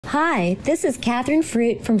Hi, this is Catherine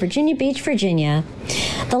Fruit from Virginia Beach, Virginia.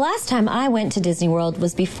 The last time I went to Disney World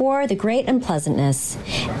was before the Great Unpleasantness,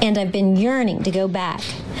 and I've been yearning to go back.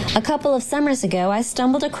 A couple of summers ago, I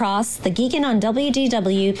stumbled across the Geekin' on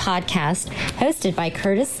WDW podcast hosted by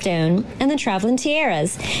Curtis Stone and the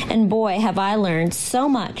TravelinTiaras, and boy, have I learned so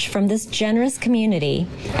much from this generous community.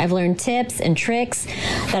 I've learned tips and tricks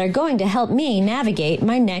that are going to help me navigate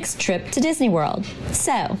my next trip to Disney World.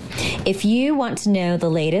 So, if you want to know the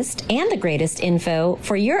latest and the greatest info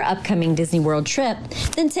for your upcoming Disney World trip,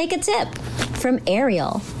 then take a tip from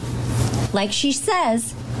Ariel. Like she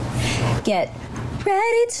says, get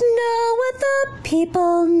ready to know what the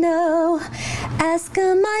people know. Ask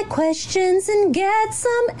them my questions and get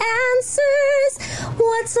some answers.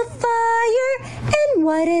 What's a fire and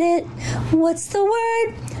why did it? What's the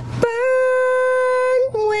word? Burn.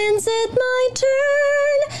 When's it my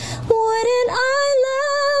turn? Wouldn't I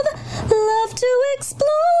love to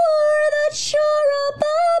explore that shore up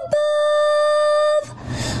above?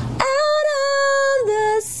 Out of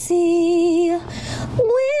the sea.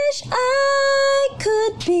 Wish I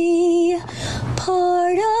could be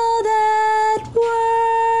part of that world.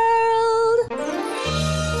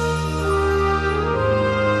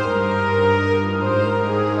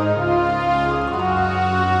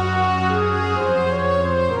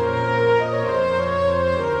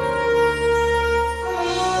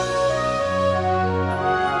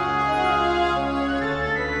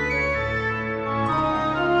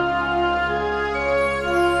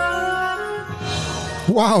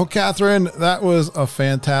 Wow, Catherine, that was a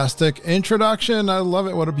fantastic introduction. I love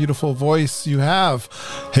it. What a beautiful voice you have.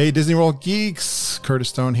 Hey, Disney World geeks, Curtis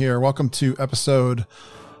Stone here. Welcome to episode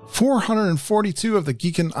 442 of the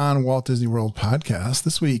Geekin' on Walt Disney World podcast.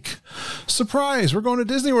 This week, surprise, we're going to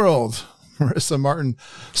Disney World. Marissa Martin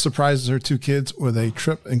surprises her two kids with a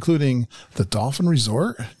trip including the Dolphin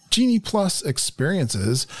Resort, Genie Plus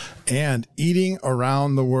experiences, and eating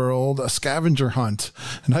around the world, a scavenger hunt.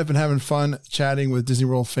 And I've been having fun chatting with Disney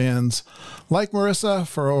World fans like Marissa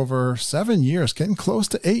for over 7 years, getting close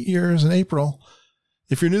to 8 years in April.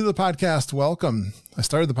 If you're new to the podcast, welcome. I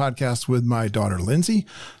started the podcast with my daughter, Lindsay,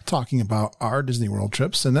 talking about our Disney World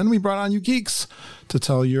trips. And then we brought on you geeks to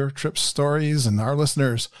tell your trip stories. And our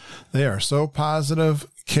listeners, they are so positive,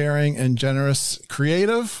 caring, and generous,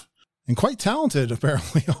 creative, and quite talented,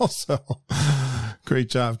 apparently, also. Great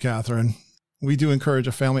job, Catherine. We do encourage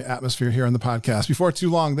a family atmosphere here on the podcast. Before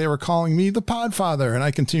too long, they were calling me the Podfather, and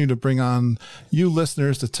I continue to bring on you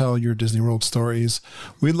listeners to tell your Disney World stories.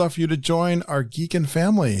 We'd love for you to join our Geekin'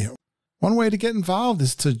 family. One way to get involved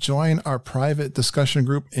is to join our private discussion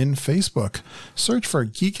group in Facebook. Search for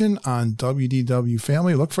Geekin' on WDW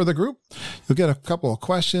Family. Look for the group. You'll get a couple of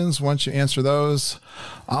questions. Once you answer those,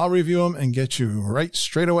 I'll review them and get you right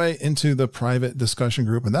straight away into the private discussion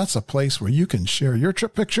group. And that's a place where you can share your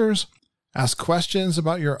trip pictures, ask questions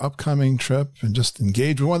about your upcoming trip, and just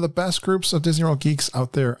engage with one of the best groups of Disney World geeks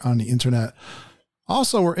out there on the internet.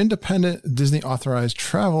 Also, we're independent Disney authorized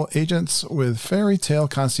travel agents with Fairy Tale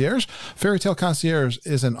Concierge. Fairy Tale Concierge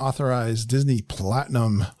is an authorized Disney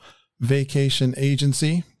Platinum vacation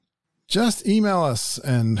agency. Just email us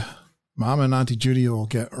and Momma and Auntie Judy will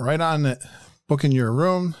get right on it, booking your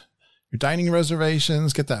room, your dining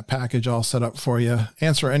reservations, get that package all set up for you,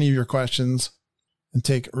 answer any of your questions, and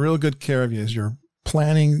take real good care of you as you're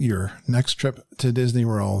planning your next trip to Disney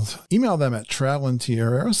World. Email them at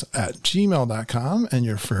TravelinTiaras@gmail.com. And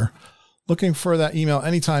you're looking for that email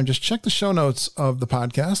anytime, just check the show notes of the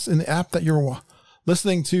podcast in the app that you're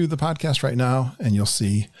listening to the podcast right now, and you'll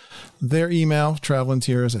see their email,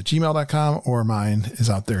 TravelinTiaras@gmail.com, or mine is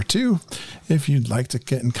out there too, if you'd like to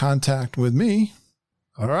get in contact with me.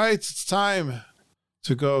 All right, it's time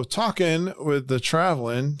to go talking with the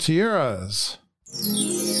TravelinTiaras.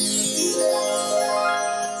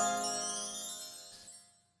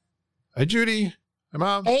 Hi, Judy. Hi,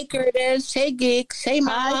 Mom. Hey, Curtis. Hey, geeks. Hey,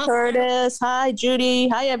 Mom. Hi, Curtis. Hi, Judy.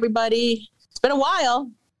 Hi, everybody. It's been a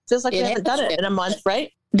while. Feels like we haven't done it in a month,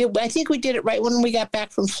 right? I think we did it right when we got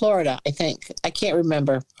back from Florida, I think. I can't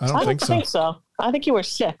remember. I don't think so. I think you were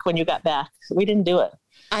sick when you got back. We didn't do it.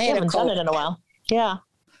 I haven't done it in a while. Yeah.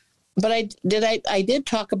 But I did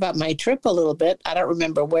talk about my trip a little bit. I don't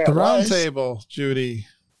remember where it was. The round table, Judy.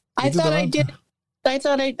 I thought I did. I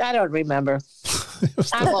don't remember.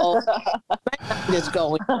 I'm old. My mind is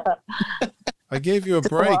going. I gave you a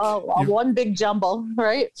break. One big jumble,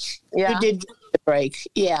 right? Yeah. You did give me a break.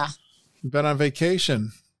 Yeah. You've been on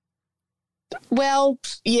vacation. Well,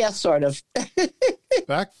 yeah, sort of.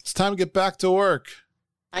 It's time to get back to work.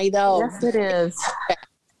 I know. Yes, it is.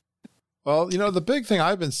 Well, the big thing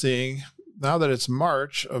I've been seeing now that it's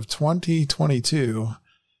March of 2022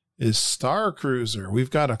 is Star Cruiser.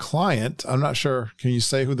 We've got a client. I'm not sure. Can you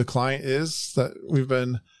say who the client is that we've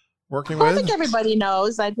been working with? I think everybody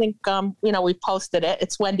knows. I think, we posted it.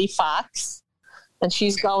 It's Wendy Fox, and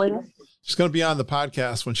she's going. She's going to be on the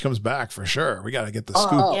podcast when she comes back for sure. We got to get the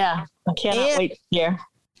scoop. Yeah. I cannot wait here.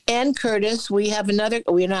 And Curtis, we have another,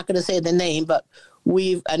 we're not going to say the name, but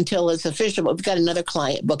until it's official, but we've got another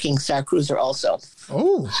client booking Star Cruiser also.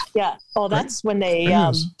 Oh. Yeah. Oh, that's when they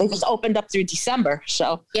just opened up through December.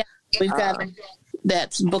 So yeah, we've got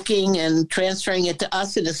that's booking and transferring it to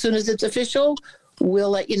us. And as soon as it's official,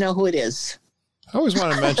 we'll let you know who it is. I always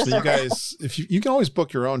want to mention that you guys, if you can always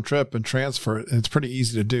book your own trip and transfer it. And it's pretty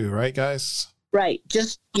easy to do, right, guys? Right.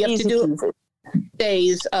 Just you have to do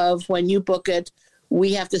days of when you book it.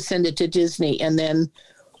 We have to send it to Disney. And then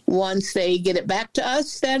once they get it back to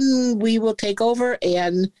us, then we will take over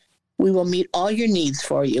and we will meet all your needs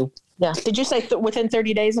for you. Yeah. Did you say within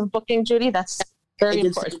 30 days of booking, Judy? That's very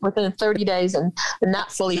important. Within 30 days and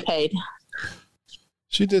not fully paid.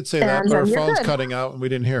 She did say that, but her phone's cutting out and we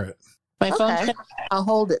didn't hear it. My phone, I'll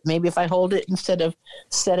hold it. Maybe if I hold it instead of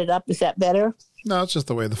set it up, is that better? No, it's just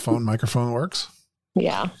the way the phone microphone works.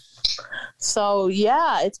 Yeah. So,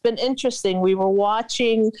 yeah, it's been interesting. We were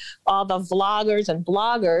watching all the vloggers and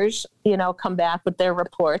bloggers, come back with their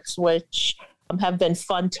reports, which have been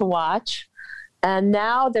fun to watch. And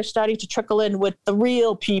now they're starting to trickle in with the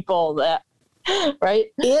real people that, right?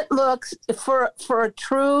 It looks, for a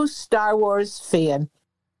true Star Wars fan,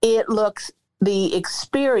 the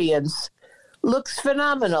experience looks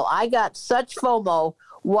phenomenal. I got such FOMO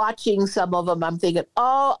watching some of them. I'm thinking,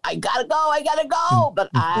 oh, I gotta go.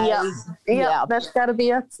 But that's going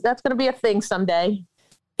to be a thing someday.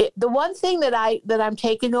 The one thing that I'm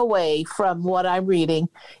taking away from what I'm reading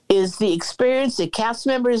is the experience. The cast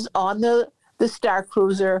members on the Star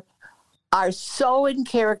Cruiser are so in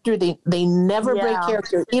character. They never break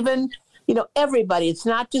character. Even, everybody. It's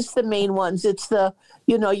not just the main ones. It's the,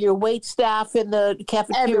 your wait staff in the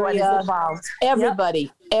cafeteria. Involved.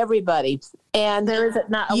 Everybody. And there is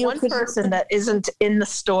not one person that isn't in the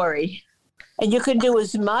story. And you can do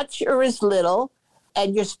as much or as little.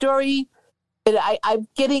 And your story, I'm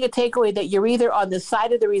getting a takeaway that you're either on the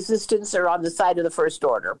side of the Resistance or on the side of the First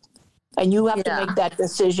Order. And you have to make that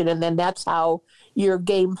decision. And then that's how your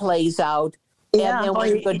game plays out. Yeah, and then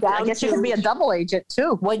when you go down I guess you can be a double agent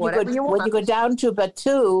too. When you go down to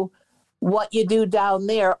Batuu, what you do down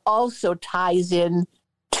there also ties in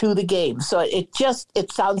to the game. So it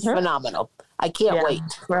sounds phenomenal. I can't wait.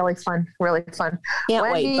 Really fun. Can't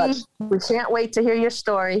Wendy, wait. But we can't wait to hear your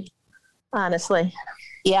story. Honestly.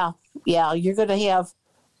 Yeah. You're going to have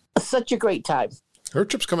such a great time. Her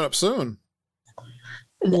trip's coming up soon.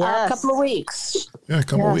 A couple of weeks. Yeah, a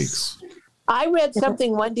couple of weeks. I read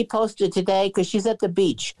something Wendy posted today because she's at the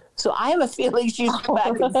beach. So I have a feeling she's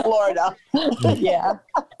back in Florida. Yeah.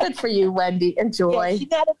 Good for you, Wendy. Enjoy.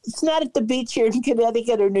 Yeah, it's not at the beach here in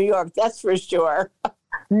Connecticut or New York. That's for sure.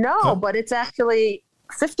 No, but it's actually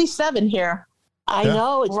 57 here. I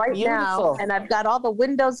know. It's right beautiful. Now. And I've got all the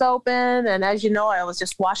windows open. And as you know, I was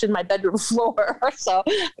just washing my bedroom floor. So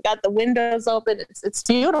I got the windows open. It's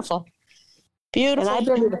beautiful.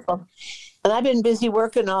 Beautiful. And I've been busy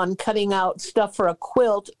working on cutting out stuff for a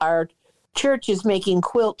quilt. Our church is making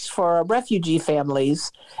quilts for refugee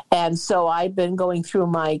families. And so I've been going through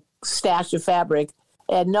my stash of fabric.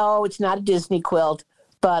 And no, it's not a Disney quilt,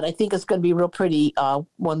 but I think it's going to be real pretty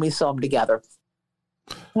when we sew them together.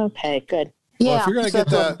 Okay, good. Well, if you're going to get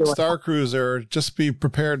that Star Cruiser, just be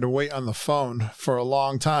prepared to wait on the phone for a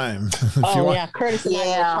long time. Curtis and I were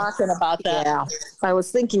talking about that. Yeah. I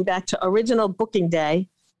was thinking back to original booking day,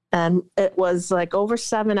 and it was like over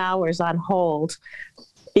 7 hours on hold.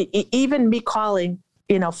 Even me calling,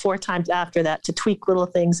 4 times after that to tweak little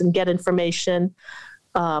things and get information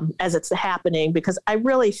as it's happening, because I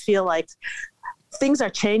really feel like things are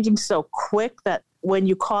changing so quick that when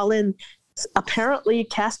you call in, apparently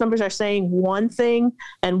cast members are saying one thing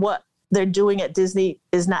and what they're doing at Disney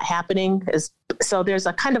is not happening. So there's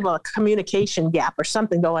a kind of a communication gap or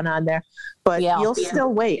something going on there, but you'll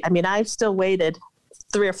still wait. I mean, I've still waited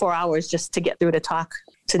 3 or 4 hours just to get through to talk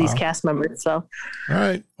to these cast members. So, all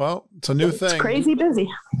right. Well, it's a new thing. It's crazy busy.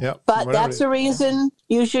 Yep. But that's the reason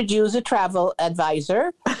you should use a travel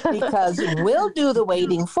advisor, because we'll do the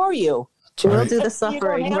waiting for you. We'll do the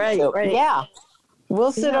suffering. Right. Yeah.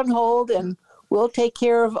 We'll sit on hold and we'll take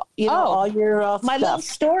care of, all your my stuff. little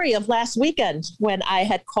story of last weekend when I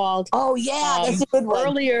had called. Oh, yeah, that's a good one.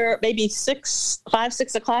 Earlier, maybe 6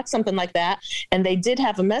 o'clock, something like that. And they did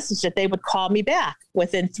have a message that they would call me back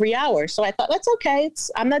within 3 hours. So I thought, that's okay.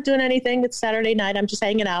 I'm not doing anything. It's Saturday night. I'm just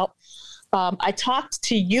hanging out. I talked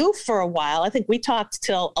to you for a while. I think we talked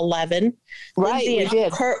till 11. Right, Lindsay we and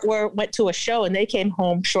did. Kurt went to a show and they came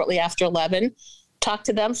home shortly after 11. Talked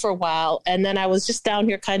to them for a while. And then I was just down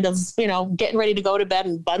here kind of, getting ready to go to bed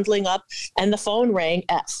and bundling up. And the phone rang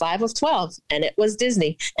at 5 of 12 and it was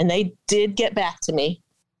Disney. And they did get back to me.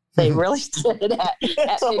 They really did at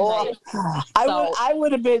midnight. I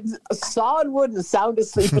would have been solid wood and sound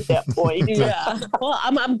asleep at that point. Yeah. Well,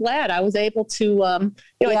 I'm glad I was able to, I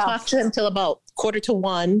talked to him till about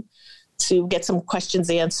 1:45 to get some questions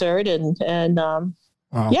answered. And wow.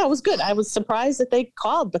 Yeah, it was good. I was surprised that they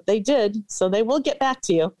called, but they did. So they will get back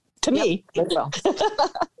to you, me. They will.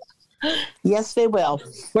 Yes, they will.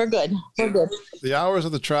 We're good. We're good. The hours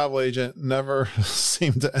of the travel agent never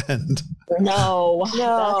seem to end. No.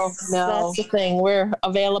 No. That's the thing. We're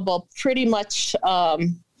available pretty much,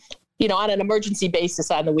 on an emergency basis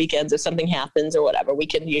on the weekends. If something happens or whatever, we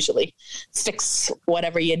can usually fix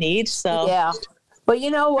whatever you need. So yeah. But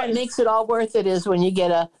what makes it all worth it is when you get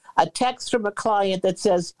a text from a client that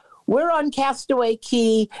says, we're on Castaway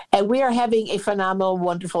Key and we are having a phenomenal,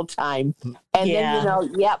 wonderful time. And then,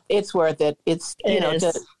 it's worth it. It's,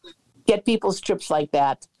 to get people's trips like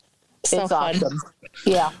that. So it's fun. awesome.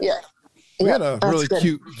 Yeah. We had a really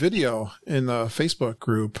cute video in the Facebook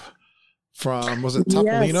group from, was it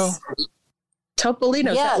Topolino? Yes.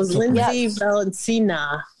 Topolino. Yes. That was Lindsay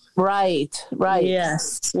Valentina. Right.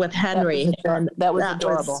 Yes, with Henry. That was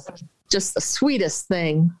adorable. Just the sweetest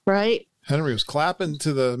thing, right? Henry was clapping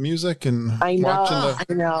to the music and I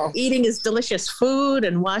watching know. Eating his delicious food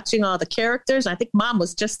and watching all the characters. I think Mom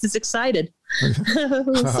was just as excited. It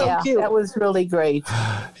was so cute. That was really great.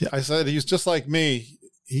 Yeah, I said he's just like me.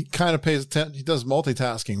 He kind of pays attention. He does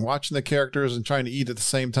multitasking, watching the characters and trying to eat at the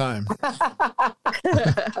same time.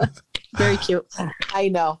 Very cute. I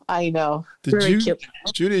know. Very cute.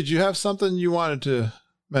 Judy, did you have something you wanted to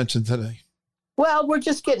mention today? Well, we're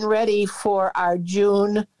just getting ready for our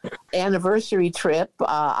June anniversary trip,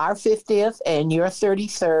 our 50th and your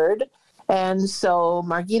 33rd. And so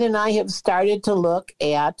Margita and I have started to look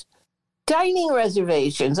at dining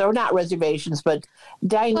reservations, or not reservations, but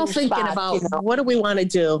dining spots. Thinking about what do we want to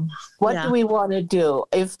do? What do we want to do?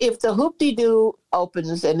 If the Hoop-de-Doo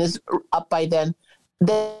opens and is up by then,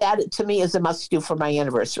 that to me is a must-do for my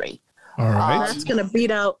anniversary. All right. That's going to beat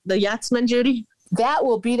out the Yachtsman, Judy? That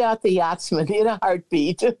will beat out the Yachtsman in a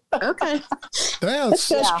heartbeat. Okay. Yeah, it's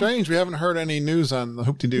strange. We haven't heard any news on the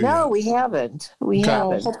Hoop-de-Doo No, yet. we haven't. We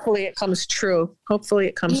haven't. Hopefully it comes true.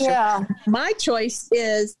 Yeah. My choice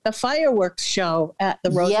is the fireworks show at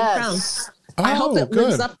the Rose and Crown. I hope it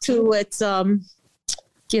lives up to its,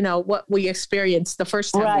 what we experienced the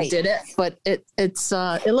first time we did it. But it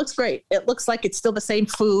looks great. It looks like it's still the same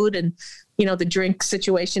food, and the drink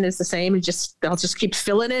situation is the same, and I'll just keep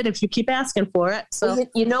filling it if you keep asking for it. So well,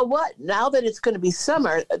 you know what? Now that it's going to be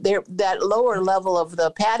summer, that lower level of the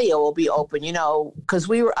patio will be open. Because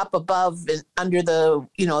we were up above and under the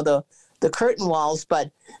the curtain walls, but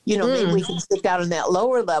maybe we can sit down on that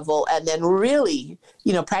lower level and then really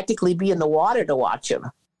practically be in the water to watch them.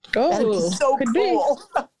 That'd be so cool.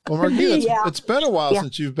 Well, Margita, it's been a while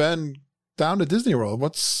since you've been down to Disney World.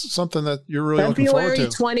 What's something that you're really looking forward to?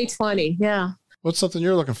 February 2020, yeah. What's something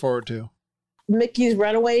you're looking forward to? Mickey's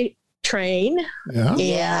Runaway Train. Yeah.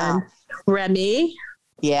 And Remy.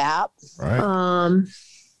 Yeah. Right.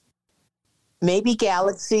 Maybe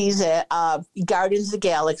Galaxy's Guardians of the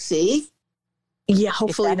Galaxy. Yeah,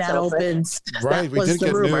 hopefully that opens. Right, we did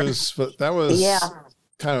get news, but that was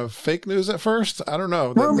kind of fake news at first. I don't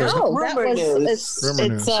know. Rumor news.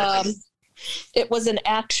 It was an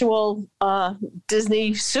actual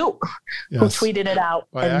Disney suit who tweeted it out.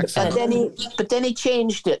 By accident. But then he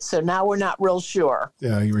changed it, so now we're not real sure.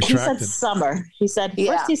 Yeah, he retracted. He said summer. He said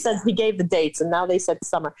first he said he gave the dates, and now they said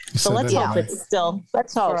summer. So let's hope it's still.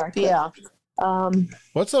 Let's hope. Yeah.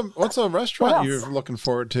 What's a restaurant you're looking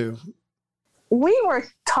forward to? We were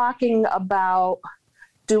talking about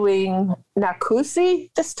doing Narcoossee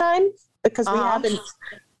this time because we haven't.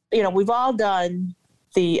 We've all done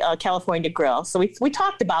the California Grill. So we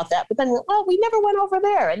talked about that, but then, we never went over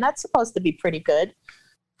there, and that's supposed to be pretty good.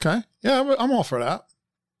 Okay. Yeah, I'm all for that.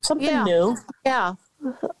 Something new. Yeah.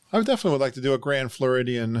 I definitely would like to do a Grand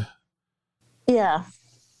Floridian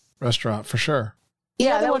restaurant for sure.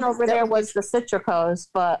 Yeah, the one over there was the Citricos,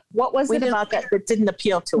 but what was it about that didn't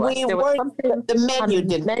appeal to us? There was something, the menu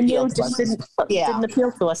didn't appeal to us. Didn't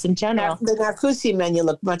appeal to us in general. The Narcoossee menu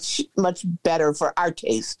looked much, much better for our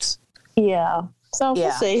tastes. Yeah. So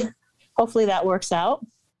we'll see. Hopefully that works out.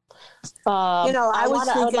 I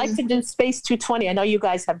would like to do Space 220. I know you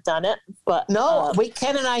guys have done it, but no,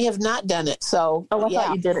 Ken and I have not done it. So I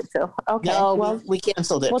thought you did it too. Okay, no, we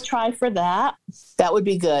canceled it. We'll try for that. That would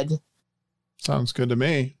be good. Sounds good to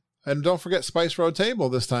me. And don't forget Spice Road Table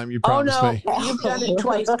this time. You promised me. You've done it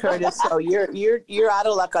twice, Curtis. So you're out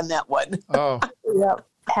of luck on that one. Oh, yep.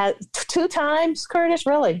 Had 2 times, Curtis.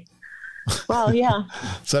 Really? Well, yeah.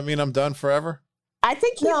 Does that mean I'm done forever? I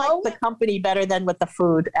think you like the company better than with the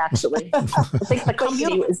food. Actually, I think the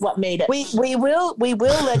company is what made it. We will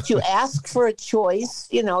let you ask for a choice.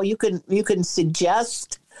 You can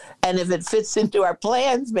suggest, and if it fits into our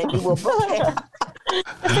plans, maybe we'll book it.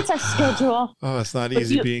 If it's our schedule. Oh, it's not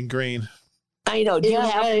easy being green. I know. Do you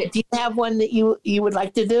have one that you would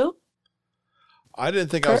like to do? I didn't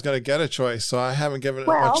think I was going to get a choice, so I haven't given it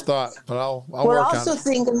much thought. But I'll work on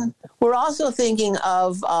it. We're also thinking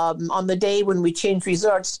of on the day when we change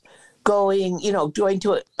resorts, going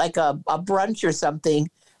to like a brunch or something,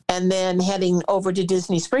 and then heading over to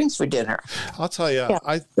Disney Springs for dinner. I'll tell you,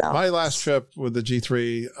 my last trip with the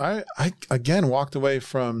G3, I again walked away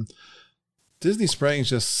from Disney Springs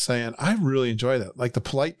just saying, I really enjoyed it. Like the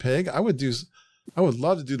Polite Pig, I would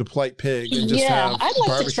love to do the Polite Pig and just have I'd like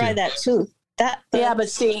barbecue. to try that too. But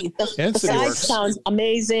see, the size sounds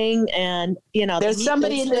amazing, and there's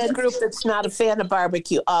somebody in this group that's not a fan of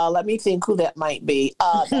barbecue. Let me think who that might be.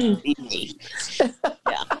 That would be me.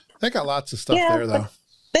 They got lots of stuff there, though.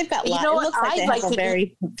 They've got lots. It looks like they have a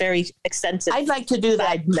very, very extensive. I'd like to do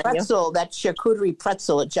that pretzel, that charcuterie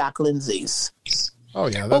pretzel at Jock Lindsay's. Oh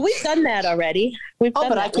yeah. Well, we've done that already. I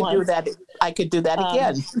could do that. I could do that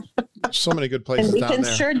again. So many good places and down there. We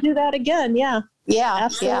can sure do that again. Yeah. Yeah.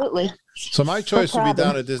 Absolutely. Yeah. So my choice would be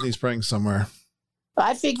down at Disney Springs somewhere.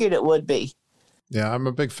 I figured it would be. Yeah, I'm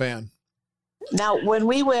a big fan. Now, when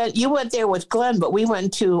you went there with Glenn, but we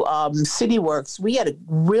went to CityWorks. We had a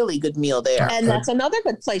really good meal there. And that's another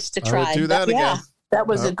good place to try. I would do that again. Yeah, that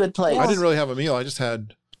was a good place. I didn't really have a meal. I just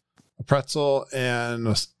had a pretzel and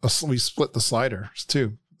we split the sliders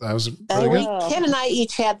too. That was really good. Ken and I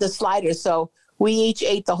each had the sliders, so we each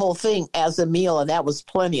ate the whole thing as a meal, and that was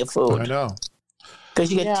plenty of food. I know. Because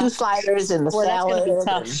you get 2 sliders and the salad.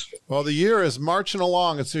 Well, the year is marching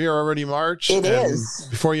along. It's here already March. It is.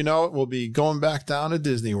 Before you know it, we'll be going back down to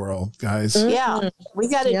Disney World, guys. Yeah. We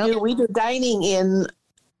got to we do dining in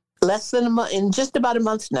less than a month, in just about a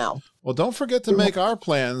month now. Well, don't forget to make our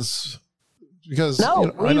plans because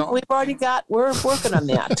we've already we're working on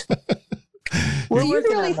that. Do you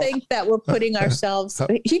really think that we're putting ourselves?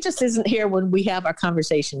 He just isn't here when we have our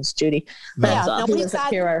conversations, Judy. No. He doesn't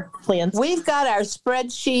hear our plans. We've got our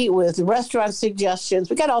spreadsheet with restaurant suggestions.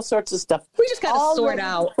 We got all sorts of stuff. We just got to sort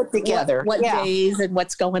out put together what days and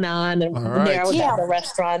what's going on, and narrow down the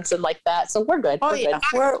restaurants and like that. So we're good.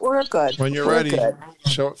 We're good. When you're ready,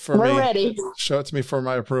 show it for me. We're ready. Show it to me for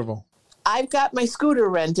my approval. I've got my scooter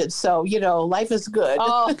rented, so life is good.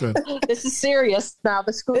 Oh, good. This is serious now.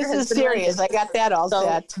 The scooter. This is serious. Rented. I got that all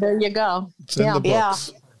set. There you go. It's in the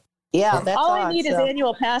books. Yeah. That's all I need is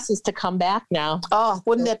annual passes to come back now. Oh,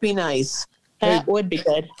 wouldn't that be nice? That would be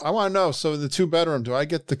good. I want to know. So the 2-bedroom, do I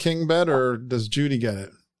get the king bed or does Judy get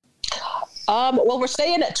it? Well, we're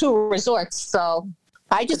staying at 2 resorts, so.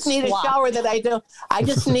 I just need a shower that I don't. I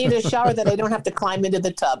just need a shower that I don't have to climb into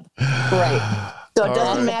the tub. Right. So it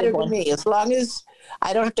doesn't matter to me as long as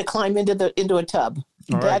I don't have to climb into a tub.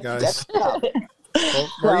 All right, guys. Well,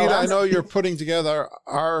 Marita, I know you're putting together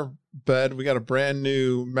our bed. We got a brand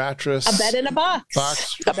new mattress. A bed in a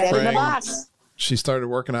box. A bed in a box. She started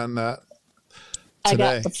working on that today.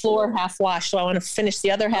 I got the floor half washed, so I want to finish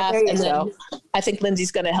the other half, and then I think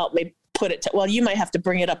Lindsay's going to help me put it. Well, you might have to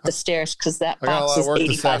bring it up the stairs because that box is 85 I got a lot of work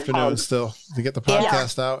this afternoon pounds. Still to get the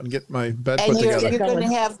podcast out and get my bed put together.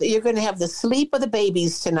 You're going to have the sleep of the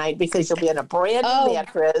babies tonight because you'll be on a brand new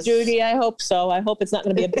mattress. Judy, I hope so. I hope it's not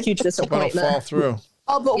going to be a huge disappointment. It'll fall through.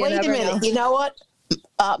 Oh, but wait a minute. Know. You know what?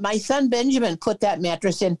 My son Benjamin put that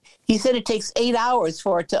mattress in. He said it takes 8 hours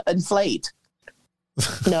for it to inflate.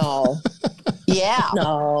 No. Yeah.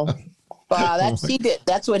 No. He did.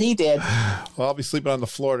 That's what he did. Well, I'll be sleeping on the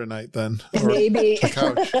floor tonight then. Maybe. The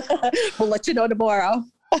couch. We'll let you know tomorrow.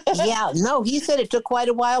 Yeah. No, he said it took quite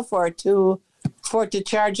a while for it to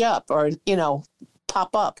charge up or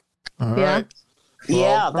pop up. All right.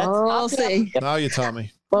 Yeah. We'll see. Now you tell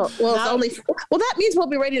me. Well, it's only. Well, that means we'll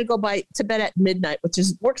be ready to go to bed at midnight, which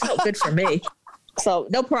works out good for me. So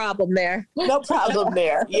no problem there. No problem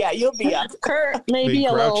there. Yeah, you'll be up. Kurt maybe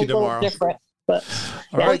a little different. But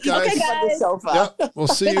all right, guys. Okay, guys. Yep. We'll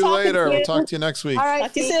see you later. We'll talk to you next week. All right.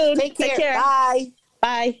 Talk to you soon. Take care. Bye.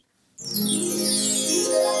 Bye.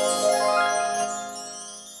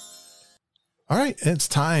 All right, it's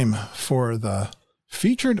time for the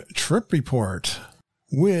featured trip report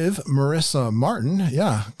with Marissa Martin.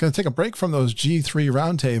 Yeah, going to take a break from those G3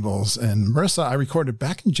 roundtables. And Marissa, I recorded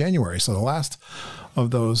back in January. So the last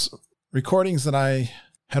of those recordings that I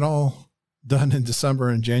had all done in December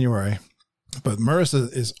and January. But Marissa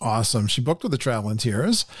is awesome. She booked with the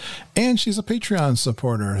TravelinTiaras, and she's a Patreon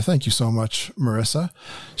supporter. Thank you so much, Marissa.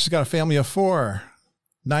 She's got a family of 4,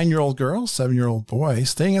 9-year-old girl, 7-year-old boy,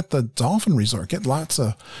 staying at the Dolphin Resort. Get lots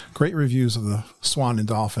of great reviews of the Swan and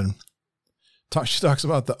Dolphin. She talks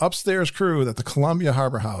about the upstairs crew at the Columbia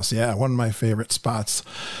Harbor House. Yeah, one of my favorite spots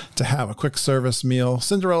to have a quick service meal.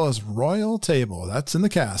 Cinderella's Royal Table. That's in the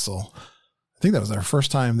castle. I think that was our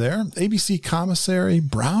first time there. ABC Commissary,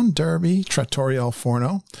 Brown Derby, Trattoria Al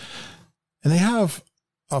Forno. And they have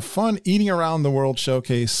a fun eating around the world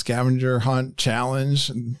showcase scavenger hunt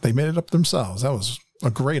challenge. They made it up themselves. That was a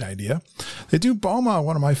great idea. They do Boma,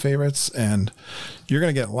 one of my favorites, and you're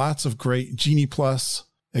going to get lots of great Genie Plus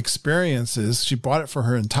experiences. She bought it for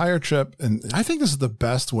her entire trip. And I think this is the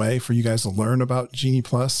best way for you guys to learn about Genie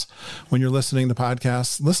Plus when you're listening to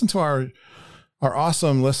podcasts. Listen to our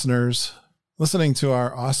awesome listeners, listening to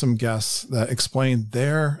our awesome guests that explain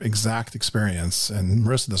their exact experience. And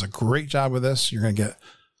Marissa does a great job with this. You're going to get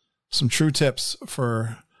some true tips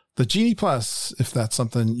for the Genie Plus, if that's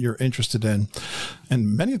something you're interested in.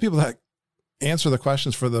 And many of the people that answer the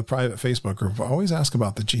questions for the private Facebook group always ask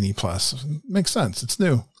about the Genie Plus. It makes sense. It's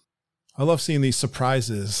new. I love seeing these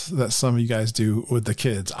surprises that some of you guys do with the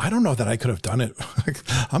kids. I don't know that I could have done it.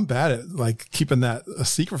 I'm bad at keeping that a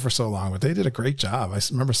secret for so long, but they did a great job. I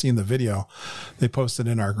remember seeing the video they posted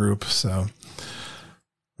in our group. So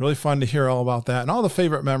really fun to hear all about that and all the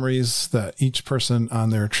favorite memories that each person on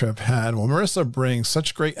their trip had. Well, Marissa brings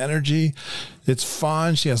such great energy. It's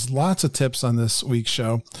fun. She has lots of tips on this week's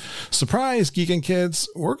show. Surprise, Geek and Kids.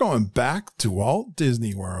 We're going back to Walt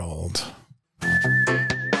Disney World.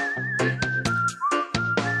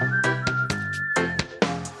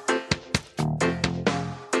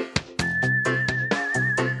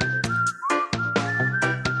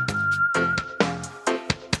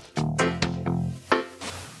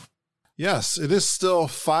 Yes, it is still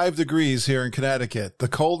 5 degrees here in Connecticut, the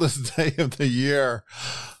coldest day of the year.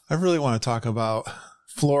 I really want to talk about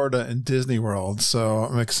Florida and Disney World, so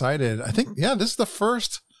I'm excited. I think, this is the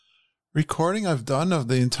first recording I've done of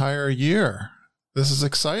the entire year. This is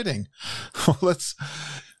exciting.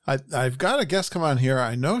 I've got a guest come on here.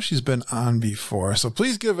 I know she's been on before, so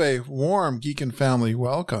please give a warm Geek and Family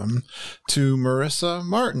welcome to Marissa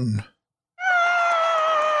Martin.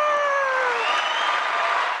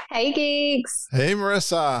 Hey, geeks. Hey,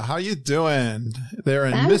 Marissa. How you doing? They're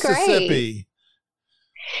in I'm Mississippi.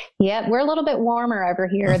 Great. Yep, we're a little bit warmer over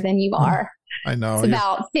here than you are. I know. It's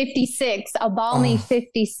about 56, a balmy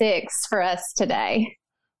 56 for us today.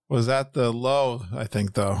 Was that the low, I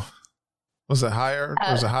think, though? Was it higher?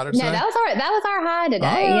 Was it hotter today? No, that was our high today.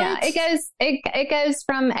 Right. Yeah, it goes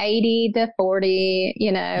from 80 to 40,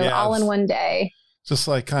 all in one day. Just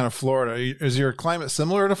like kind of Florida. Is your climate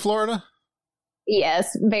similar to Florida?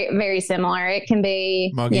 Yes, very, very similar. It can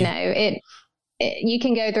be, muggy. You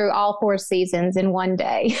can go through all 4 seasons in one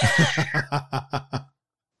day.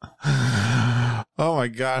 Oh my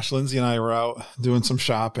gosh. Lindsay and I were out doing some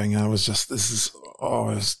shopping and it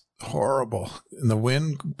was horrible. And the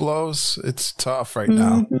wind blows. It's tough right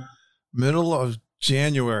now. Middle of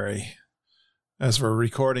January as we're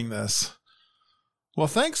recording this. Well,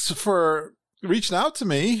 thanks for reaching out to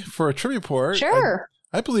me for a trip report. Sure.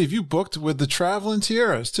 I believe you booked with the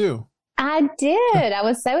TravelinTiaras too. I did. I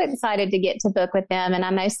was so excited to get to book with them, and I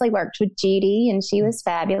mostly worked with Judy, and she was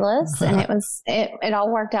fabulous, and it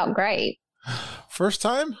all worked out great. First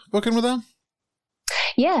time booking with them?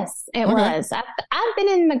 Yes, it was. I've been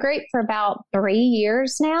in the group for about 3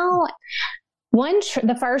 years now.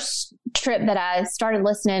 The first trip that I started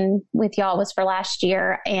listening with y'all was for last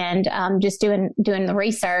year, and just doing the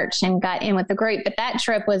research and got in with the group. But that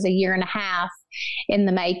trip was 1.5 years in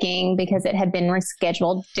the making because it had been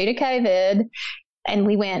rescheduled due to COVID. And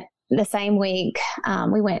we went the same week.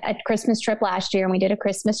 We went a Christmas trip last year, and we did a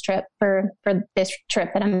Christmas trip for this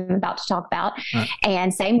trip that I'm about to talk about. Right.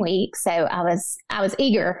 And same week. So I was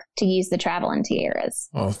eager to use the TravelinTiaras.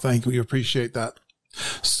 Oh, thank you. We appreciate that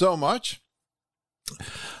so much. I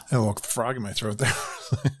have a little frog in my throat there.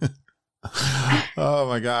 Oh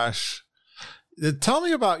my gosh. Tell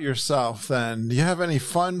me about yourself then. Do you have any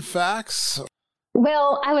fun facts?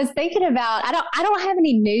 Well, I was thinking about, I don't have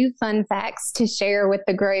any new fun facts to share with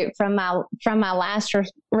the group from my last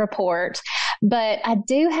report, but I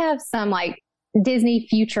do have some Disney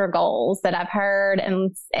future goals that I've heard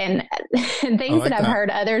and things that I've heard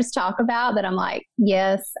others talk about that I'm like,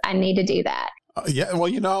 yes, I need to do that. Yeah,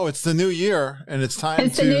 well, it's the new year, and it's time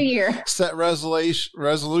the new year. Set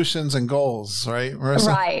resolutions and goals, right,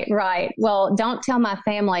 Marissa? Right. Well, don't tell my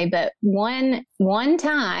family, but one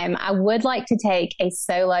time I would like to take a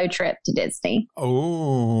solo trip to Disney.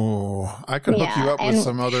 Oh, I could hook you up with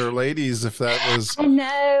some other ladies if that was. I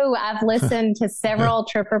know. I've listened to several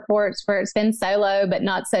trip reports where it's been solo, but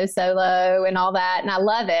not so solo and all that, and I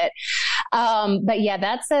love it. But yeah,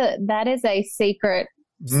 that is a secret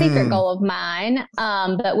goal of mine,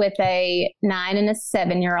 but with a 9 and a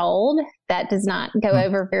 7-year-old, that does not go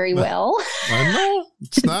over very well. I know.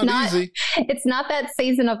 It's not easy. It's not that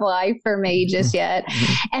season of life for me just yet.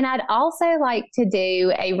 And I'd also like to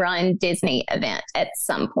do a Run Disney event at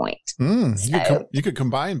some point. You could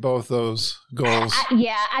combine both those goals.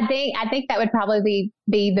 I think that would probably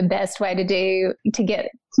be the best way to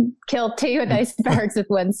kill two of those birds with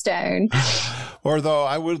one stone. Or though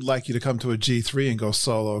I would like you to come to a G3 and go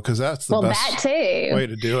solo, because that's the best way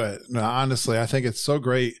to do it. No, honestly, I think it's so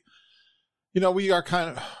great. We are kind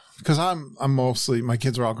of, because I'm mostly, my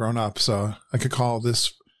kids are all grown up, so I could call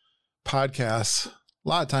this podcast, a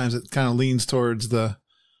lot of times it kind of leans towards the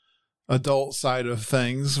adult side of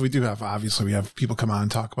things. We have people come on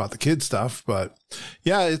and talk about the kid stuff, but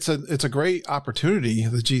yeah, it's a great opportunity,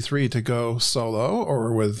 the G3, to go solo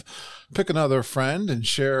or pick another friend and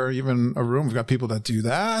share even a room. We've got people that do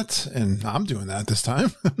that, and I'm doing that this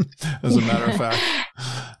time, as a matter of fact.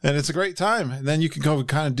 And it's a great time. And then you can go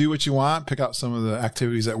kind of do what you want, pick out some of the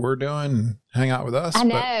activities that we're doing and hang out with us. I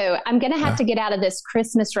know. I'm going to have to get out of this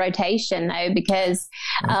Christmas rotation, though, because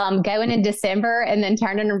going in December and then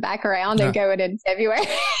turning back around and going in February.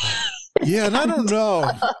 Yeah, and I don't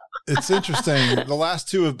know. It's interesting. The last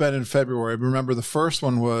two have been in February. Remember, the first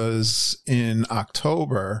one was in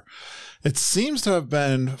October. It seems to have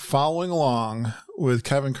been following along with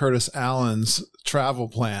Kevin Curtis Allen's travel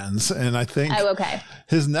plans. And I think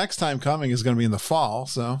his next time coming is going to be in the fall.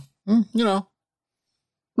 So, Well,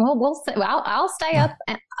 we'll see. Well, I'll stay up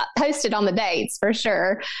and posted on the dates for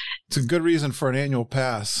sure. It's a good reason for an annual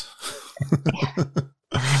pass.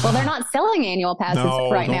 Well, they're not selling annual passes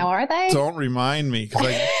now, are they? Don't remind me, because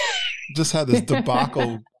I just had this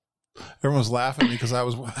debacle. Everyone was laughing at me because I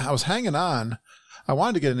was hanging on. I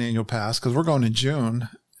wanted to get an annual pass because we're going in June,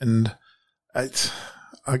 and I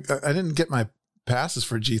didn't get my passes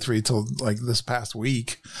for G3 till like this past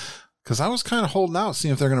week, because I was kind of holding out,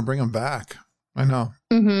 seeing if they're going to bring them back. I know.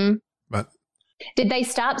 Mm-hmm. But did they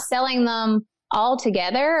stop selling them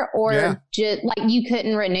altogether, or just like you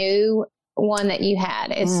couldn't renew one that you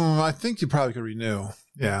had? I think you probably could renew.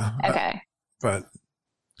 Yeah. Okay. But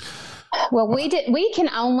well, we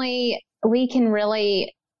can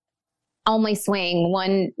really only swing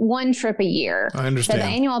one trip a year. I understand. So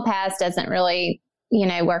the annual pass doesn't really,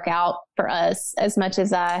 work out for us as much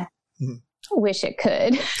as I wish it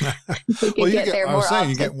could. We could get there more often.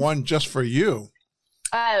 You get one just for you.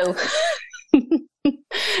 Oh.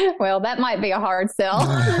 Well, that might be a hard sell.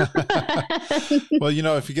 Well,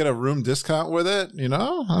 if you get a room discount with it, I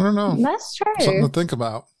don't know. That's true. Something to think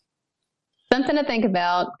about. Something to think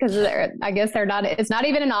about, because I guess it's not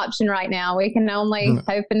even an option right now. We can only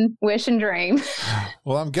hope and wish and dream.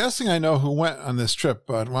 Well, I'm guessing I know who went on this trip,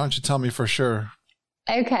 but why don't you tell me for sure?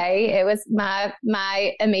 Okay. It was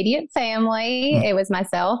my immediate family. It was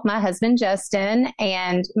myself, my husband, Justin,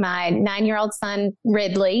 and my 9-year-old son,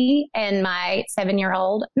 Ridley, and my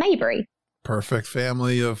 7-year-old, Mabry. Perfect.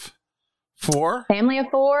 Family of 4? Family of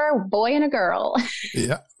 4, boy and a girl.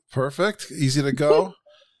 Yeah. Perfect. Easy to go.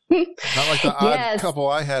 Not like the odd couple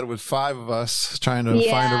I had with 5 of us trying to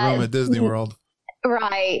find a room at Disney World.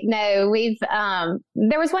 Right. No,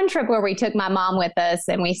 there was one trip where we took my mom with us,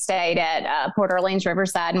 and we stayed at Port Orleans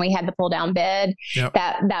Riverside, and we had the pull down bed. Yep.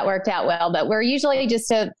 That worked out well, but we're usually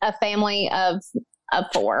just a family of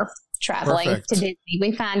 4 traveling to Disney.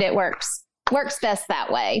 We find it works best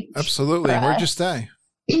that way. Absolutely. Where'd you stay?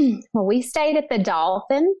 Well, we stayed at the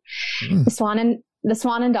Dolphin, the Swan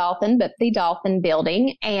and Dolphin, but the Dolphin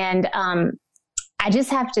building. And I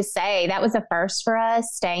just have to say that was a first for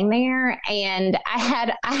us staying there. And I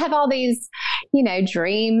have all these,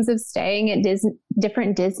 dreams of staying at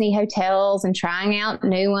different Disney hotels and trying out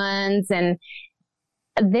new ones. And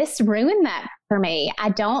this ruined that for me. I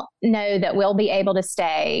don't know that we'll be able to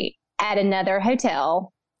stay at another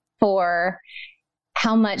hotel for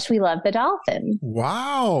how much we love the Dolphin.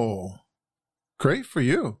 Wow. Great for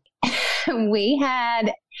you. We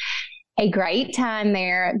had a great time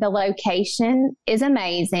there. The location is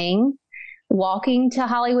amazing. Walking to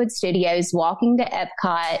Hollywood Studios, walking to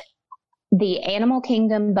Epcot, the Animal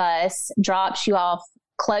Kingdom bus drops you off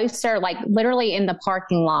closer, like literally in the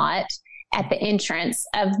parking lot at the entrance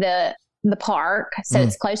of the park. So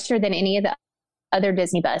it's closer than any of the other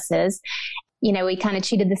Disney buses. You know, we kind of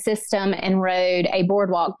cheated the system and rode a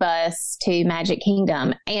boardwalk bus to Magic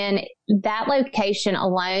Kingdom. And that location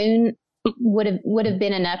alone would have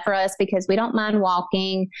been enough for us because we don't mind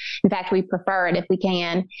walking. In fact, we prefer it if we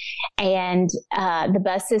can. And the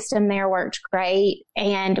bus system there worked great.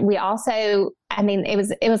 And we also, I mean, it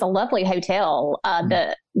was a lovely hotel.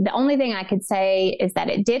 The only thing I could say is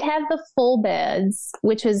that it did have the full beds,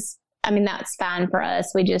 which was, I mean, that's fine for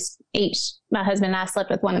us. We just my husband and I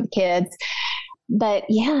slept with one of the kids. But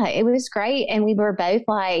yeah, it was great. And we were both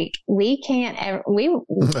like, we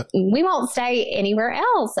won't stay anywhere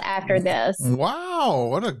else after this. Wow.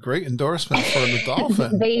 What a great endorsement for the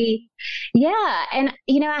Dolphin. Yeah. And,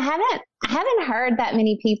 you know, I haven't heard that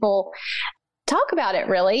many people talk about it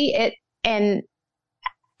really. And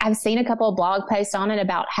I've seen a couple of blog posts on it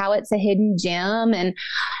about how it's a hidden gem and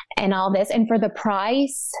all this. And for the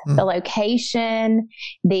price, the location,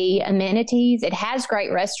 the amenities, it has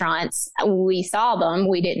great restaurants. We saw them.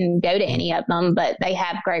 We didn't go to any of them, but they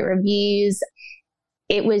have great reviews.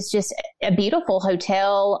 It was just a beautiful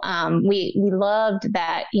hotel. We loved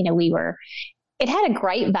that, you know, it had a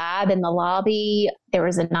great vibe in the lobby. There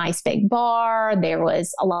was a nice big bar. There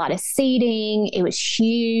was a lot of seating. It was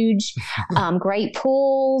huge. Great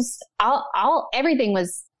pools. Everything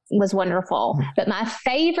was wonderful. But my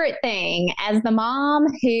favorite thing, as the mom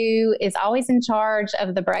who is always in charge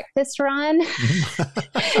of the breakfast run,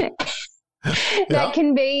 that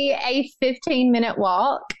can be a 15-minute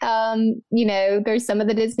walk. You know, there's some of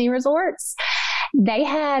the Disney resorts. They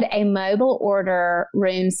had a mobile order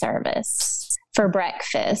room service for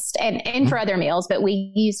breakfast and for other meals, but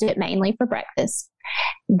we used it mainly for breakfast,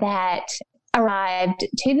 that arrived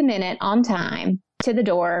to the minute on time to the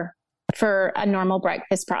door for a normal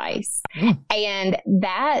breakfast price. And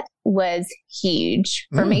that was huge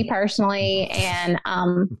for me personally. And,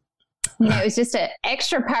 you know, it was just an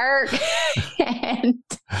extra perk. And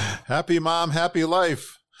happy mom, happy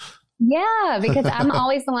life. Yeah, because I'm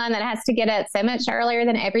always the one that has to get up so much earlier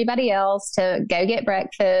than everybody else to go get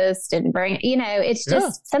breakfast and bring, you know, it's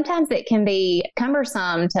just sometimes it can be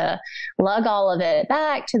cumbersome to lug all of it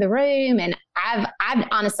back to the room. And I've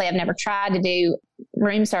honestly, I've never tried to do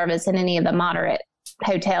room service in any of the moderate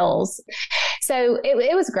hotels. So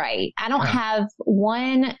it was great. I don't have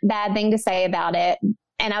one bad thing to say about it.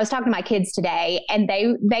 And I was talking to my kids today, and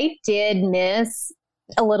they did miss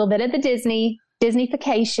a little bit of the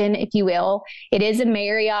Disneyfication, if you will. It is a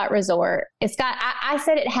Marriott resort. It's got, I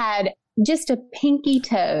said it had just a pinky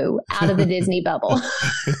toe out of the Disney bubble.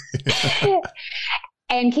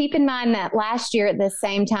 And keep in mind that last year at the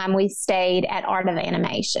same time, we stayed at Art of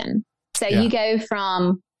Animation. So you go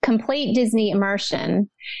from complete Disney immersion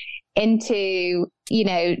into, you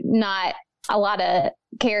know, not a lot of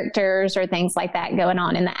characters or things like that going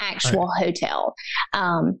on in the actual hotel.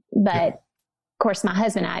 But of course, my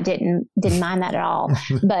husband and I didn't mind that at all.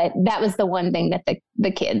 But that was the one thing that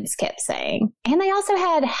the kids kept saying. And they also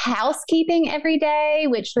had housekeeping every day,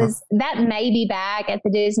 which was, that may be back at the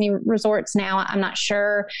Disney resorts now. I'm not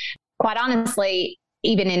sure. Quite honestly,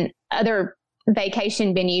 even in other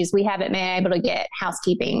vacation venues, we haven't been able to get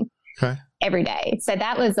housekeeping every day. So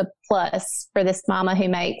that was a plus for this mama who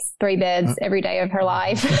makes 3 beds every day of her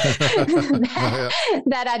life,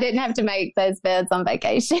 that I didn't have to make those beds on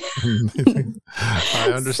vacation.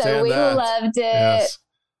 I understand. So we loved it. Yes.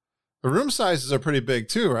 The room sizes are pretty big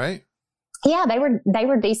too, right? Yeah, they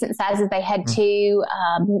were decent sizes. They had 2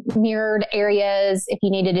 mirrored areas if you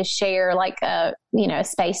needed to share like a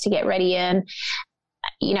space to get ready in.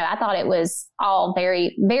 You know, I thought it was all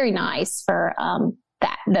very, very nice for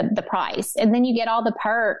the price. And then you get all the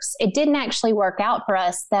perks. It didn't actually work out for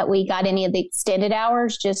us that we got any of the extended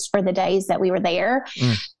hours just for the days that we were there,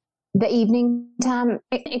 the evening time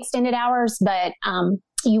extended hours, but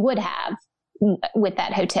you would have with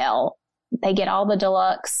that hotel. They get all the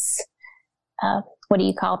deluxe, what do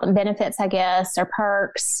you call them? Benefits, I guess, or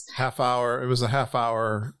perks. Half hour. It was a half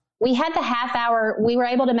hour. We had the half hour. We were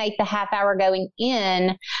able to make the half hour going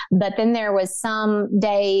in, but then there was some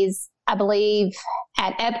days, I believe,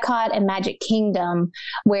 at Epcot and Magic Kingdom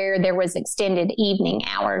where there was extended evening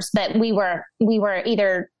hours. But we were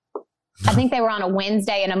either, I think they were on a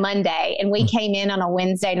Wednesday and a Monday, and we came in on a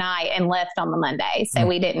Wednesday night and left on the Monday. So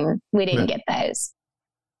we didn't get those.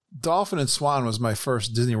 Dolphin and Swan was my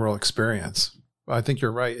first Disney World experience. I think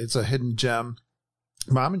you're right. It's a hidden gem.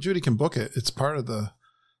 Mom and Judy can book it. It's part of the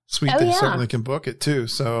suite. They certainly can book it too.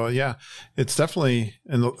 So yeah, it's definitely,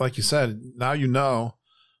 and like you said, now you know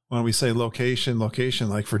when we say location,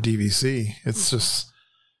 like for DVC, it's just,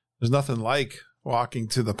 there's nothing like walking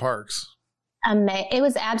to the parks. It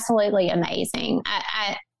was absolutely amazing.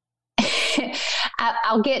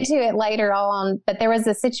 I'll get to it later on, but there was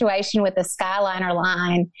a situation with the Skyliner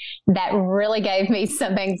line that really gave me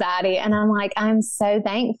some anxiety. And I'm like, I'm so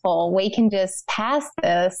thankful we can just pass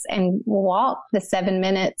this and walk the 7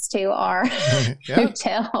 minutes to our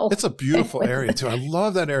hotel. It's a beautiful area too. I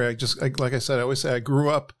love that area. Just like I said, I always say I grew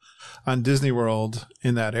up on Disney World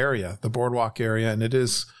in that area, the boardwalk area. And it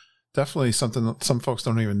is definitely something that some folks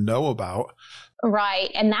don't even know about. Right.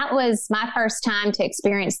 And that was my first time to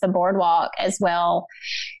experience the boardwalk as well.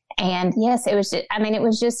 And yes, it was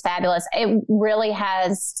just fabulous. It really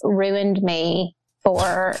has ruined me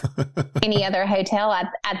for any other hotel.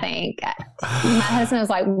 I think my husband was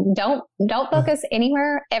like, don't book us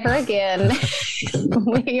anywhere ever again.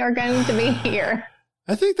 We are going to be here.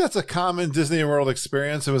 I think that's a common Disney World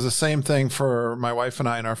experience. It was the same thing for my wife and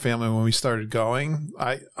I and our family when we started going.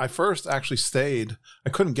 I first actually stayed. I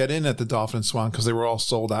couldn't get in at the Dolphin Swan because they were all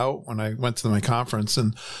sold out when I went to my conference,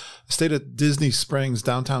 and I stayed at Disney Springs,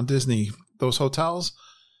 downtown Disney, those hotels.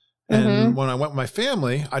 And when I went with my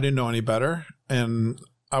family, I didn't know any better. And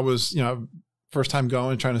I was, first time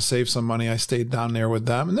going, trying to save some money. I stayed down there with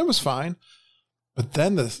them, and it was fine. But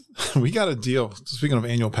then we got a deal. Speaking of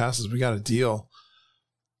annual passes, we got a deal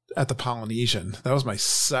at the Polynesian. That was my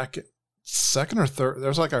second or third. That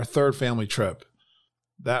was like our third family trip.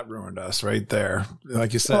 That ruined us right there.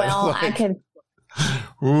 Like you said. Well, I could.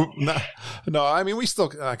 No, I mean, we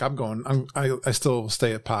still, like, I still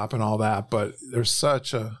stay at Pop and all that, but there's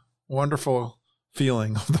such a wonderful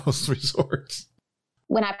feeling of those resorts.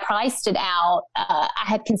 When I priced it out, I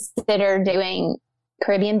had considered doing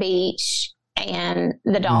Caribbean Beach and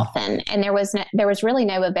the Dolphin, and there was really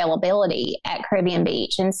no availability at Caribbean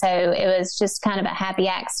Beach, and so it was just kind of a happy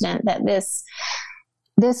accident that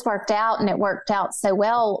this worked out, and it worked out so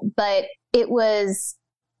well. But it was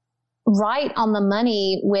right on the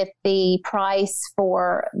money with the price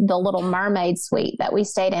for the Little Mermaid suite that we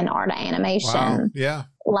stayed in Art of Animation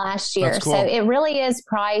last year. Cool. So it really is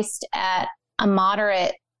priced at a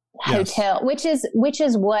moderate hotel, which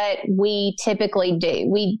is what we typically do.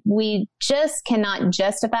 We just cannot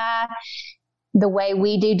justify the way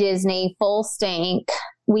we do Disney full stink.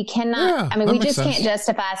 We cannot, we just can't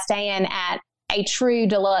justify staying at a true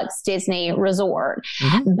deluxe Disney resort,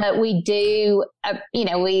 but we do,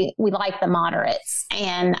 we like the moderates.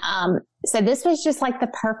 And, so this was just like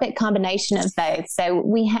the perfect combination of both. So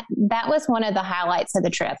that was one of the highlights of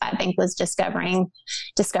the trip, I think, was discovering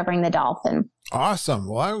the Dolphin. Awesome.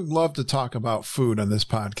 Well, I would love to talk about food on this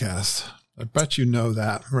podcast. I bet you know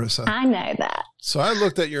that, Marissa. I know that. So I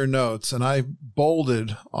looked at your notes and I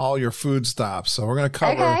bolded all your food stops. So we're going to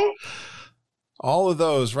cover all of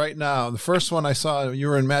those right now. The first one I saw, you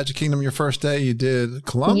were in Magic Kingdom your first day. You did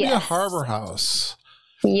Columbia Harbor House.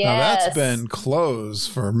 Yes. Now that's been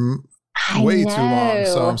closed for way too long.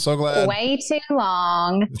 So I'm so glad. Way too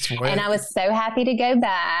long. And I was so happy to go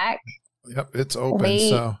back. Yep, it's open.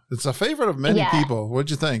 So it's a favorite of many people.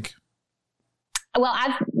 What'd you think? Well,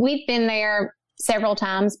 we've been there several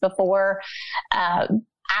times before.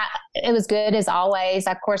 It was good as always.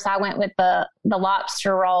 Of course, I went with the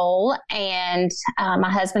lobster roll, and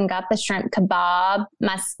my husband got the shrimp kebab.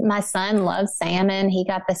 My son loves salmon. He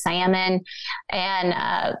got the salmon,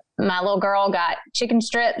 and my little girl got chicken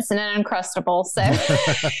strips and an Uncrustable. So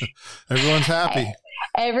everyone's happy.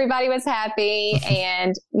 Everybody was happy,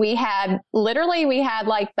 and we had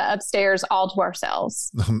like the upstairs all to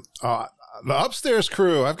ourselves. The upstairs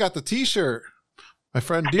crew. I've got the T-shirt. My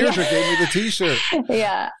friend Deirdre gave me the T-shirt.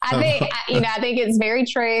 Yeah. I think it's very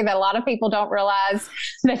true that a lot of people don't realize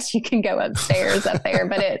that you can go upstairs up there,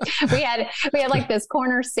 but we had like this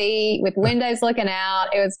corner seat with windows looking out.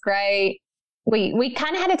 It was great. We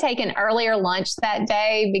kind of had to take an earlier lunch that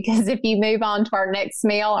day, because if you move on to our next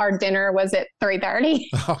meal, our dinner was at 3:30.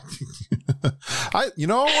 You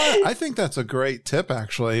know what? I think that's a great tip,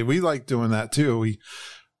 actually. We like doing that too. We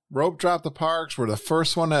rope drop the parks. We're the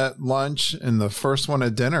first one at lunch and the first one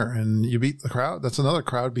at dinner, and you beat the crowd. That's another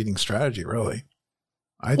crowd beating strategy, really.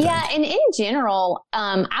 I think. Yeah. And in general,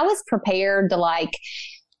 I was prepared to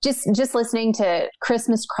just listening to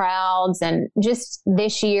Christmas crowds, and just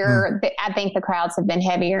this year, I think the crowds have been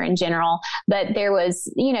heavier in general, but there was,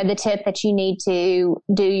 the tip that you need to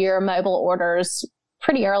do your mobile orders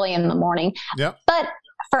pretty early in the morning. Yep. But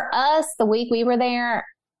for us, the week we were there,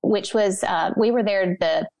 which was, we were there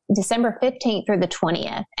the December 15th through the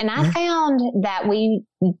 20th. And I found that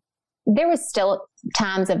there was still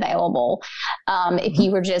times available. If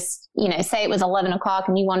you were just, say it was 11 o'clock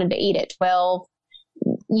and you wanted to eat at 12,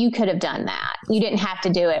 you could have done that. You didn't have to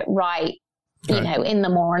do it right, in the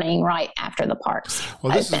morning, right after the parks.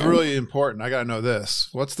 Well, this is really important. I got to know this.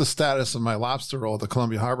 What's the status of my lobster roll at the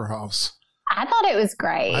Columbia Harbor House? I thought it was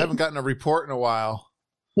great. I haven't gotten a report in a while.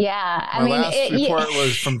 Yeah. My last report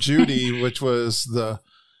was from Judy, which was the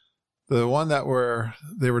one that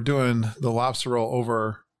they were doing the lobster roll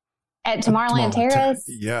over at TravelinTiaras.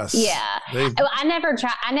 Yes. Yeah. I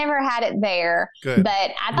never had it there. Good.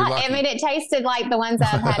 But I thought, it tasted like the ones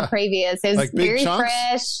I've had previous. It was like very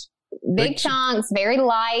fresh, big chunks, very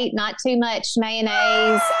light, not too much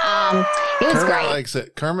mayonnaise. It was great. Kermit likes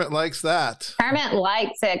it. Kermit likes that. Kermit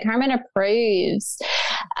likes it. Kermit approves.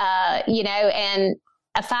 And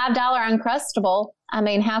a $5 Uncrustable. I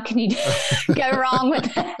mean, how can you go wrong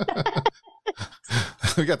with that?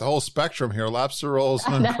 We got the whole spectrum here. Lobster rolls,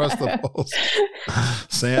 Uncrustables,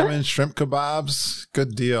 salmon, shrimp kebabs.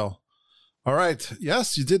 Good deal. All right.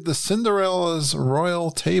 Yes, you did the Cinderella's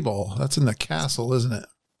Royal Table. That's in the castle, isn't it?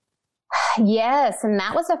 Yes, and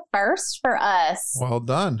that was a first for us. Well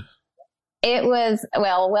done. It was,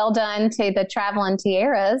 well done to the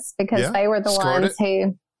TravelinTiaras because they were the ones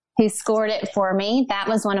who scored it for me. That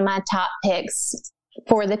was one of my top picks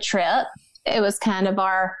for the trip. It was kind of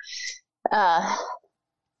our,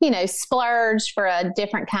 splurge for a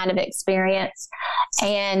different kind of experience.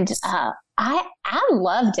 And I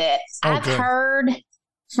loved it. I've heard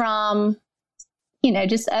from,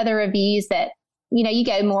 just other reviews that, you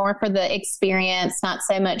go more for the experience, not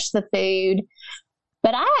so much the food.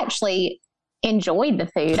 But I actually enjoyed the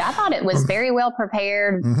food. I thought it was very well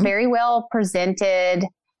prepared, very well presented.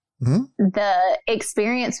 The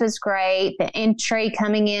experience was great. The entry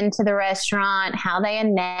coming into the restaurant, how they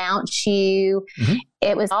announce you.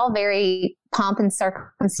 It was all very pomp and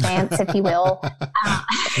circumstance, if you will.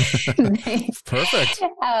 Perfect.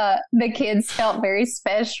 The kids felt very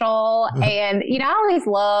special. And, I always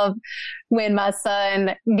love when my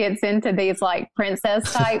son gets into these like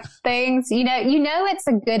princess type things. It's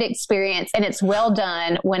a good experience and it's well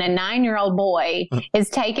done when a 9-year-old boy is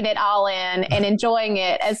taking it all in and enjoying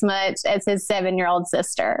it as much as his 7-year-old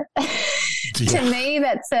sister. To me,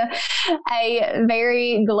 that's a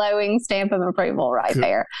very glowing stamp of approval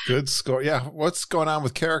there. Good score. Yeah. What's going on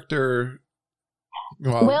with character?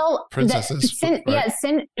 Princesses. They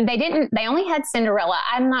only had Cinderella.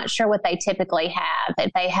 I'm not sure what they typically have.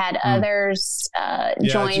 If they had others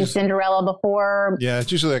join Cinderella before. Yeah,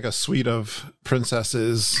 it's usually like a suite of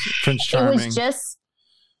princesses, Prince Charming.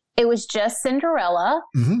 It was just Cinderella.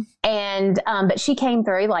 And, but she came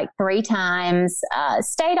through like 3 times,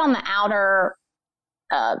 stayed on the outer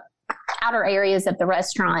areas of the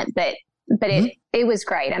restaurant, but it was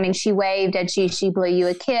great. I mean, she waved at you. She blew you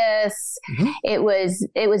a kiss. It was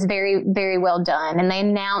very, very well done. And they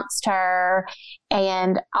announced her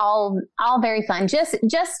and all very fun.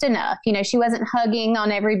 Just enough, she wasn't hugging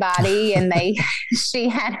on everybody and she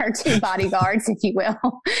had her 2 bodyguards, if you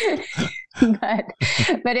will. But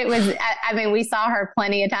it was, I mean, we saw her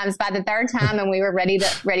plenty of times. By the 3rd time and we were ready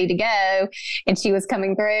to go and she was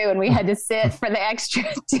coming through and we had to sit for the extra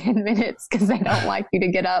 10 minutes because they don't like you to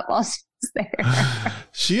get up while she's there.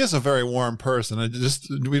 She is a very warm person.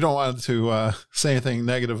 We don't want to say anything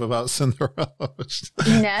negative about Cinderella.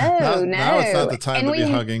 No. Now it's not the time to be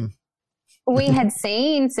hugging. We had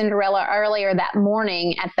seen Cinderella earlier that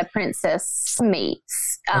morning at the princess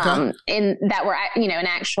meets, that were, an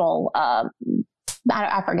actual,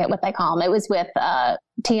 I forget what they call them. It was with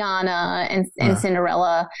Tiana and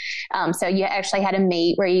Cinderella. So you actually had a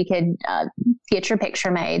meet where you could get your picture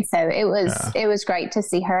made. So it was great to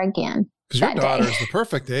see her again. Because your daughter is the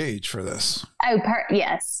perfect age for this. Oh,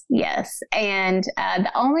 yes. And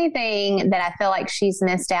the only thing that I feel like she's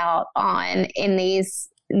missed out on in these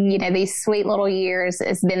sweet little years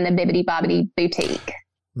has been the Bibbidi Bobbidi Boutique.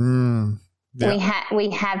 Yeah. We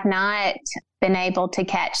have not been able to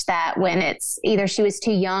catch that when it's either she was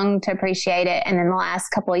too young to appreciate it, and in the last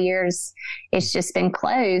couple of years, it's just been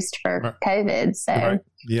closed for COVID. So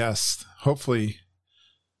yes, hopefully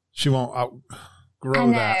she won't outgrow I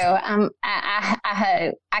know. that. I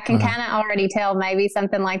hope. I can kind of already tell maybe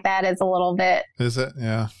something like that is a little bit. Is it?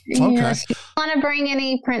 Yeah. Okay. She didn't want to bring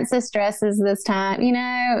any princess dresses this time.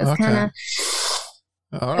 It was kind of.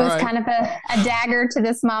 It was kind of a dagger to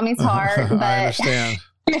this mommy's heart. But I understand.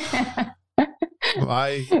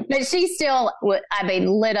 But she still,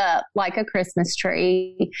 lit up like a Christmas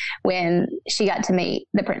tree when she got to meet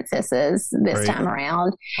the princesses this time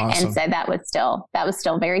around. Awesome. And so that was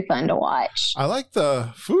still very fun to watch. I like the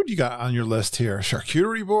food you got on your list here.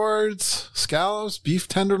 Charcuterie boards, scallops, beef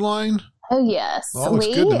tenderloin. Oh, yes. All looks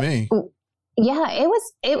good to me. Yeah, it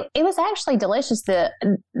was actually delicious. The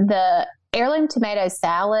heirloom tomato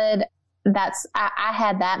salad. I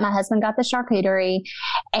had that. My husband got the charcuterie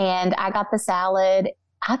and I got the salad.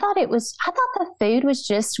 I thought the food was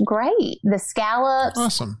just great. The scallops.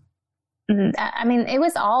 Awesome. I mean, it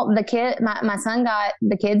was all my son got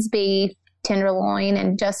the kids' beef tenderloin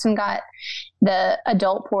and Justin got the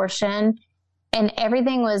adult portion, and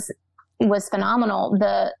everything was phenomenal.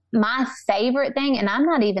 My favorite thing, and I'm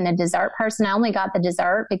not even a dessert person. I only got the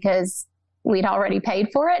dessert because we'd already paid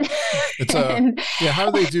for it. How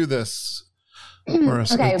do they do this?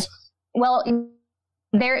 Okay. Well,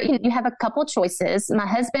 there you have a couple choices. My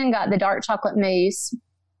husband got the dark chocolate mousse,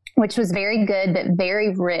 which was very good, but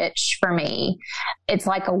very rich for me. It's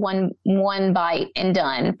like a one bite and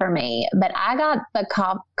done for me. But I got the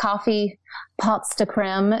coffee pots de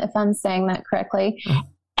creme, if I'm saying that correctly.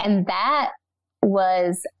 And that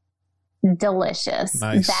was delicious.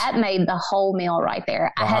 Nice. That made the whole meal right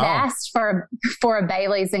there. Wow. I had asked for a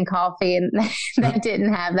Bailey's and coffee, and they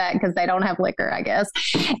didn't have that because they don't have liquor, I guess.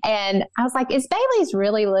 And I was like, is Bailey's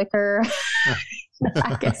really liquor?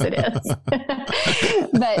 I guess it is.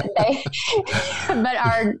 but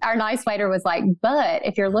our nice waiter was like, but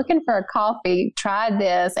if you're looking for a coffee, try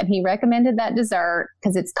this. And he recommended that dessert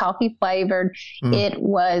because it's coffee flavored. It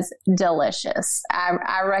was delicious.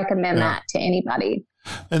 I recommend that to anybody.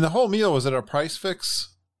 And the whole meal, was it a price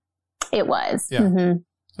fix? It was. Yeah.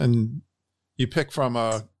 Mm-hmm. And you pick from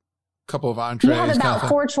a couple of entrees. You have about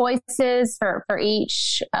 4 choices for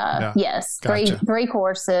each. Yes. Gotcha. Three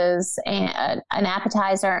courses, and an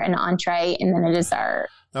appetizer, an entree, and then a dessert.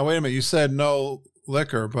 Now, wait a minute. You said no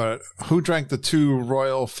liquor, but who drank the 2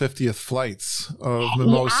 Royal 50th flights of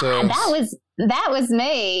mimosas? That was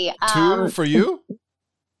me. 2 for you?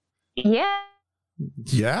 Yeah.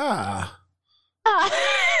 Yeah.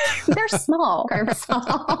 They're small. I guess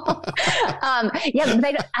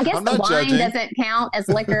the wine doesn't count as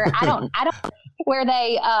liquor. I don't where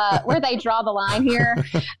they draw the line here,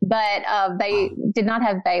 but they did not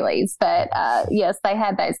have Bailey's, but yes, they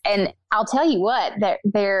had those. And I'll tell you what,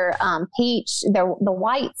 their peach, the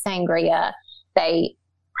white sangria, I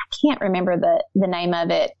can't remember the name of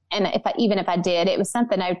it, and if I did, it was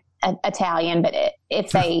something Italian, but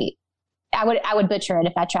I would butcher it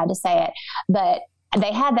if I tried to say it, but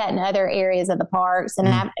they had that in other areas of the parks. And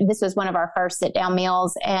this was one of our first sit down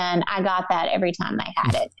meals, and I got that every time they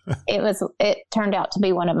had it. It turned out to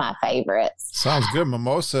be one of my favorites. Sounds good.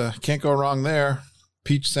 Mimosa. Can't go wrong there.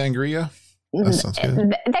 Peach sangria. That sounds good.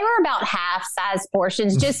 They were about half size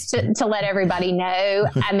portions, just to let everybody know.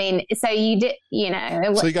 I mean, so you did,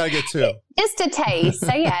 so you got to get 2. Just to taste.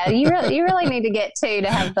 So yeah, you really need to get 2 to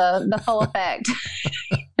have the full effect.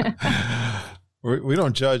 We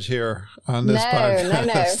don't judge here on this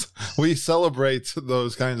podcast. No. We celebrate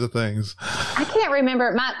those kinds of things. I can't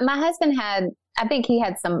remember. My husband I think he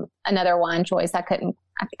had another wine choice. I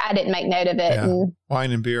didn't make note of it. Yeah.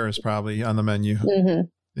 Wine and beer is probably on the menu. Mm-hmm.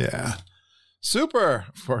 Yeah. Super.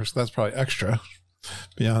 Of course, that's probably extra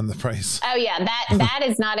beyond the price. Oh yeah, that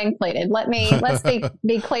is not included. Let's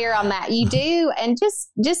be clear on that. You do, and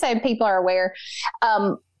just so people are aware,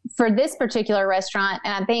 for this particular restaurant,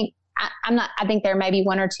 and I think there may be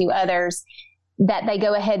 1 or 2 others that they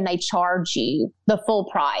go ahead and they charge you the full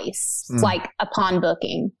price, like upon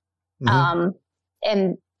booking. Mm-hmm.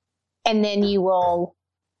 And then you will,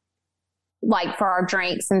 like for our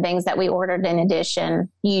drinks and things that we ordered in addition,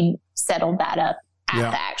 you settled that up at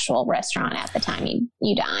the actual restaurant at the time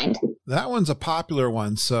you dined. That one's a popular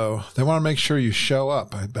one, so they want to make sure you show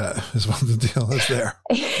up, I bet, is what the deal is there.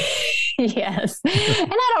 Yes.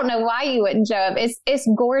 And I don't know why you wouldn't show up. It's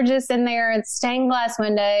gorgeous in there. It's stained glass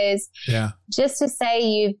windows. Yeah. Just to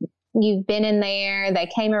say you've been in there. They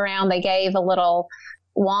came around, they gave a little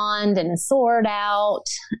wand and a sword out.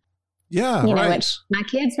 Yeah, which my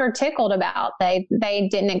kids were tickled about. They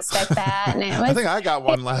didn't expect that, and it was. I think I got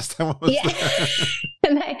one last time I was there.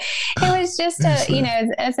 And it was just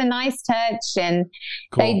it's a nice touch, and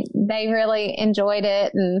cool. they really enjoyed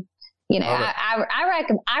it, and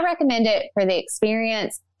I recommend it for the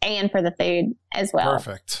experience and for the food as well.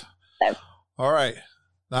 Perfect. So. All right.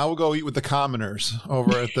 Now we'll go eat with the commoners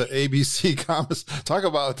over at the ABC Commons. Talk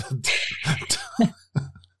about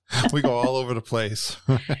we go all over the place.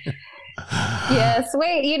 Yes,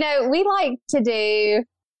 we like to do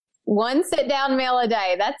 1 sit down meal a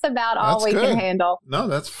day. That's about all we can handle.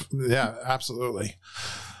 No, absolutely.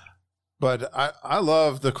 But I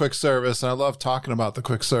love the quick service, and I love talking about the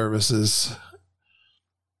quick services.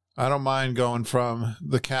 I don't mind going from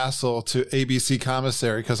the castle to ABC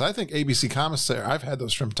Commissary because I think ABC Commissary, I've had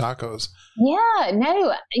those shrimp tacos. Yeah,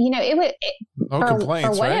 no, No complaints,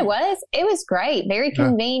 for what right? it was great. Very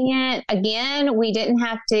convenient. Again, we didn't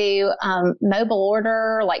have to mobile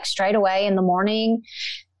order like straight away in the morning.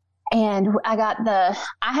 And I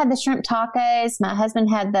had the shrimp tacos. My husband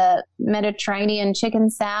had the Mediterranean chicken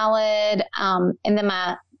salad. And then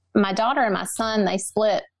my daughter and my son, they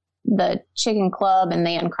split the chicken club and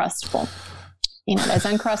the Uncrustable. Those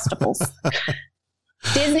Uncrustables.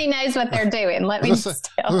 Disney knows what they're doing. Let me just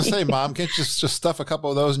tell you. I was going to say, Mom, can't you just stuff a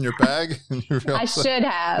couple of those in your bag? I should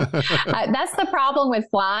have. That's the problem with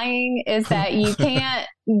flying is that you can't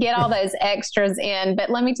get all those extras in.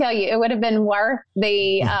 But let me tell you, it would have been worth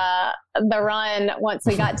the run once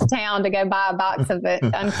we got to town to go buy a box of the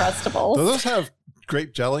Uncrustables. Do those have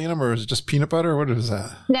grape jelly in them, or is it just peanut butter? What is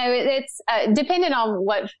that? No, it's depending on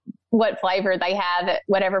what flavor they have at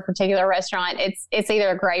whatever particular restaurant. It's either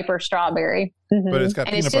a grape or strawberry. Mm-hmm. But it's got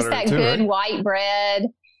peanut butter in it too, right? It's just that good white bread.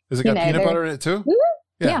 Has it got peanut butter in it too?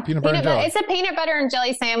 Mm-hmm. Yeah, peanut butter and jelly. It's a peanut butter and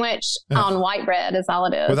jelly sandwich on white bread is all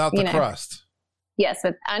it is. Without the crust. Yes,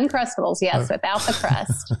 with Uncrustables. Yes, without the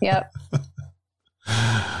crust. Yep.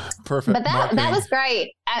 Perfect. But that was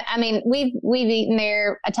great. I mean, we've eaten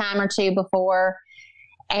there a time or two before,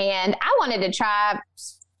 and I wanted to try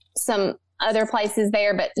some other places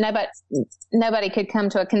there, but nobody could come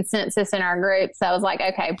to a consensus in our group. So I was like,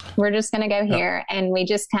 okay, we're just going to go here. And we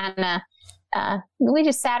just kind of, we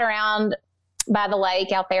just sat around by the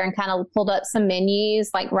lake out there and kind of pulled up some menus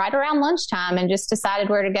like right around lunchtime and just decided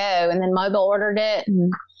where to go, and then mobile ordered it.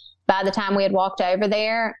 And by the time we had walked over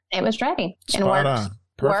there, it was ready and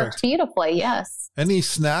worked beautifully. Yes. Any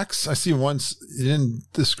snacks? I see once you didn't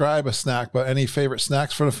describe a snack, but any favorite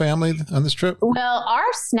snacks for the family on this trip? Well,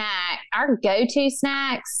 our go-to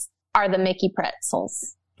snacks are the Mickey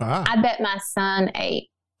pretzels. I bet my son ate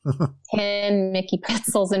 10 Mickey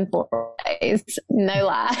pretzels in 4 days. No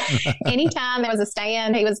lie. Anytime there was a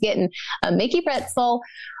stand, he was getting a Mickey pretzel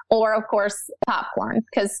or, of course, popcorn,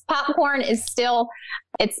 because popcorn is still,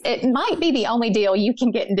 it might be the only deal you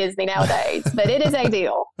can get in Disney nowadays, but it is a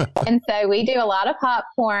deal. And so we do a lot of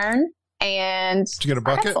popcorn and Did you get a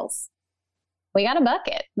bucket? Pretzels. We got a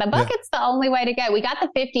bucket. The bucket's the only way to go. We got the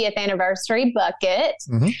 50th anniversary bucket,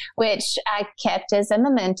 which I kept as a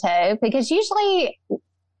memento, because usually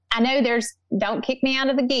I know don't kick me out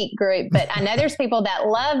of the geek group, but I know there's people that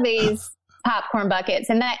love these popcorn buckets,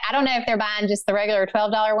 and that I don't know if they're buying just the regular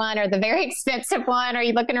 $12 one or the very expensive one. Are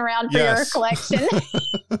you looking around for your collection?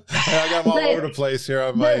 I got them all over the place here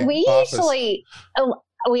on my office.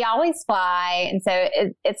 We always fly, and so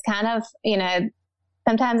it's kind of,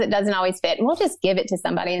 sometimes it doesn't always fit, and we'll just give it to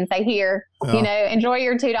somebody and say, here, enjoy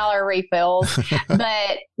your $2 refills.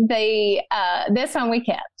 But this one we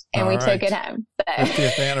kept, and we took it home. So.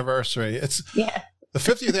 50th anniversary. The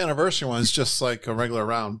 50th anniversary one is just like a regular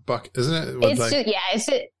round bucket, isn't it? It's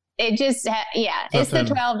the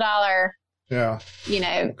 $12. Yeah.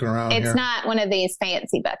 It's not one of these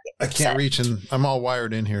fancy buckets. I can't reach, and I'm all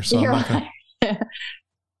wired in here, so I'm not going to.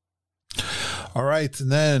 All right. And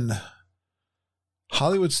then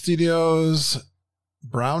Hollywood Studios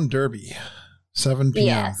Brown Derby, 7 p.m.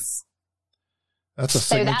 Yes. That's a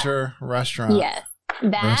signature restaurant. Yes.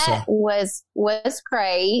 That was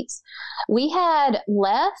great. We had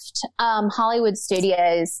left Hollywood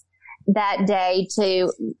Studios that day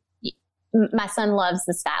my son loves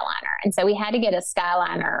the Skyliner. And so we had to get a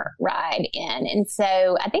Skyliner ride in. And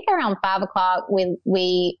so I think around 5:00,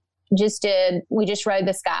 we just rode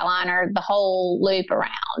the Skyliner the whole loop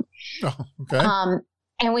around. Oh, okay.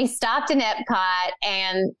 And we stopped in Epcot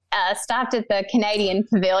and stopped at the Canadian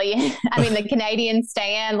Pavilion. The Canadian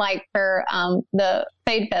stand, like for the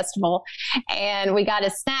food festival. And we got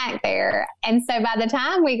a snack there. And so by the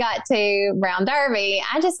time we got to Brown Derby,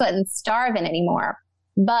 I just wasn't starving anymore.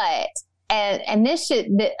 But, I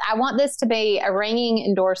want this to be a ringing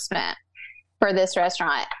endorsement for this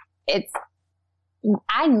restaurant.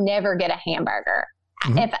 I never get a hamburger.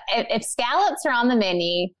 Mm-hmm. If scallops are on the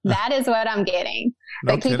menu, that is what I'm getting.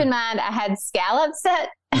 No but keep in mind, I had scallops at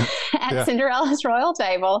Cinderella's Royal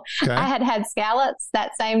Table. Okay. I had scallops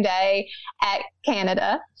that same day at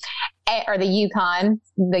Canada, or the Yukon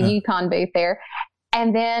booth there.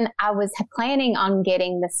 And then I was planning on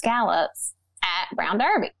getting the scallops at Brown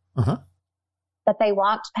Derby. Uh-huh. But they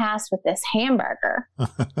walked past with this hamburger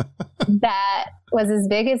that was as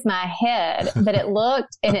big as my head, but it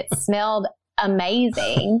looked and it smelled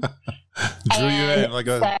amazing. Drew you in like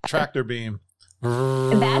a tractor beam.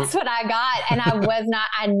 That's what I got. And I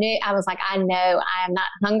was like, I know I am not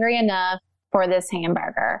hungry enough for this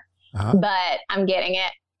hamburger, but I'm getting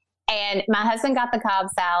it. And my husband got the Cobb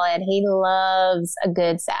salad. He loves a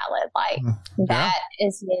good salad. Like that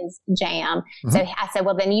is his jam. So I said,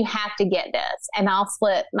 well, then you have to get this and I'll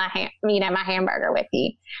split my hamburger with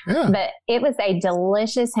you. Yeah. But it was a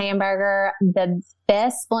delicious hamburger. The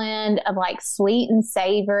best blend of like sweet and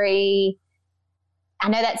savory. I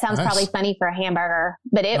know that sounds probably funny for a hamburger,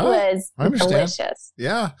 but it was delicious.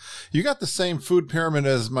 Yeah. You got the same food pyramid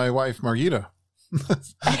as my wife, Margita.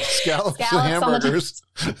 Scallops and hamburgers.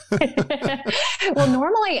 Well,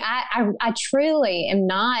 normally I truly am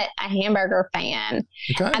not a hamburger fan.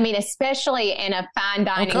 Okay. I mean, especially in a fine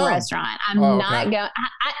dining restaurant. I'm not going.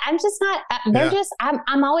 I'm just not. They're just.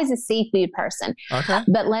 I'm always a seafood person. Okay.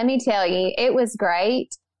 But let me tell you, it was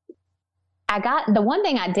great. I got the one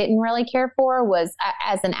thing I didn't really care for was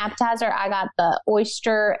as an appetizer, I got the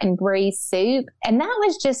oyster and brie soup. And that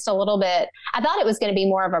was just a little bit, I thought it was going to be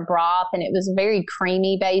more of a broth and it was a very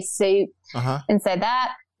creamy based soup. And so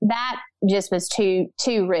that just was too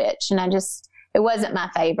rich. And it wasn't my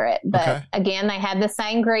favorite. But again, they had the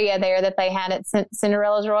sangria there that they had at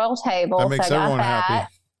Cinderella's royal table. That makes everyone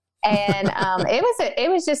happy. And it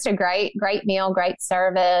was just a great meal, great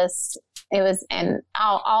service. It was, and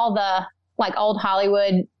all the, like old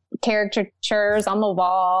Hollywood caricatures on the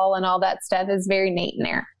wall and all that stuff is very neat in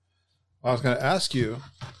there. I was going to ask you,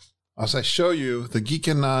 as I show you the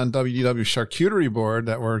Geekin' on WDW charcuterie board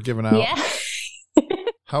that we're giving out. Yeah.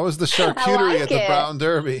 How is the charcuterie at the Brown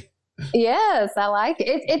Derby? Yes, I like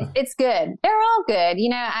it. It's good. They're all good. You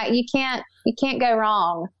know, you can't go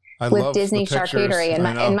wrong with Disney charcuterie in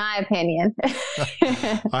my opinion.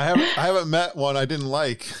 I haven't met one I didn't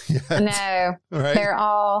like yet. No, right? They're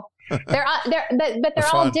all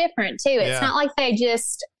all different too. It's not like they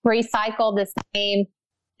just recycle the same.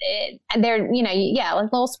 They're,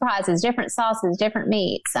 like little surprises, different sauces, different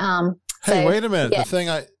meats. Hey, wait a minute. The thing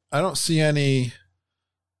I don't see any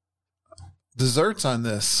desserts on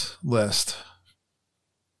this list.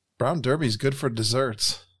 Brown Derby's good for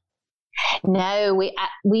desserts. No, we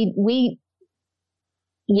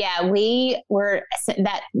were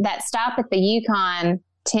that stop at the Yukon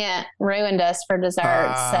tent ruined us for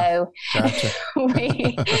dessert. So gotcha.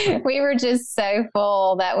 we were just so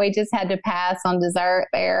full that we just had to pass on dessert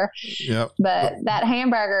there. Yep. But that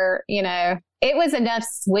hamburger, it was enough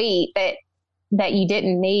sweet that you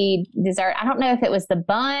didn't need dessert. I don't know if it was the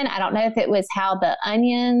bun. I don't know if it was how the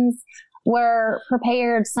onions were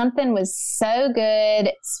prepared. Something was so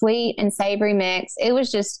good, sweet and savory mix. It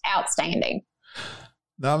was just outstanding.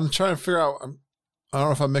 Now I'm trying to figure out, I don't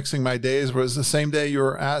know if I'm mixing my days. Was it the same day you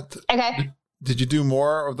were at? Okay. Did you do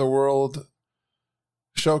more of the World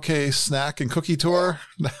Showcase Snack and Cookie Tour?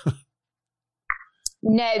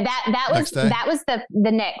 No, that was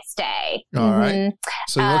the next day. All right.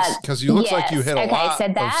 So you look like you hit a lot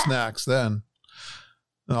of snacks then.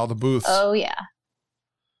 And all the booths. Oh yeah,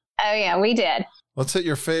 we did. Let's hit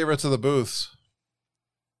your favorites of the booths.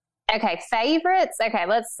 Okay, favorites. Okay,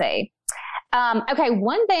 let's see.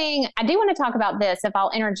 One thing I do want to talk about this, if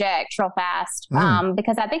I'll interject real fast,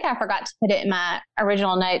 because I think I forgot to put it in my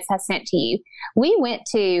original notes I sent to you. We went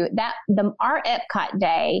to our Epcot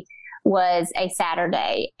day was a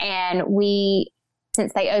Saturday, and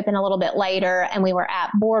since they opened a little bit later and we were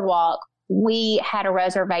at Boardwalk, we had a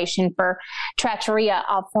reservation for Trattoria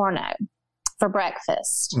Al Forno for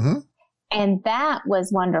breakfast. Mm-hmm. And that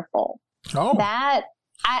was wonderful. Oh. That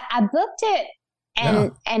I booked it.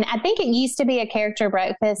 And I think it used to be a character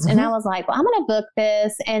breakfast. Mm-hmm. And I was like, well, I'm going to book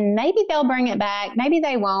this and maybe they'll bring it back. Maybe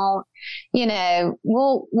they won't,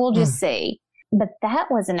 we'll just see. But that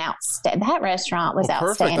was that restaurant was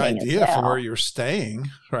outstanding. Perfect idea for where you're staying,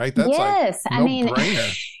 right? That's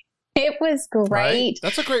no-brainer. It was great. Right?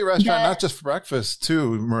 That's a great restaurant, not just for breakfast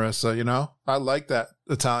too, Marissa, I like that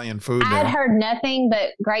Italian food. I'd heard nothing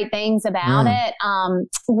but great things about it.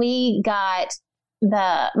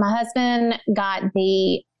 My husband got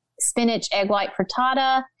the spinach egg white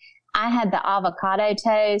frittata. I had the avocado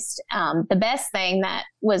toast. The best thing that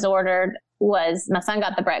was ordered was my son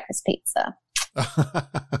got the breakfast pizza.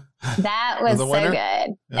 That was so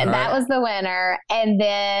good. And that was the winner. And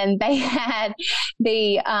then they had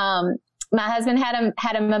my husband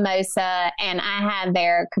had a mimosa, and I had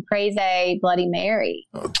their Caprese Bloody Mary.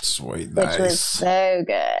 Oh, sweet. Nice. Which was so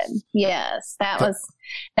good. Yes, that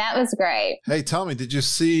was great. Hey, tell me, did you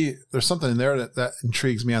see, there's something in there that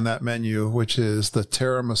intrigues me on that menu, which is the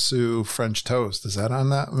tiramisu French toast. Is that on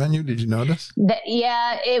that menu? Did you notice?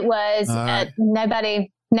 Yeah, it was.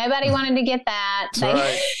 Nobody wanted to get that. That's all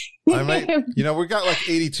right. I might, we got like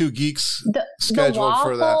 82 geeks scheduled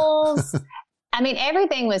for that. I mean,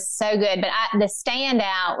 everything was so good, but the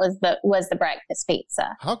standout was the breakfast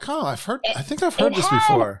pizza. How come? I think I've heard this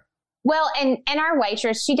before. Well, and our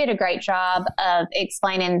waitress, she did a great job of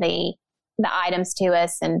explaining the items to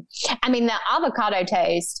us. And I mean, the avocado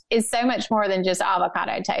toast is so much more than just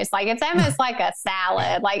avocado toast. Like it's almost like a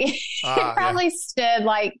salad. Like it probably stood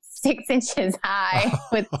like 6 inches high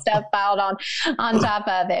with stuff piled on top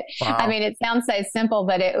of it. Wow. I mean, it sounds so simple,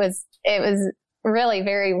 but it was really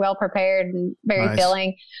very well prepared and very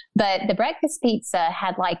filling. But the breakfast pizza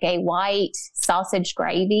had like a white sausage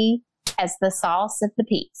gravy as the sauce of the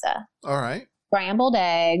pizza. All right. Scrambled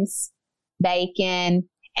eggs, bacon.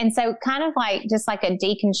 And so kind of like just like a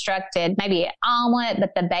deconstructed, maybe an omelet,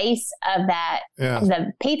 but the base of that,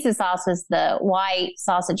 the pizza sauce was the white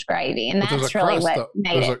sausage gravy. And that's really what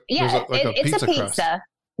made it. It's a pizza.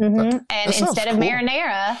 Mm-hmm. And instead of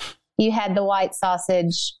marinara, you had the white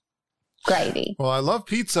sausage gravy. Well, I love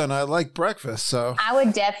pizza and I like breakfast, so I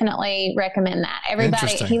would definitely recommend that.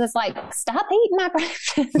 Everybody, he was like, "Stop eating my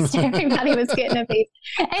breakfast." Everybody was getting a piece,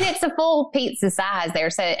 and it's a full pizza size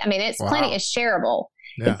there. So I mean, it's plenty. It's shareable.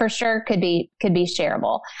 Yeah. It for sure could be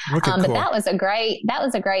shareable. But cool. that was a great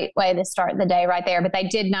way to start the day right there. But they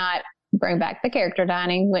did not bring back the character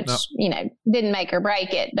dining, which didn't make or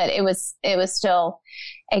break it, but it was still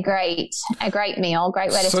a great meal,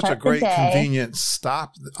 great way to start the day. Such a great convenient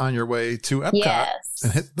stop on your way to Epcot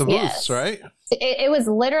and hit the booths, right? It was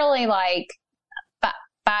literally like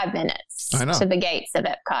 5 minutes to the gates of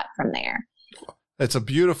Epcot from there. It's a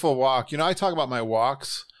beautiful walk. I talk about my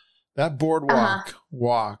walks. That boardwalk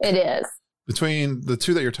walk. It is. Between the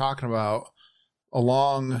two that you're talking about,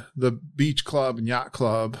 along the beach club and yacht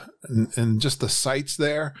club and just the sights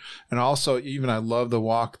there. And also even I love the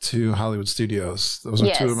walk to Hollywood Studios. Those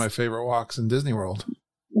are two of my favorite walks in Disney World.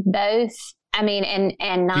 Both, I mean,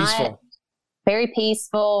 and not peaceful. Very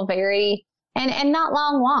peaceful, very, and not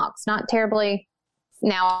long walks, not terribly.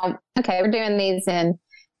 Now, okay, we're doing these in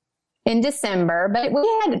December, but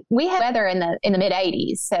we had weather in the mid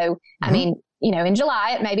 80s. So, I mean, in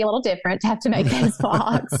July, it may be a little different to have to make those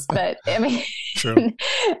walks, but I mean,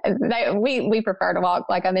 we prefer to walk,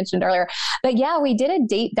 like I mentioned earlier. But yeah, we did a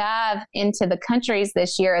deep dive into the countries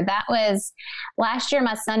this year. That was last year.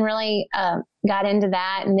 My son really got into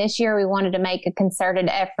that. And this year we wanted to make a concerted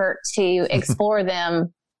effort to explore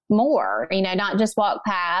them more, not just walk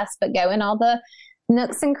past, but go in all the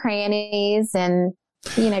nooks and crannies and,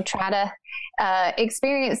 try to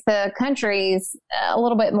experience the countries a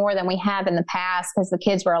little bit more than we have in the past because the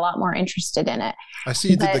kids were a lot more interested in it. I see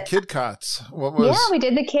you did the kid cots. Yeah, we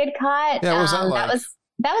did the kid cot. Yeah, what was that like?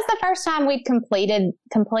 That was the first time we'd completed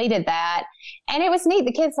that. And it was neat.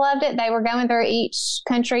 The kids loved it. They were going through each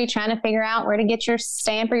country trying to figure out where to get your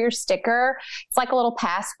stamp or your sticker. It's like a little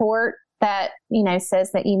passport that,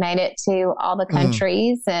 says that you made it to all the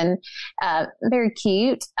countries and very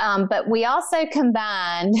cute. But we also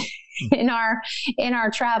combined in our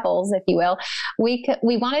travels, if you will, we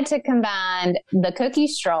wanted to combine the cookie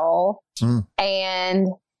stroll and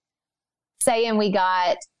saying we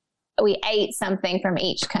ate something from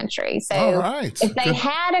each country. So if they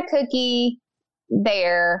had a cookie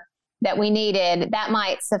there that we needed, that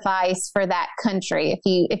might suffice for that country.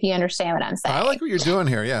 If you understand what I'm saying. I like what you're doing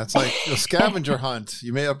here. Yeah. It's like a scavenger hunt.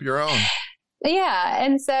 You made up your own. Yeah.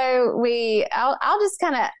 And so I'll just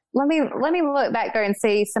kind of, let me look back there and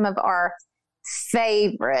see some of our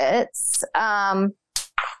favorites.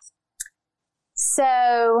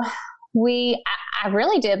 So I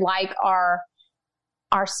really did like our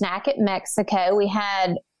snack at Mexico. We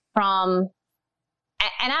had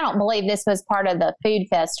and I don't believe this was part of the food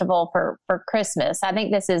festival for Christmas. I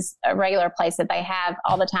think this is a regular place that they have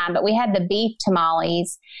all the time. But we had the beef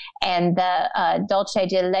tamales and the dulce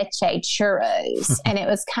de leche churros. And it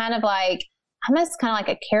was almost kind of like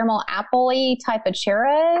a caramel apple-y type of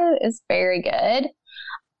churro. It's very good.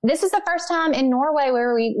 This is the first time in Norway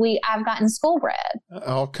where I've gotten school bread.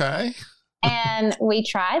 Okay. And we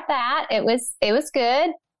tried that. It was good.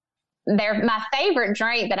 They're my favorite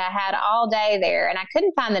drink that I had all day there, and I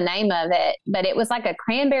couldn't find the name of it, but it was like a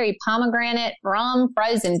cranberry pomegranate rum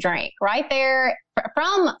frozen drink right there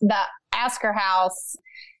from the Asker House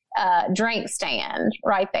drink stand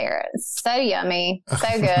right there. It's so yummy,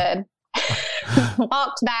 so good.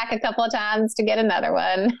 Walked back a couple of times to get another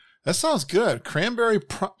one. That sounds good. Cranberry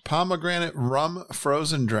pomegranate rum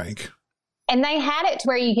frozen drink. And they had it to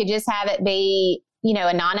where you could just have it be,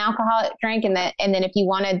 a non-alcoholic drink. And then if you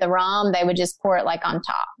wanted the rum, they would just pour it like on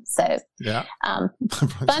top. So yeah,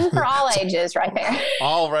 fun for all ages right there.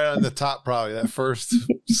 All right on the top, probably that first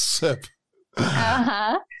sip.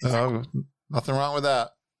 Nothing wrong with that.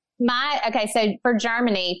 So for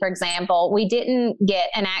Germany, for example, we didn't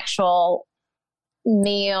get an actual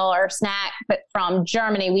meal or snack, but from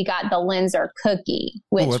Germany, we got the Linzer cookie,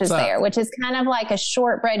 which was there, which is kind of like a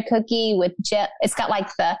shortbread cookie with it's got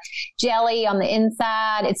like the jelly on the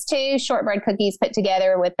inside. It's 2 shortbread cookies put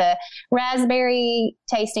together with a raspberry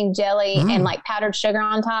tasting jelly and like powdered sugar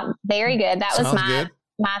on top. Very good. That was my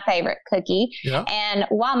favorite cookie. Yeah. And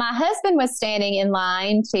while my husband was standing in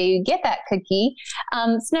line to get that cookie,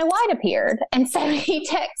 Snow White appeared. And so he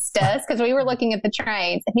texted us because we were looking at the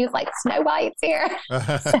trains and he was like, Snow White's here.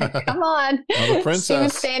 So, come on. Oh, the princess. She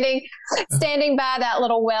was standing by that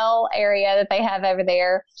little well area that they have over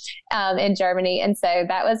there in Germany. And so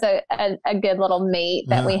that was a good little meet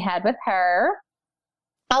that we had with her.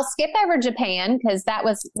 I'll skip over Japan because that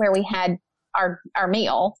was where we had our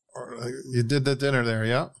meal. You did the dinner there,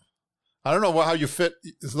 yeah. I don't know how you fit.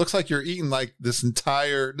 It looks like you're eating like this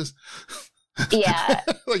entire. Yeah,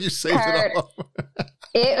 like you saved it all.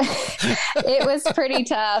 It was pretty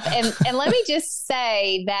tough, and let me just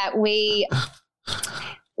say that we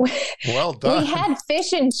well done. We had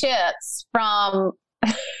fish and chips from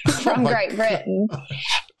Great Britain.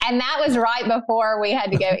 And that was right before we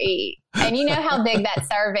had to go eat. And you know how big that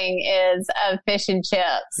serving is of fish and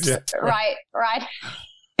chips, right?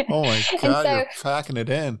 Oh my God, you're packing it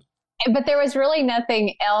in. But there was really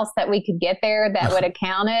nothing else that we could get there that would have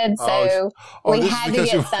counted. So we had to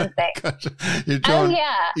get something.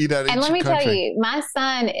 Eat out and let me tell you, my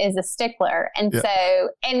son is a stickler. And so,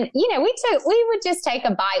 and you know, we would just take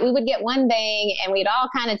a bite. We would get one thing and we'd all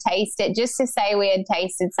kind of taste it just to say we had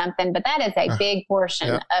tasted something. But that is a big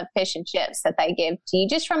portion of fish and chips that they give to you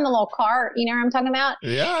just from the little cart. You know what I'm talking about?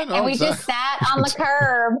 Yeah, I know. And we just sat on the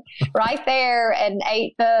curb right there and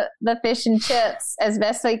ate the fish and chips as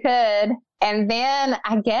best we could. And then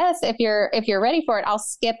I guess if you're ready for it, I'll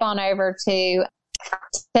skip on over to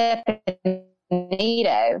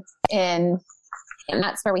Tepanito, and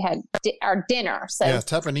that's where we had our dinner. So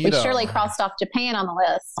Tepanito. we surely crossed off Japan on the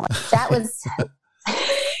list. That was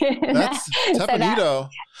that's Tepanito.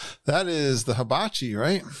 That is the hibachi,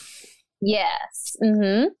 right? Yes.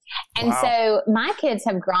 Mm-hmm. And so my kids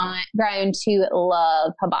have grown to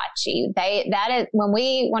love hibachi. That is when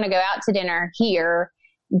we want to go out to dinner here.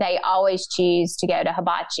 They always choose to go to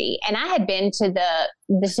hibachi. And I had been to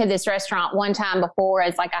this restaurant one time before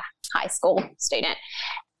as like a high school student.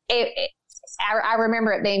 I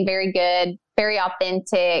remember it being very good, very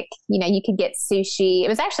authentic. You know, you could get sushi. It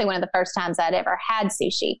was actually one of the first times I'd ever had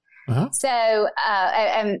sushi. Uh-huh. So,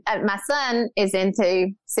 and my son is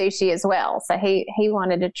into sushi as well. So he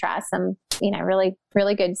wanted to try some, you know, really,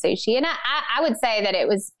 really good sushi. And I would say that it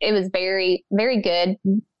was very, very good.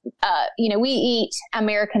 You know, we eat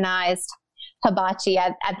Americanized hibachi.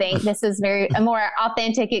 I think this is a more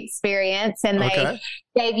authentic experience. And they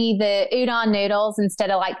gave you the udon noodles instead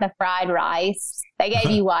of like the fried rice. They gave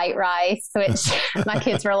you white rice, which my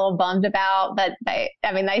kids were a little bummed about, but they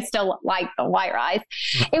still like the white rice.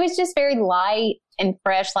 It was just very light and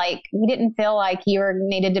fresh. Like you didn't feel like you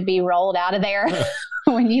needed to be rolled out of there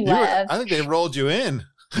when you left. I think they rolled you in.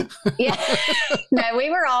 Yeah. No, we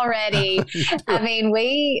were all ready. I mean,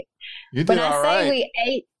 we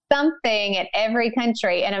ate something at every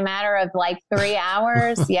country in a matter of like 3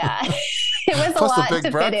 hours. Yeah. It was plus a lot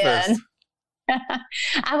to breakfast. fit in.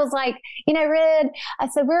 I was like, you know, Red, I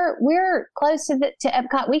said, we're close to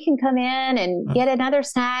Epcot. We can come in and get another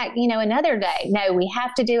snack, you know, another day. No, we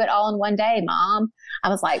have to do it all in one day, Mom. I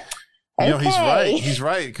was like, okay. You know, he's right. He's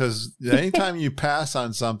right. Because anytime you pass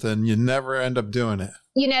on something, you never end up doing it.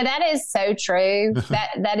 You know, that is so true.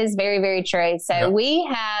 That is very, very true. So we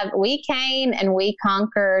came and we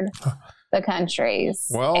conquered the countries.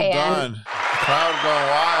 Well done. The crowd going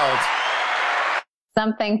wild.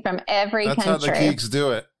 Something from every country. That's how the geeks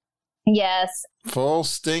do it. Yes. Full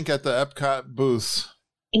stink at the Epcot booths.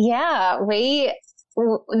 Yeah.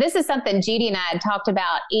 This is something Judy and I had talked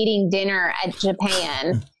about, eating dinner at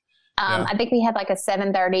Japan. I think we had like a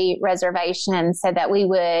 7:30 reservation so that we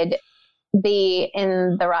would be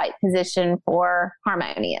in the right position for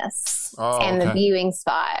Harmonious and the viewing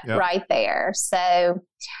spot right there. So,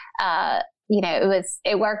 you know,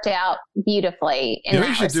 it worked out beautifully. You know what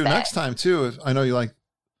you should do next time too? I know you like,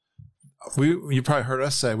 you probably heard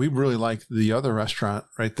us say, we really like the other restaurant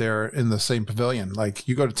right there in the same pavilion. Like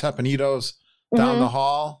you go to Tepanito's down the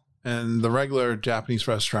hall and the regular Japanese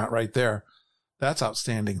restaurant right there. That's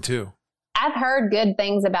outstanding too. I've heard good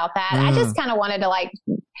things about that. I just kind of wanted to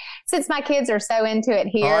since my kids are so into it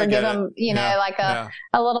here, give them, you know, like a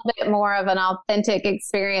little bit more of an authentic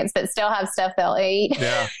experience, but still have stuff they'll eat.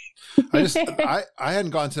 Yeah. I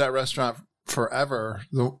hadn't gone to that restaurant forever.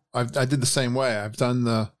 I did the same way. I've done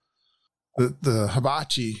the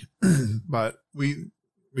hibachi, but we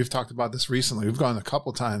we've talked about this recently. We've gone a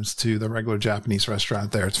couple times to the regular Japanese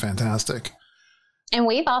restaurant there. It's fantastic. And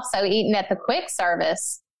we've also eaten at the quick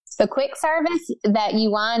service. The quick service that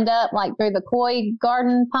you wind up like through the koi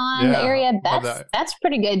garden pond area. That's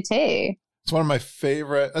pretty good too. It's one of my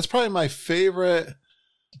favorite. That's probably my favorite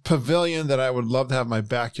pavilion that I would love to have my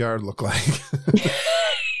backyard look like.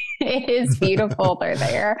 It is beautiful through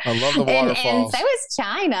there. I love the waterfalls. And so is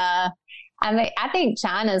China. I mean, I think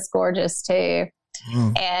China's gorgeous too.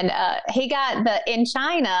 And in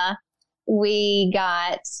China, we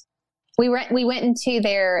went into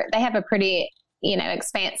they have a pretty,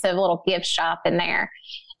 expansive little gift shop in there.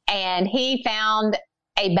 And he found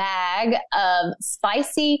a bag of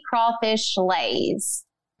spicy crawfish Lay's,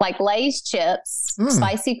 like Lay's chips,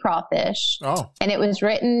 spicy crawfish. Oh. And it was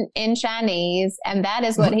written in Chinese. And that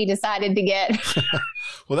is what he decided to get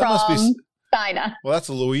well, that must be China. Well, that's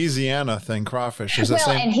a Louisiana thing, crawfish. Is that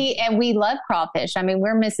and we love crawfish. I mean,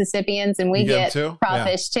 we're Mississippians and we get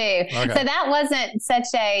crawfish too. Okay. So that wasn't such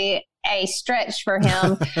a stretch for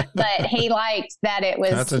him, but he liked that it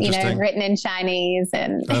was, written in Chinese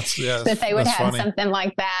and that they would have something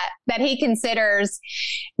like that he considers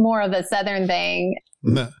more of a Southern thing.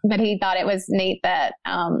 But he thought it was neat that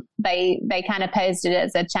they kind of posed it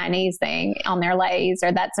as a Chinese thing on their Lay's,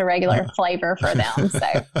 or that's a regular flavor for them. So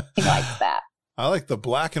he likes that. I like the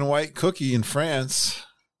black and white cookie in France.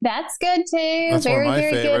 That's good too. That's very, one of my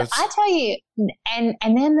very favorites. good. I tell you,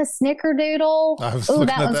 and then the snickerdoodle. That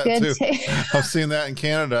was good too. I've seen that in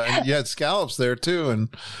Canada, and you had scallops there too, and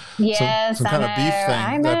some kind of beef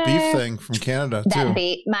thing. That beef thing from Canada too.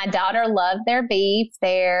 My daughter loved their beef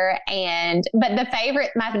there, but the favorite,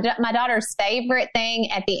 my daughter's favorite thing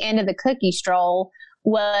at the end of the cookie stroll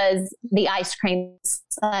was the ice cream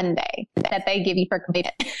sundae that they give you for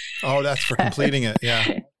completing it. Oh, that's for completing it.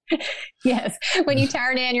 Yeah. Yes. When you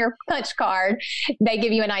turn in your punch card, they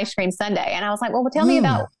give you an ice cream sundae. And I was like, well, tell me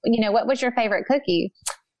about, what was your favorite cookie?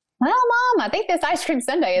 Well, Mom, I think this ice cream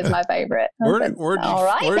sundae is my favorite. Where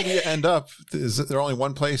do you end up? Is there only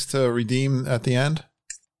one place to redeem at the end?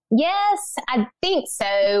 Yes, I think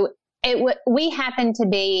so. We happened to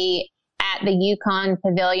be at the Yukon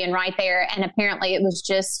Pavilion right there. And apparently it was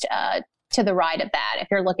just to the right of that. If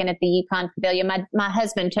you're looking at the Yukon Pavilion, my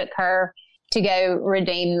husband took her to go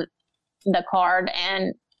redeem the card.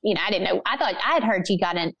 And, I didn't know. I thought I had heard you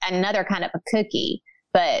got another kind of a cookie,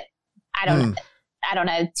 but I don't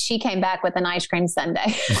know. She came back with an ice cream sundae.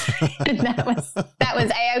 that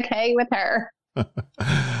was A-okay with her.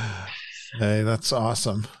 Hey, that's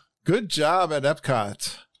awesome. Good job at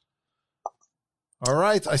Epcot. All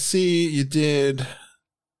right. I see you did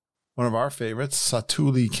one of our favorites,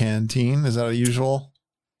 Satuli Canteen. Is that a usual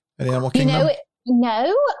at Animal Kingdom?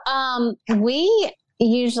 No, we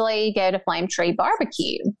usually go to Flame Tree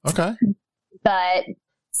Barbecue. Okay. But,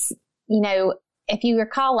 if you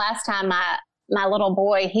recall last time, my little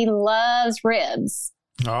boy, he loves ribs.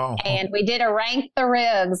 Oh. And we did a rank the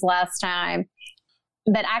ribs last time.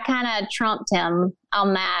 But I kind of trumped him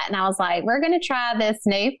on that. And I was like, we're going to try this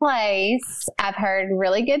new place. I've heard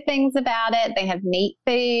really good things about it. They have neat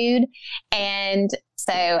food. And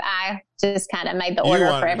so I just kind of made the order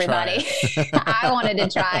for everybody. I wanted to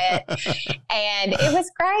try it. And it was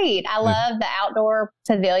great. I love the outdoor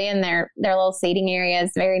pavilion. Their little seating area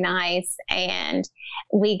is very nice. And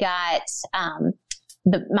we got,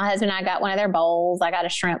 my husband and I got one of their bowls. I got a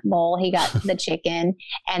shrimp bowl. He got the chicken.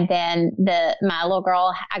 And then my little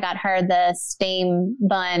girl, I got her the steam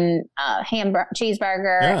bun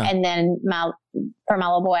cheeseburger. Yeah. And then for my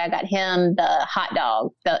little boy, I got him the hot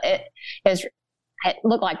dog. It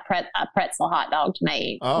looked like a pretzel hot dog to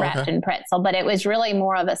me, wrapped in pretzel, but it was really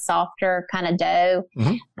more of a softer kind of dough.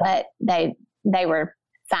 Mm-hmm. But they were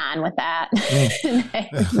fine with that.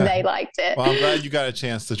 They liked it. Well, I'm glad you got a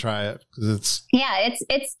chance to try it because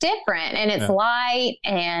it's different and it's light,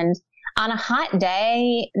 and on a hot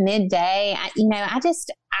day, midday,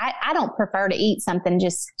 I don't prefer to eat something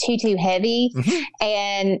just too heavy. Mm-hmm.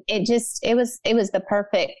 And it was the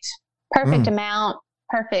perfect amount.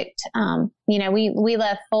 Perfect. We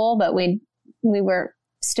left full, but we were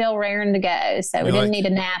still raring to go. So we didn't need a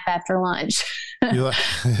nap after lunch.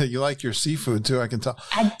 You like your seafood too, I can tell.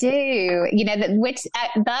 I do.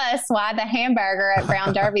 Thus why the hamburger at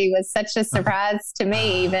Brown Derby was such a surprise to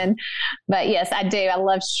me even. But yes, I do. I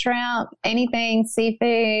love shrimp, anything,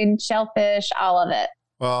 seafood, shellfish, all of it.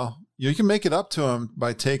 Well, you can make it up to them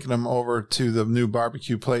by taking them over to the new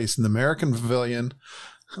barbecue place in the American Pavilion.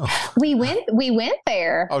 Oh. We went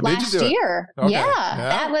there last year. Okay. Yeah.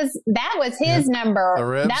 That was his number. The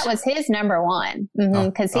ribs? That was his number one.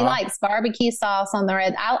 Because he likes barbecue sauce on the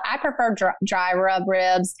ribs. I prefer dry rub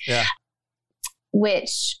ribs. Yeah.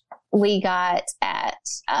 which we got at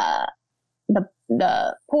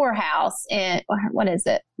the poorhouse in, what is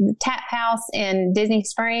it? The Tap House in Disney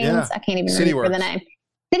Springs. Yeah. I can't even City remember Works. the name.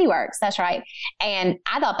 City Works, that's right. And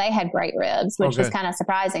I thought they had great ribs, which was kind of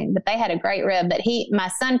surprising, but they had a great rib. But my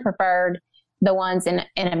son preferred the ones in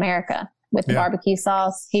America with the barbecue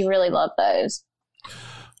sauce. He really loved those.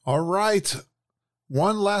 All right.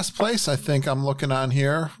 One last place I think I'm looking on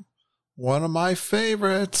here. One of my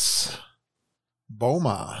favorites,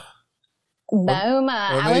 Boma.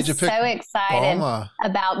 Boma. I was so excited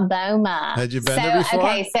about Boma. Had you been there before?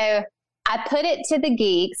 Okay, so I put it to the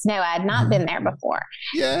geeks. No, I had not been there before.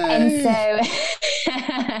 Yay. And so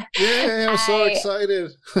Yay, I'm so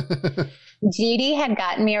excited. Judy had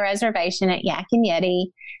gotten me a reservation at Yak and Yeti.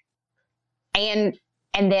 And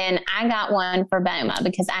then I got one for Boma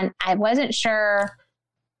because I wasn't sure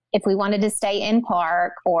if we wanted to stay in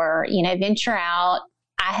park or, venture out.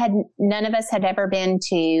 None of us had ever been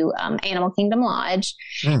to Animal Kingdom Lodge.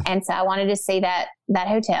 And so I wanted to see that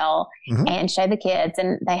hotel and show the kids.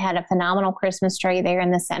 And they had a phenomenal Christmas tree there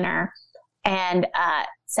in the center. And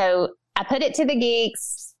so I put it to the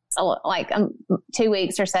geeks like 2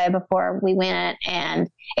 weeks or so before we went. And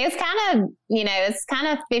it was kind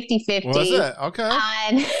of 50-50. Was it? Okay.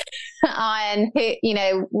 On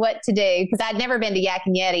who, what to do. Because I'd never been to Yak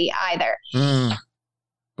and Yeti either.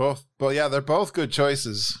 Both, but yeah, they're both good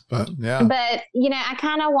choices. But yeah, but I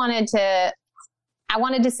kind of wanted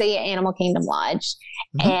to see Animal Kingdom Lodge,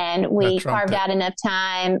 and we carved out enough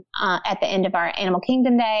time at the end of our Animal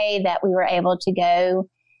Kingdom day that we were able to go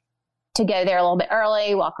there a little bit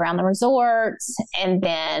early, walk around the resorts, and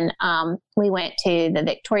then we went to the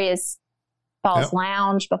Victoria's Falls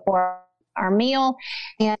Lounge before our meal.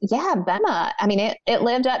 And Boma, I mean, it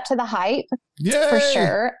lived up to the hype. Yay! For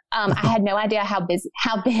sure. I had no idea how busy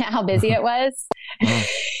it was.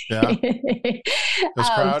 Yeah. It was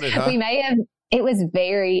crowded, huh? It was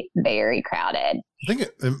very, very crowded. I think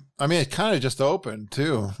it kind of just opened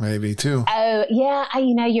too, maybe too. Oh yeah.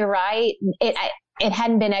 You're right. It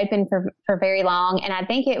hadn't been open for very long. And I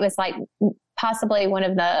think it was like possibly one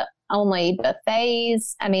of the only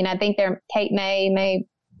buffets. I mean, I think their Cape May may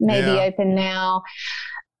be open now.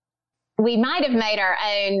 We might have made our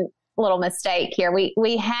own little mistake here.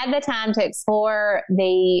 We had the time to explore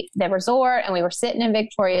the resort, and we were sitting in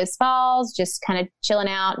Victoria's Falls, just kind of chilling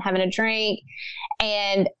out, having a drink.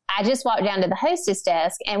 And I just walked down to the hostess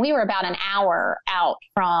desk, and we were about an hour out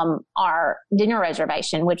from our dinner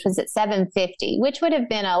reservation, which was at 7:50, which would have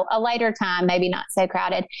been a later time, maybe not so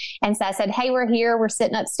crowded. And so I said, "Hey, we're here. We're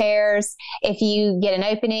sitting upstairs. If you get an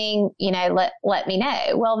opening, let me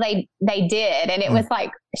know." Well, they did, and it was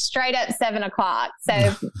like straight up 7:00.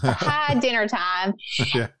 So high dinner time.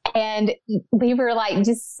 Yeah. And we were like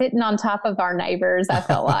just sitting on top of our neighbors. I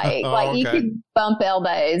felt like you could bump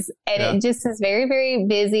elbows, and it just was very, very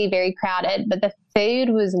busy, very crowded, but the food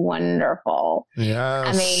was wonderful. Yes.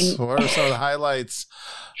 I mean, what are some of the highlights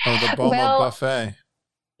of the Boma buffet?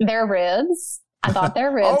 Their ribs. I thought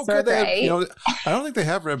their ribs were great. I don't think they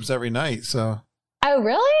have ribs every night. So. Oh,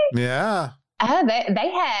 really? Yeah. Oh,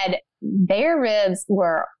 they had, their ribs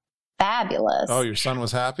were fabulous. Oh, your son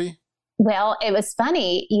was happy? Well, it was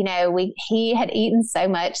funny, he had eaten so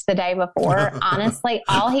much the day before. Honestly,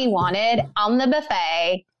 all he wanted on the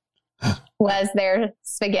buffet was their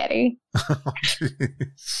spaghetti.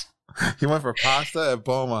 He went for pasta at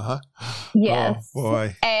Boma, huh? Yes. Oh,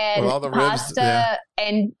 boy. And with all the pasta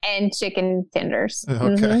and chicken tenders. Okay.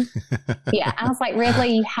 Mm-hmm. Yeah. I was like,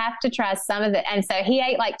 Ridley, you have to try some of it. And so he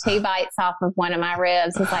ate like 2 bites off of one of my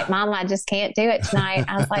ribs. He's like, Mom, I just can't do it tonight.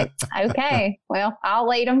 I was like, okay, well,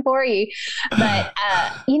 I'll eat them for you. But,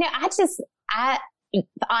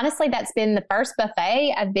 honestly, that's been the first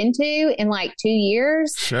buffet I've been to in like 2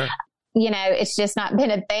 years. Sure. It's just not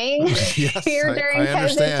been a thing here during I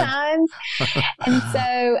COVID times. And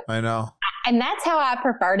so I know. And that's how I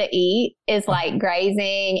prefer to eat, is like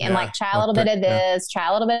grazing and like try a little bit of this, try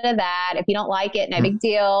a little bit of that. If you don't like it, no big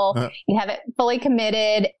deal. You haven't fully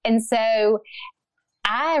committed. And so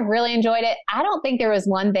I really enjoyed it. I don't think there was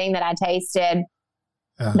one thing that I tasted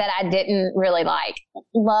that I didn't really like.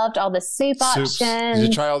 Loved all the soup options. Did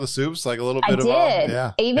you try all the soups? Like a little bit of all? I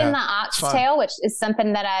did. Even the oxtail, which is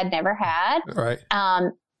something that I had never had. Right.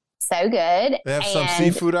 So good. They have some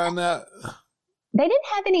seafood on that? They didn't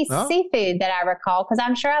have any seafood that I recall, because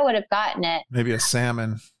I'm sure I would have gotten it. Maybe a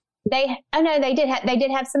salmon. They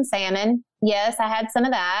did have some salmon. Yes, I had some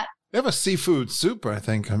of that. They have a seafood soup, I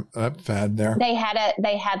think I've had there. They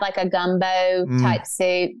had like a gumbo type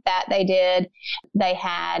soup that they did. They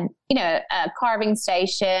had, a carving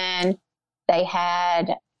station. They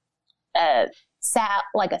had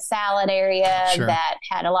like a salad area Sure. that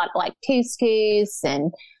had a lot of like couscous,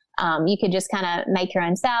 and you could just kind of make your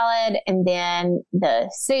own salad, and then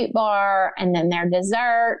the soup bar, and then their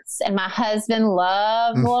desserts. And my husband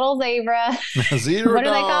loved little zebra. Zebra What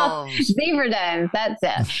are they called? domes. Zebra domes. That's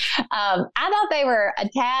it. I thought they were a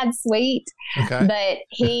tad sweet, Okay. but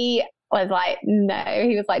he was like, no.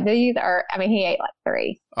 He was like, these are, I mean, he ate like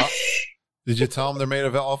 3. Oh, did you tell him they're made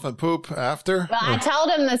of elephant poop after? Well, I told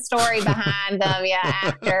him the story behind them.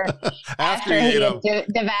 Yeah, after you he ate had them.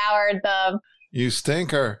 devoured them. You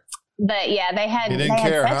stinker. But yeah, they had. He didn't they had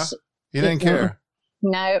care, huh? He didn't care.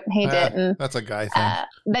 Nope, he didn't. That's a guy thing.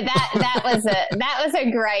 But that was a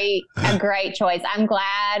great choice. I'm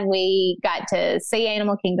glad we got to see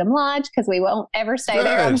Animal Kingdom Lodge, because we won't ever stay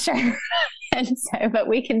there, I'm sure. And so, but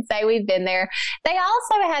we can say we've been there. They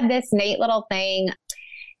also had this neat little thing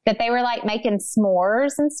that they were like making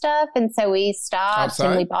s'mores and stuff, and so we stopped Outside?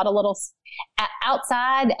 and we bought a little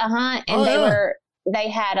outside. And they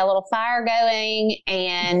had a little fire going,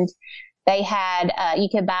 and they had, you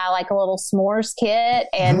could buy like a little s'mores kit,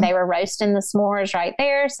 and they were roasting the s'mores right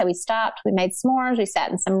there. So we stopped, we made s'mores, we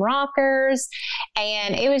sat in some rockers,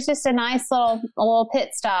 and it was just a nice little pit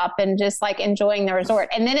stop, and just like enjoying the resort.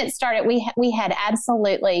 And then it started, we had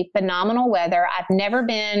absolutely phenomenal weather. I've never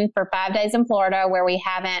been for 5 days in Florida where we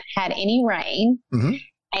haven't had any rain. Mm-hmm.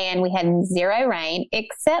 And we had 0 rain,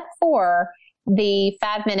 except for the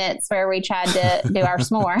 5 minutes where we tried to do our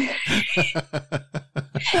s'more.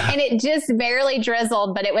 And it just barely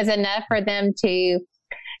drizzled, but it was enough for them to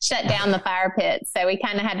shut down the fire pit. So we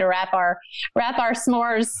kind of had to wrap our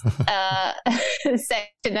s'mores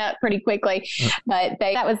section up pretty quickly. But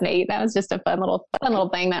that was neat. That was just a fun little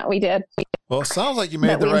thing that we did. Well, it sounds like you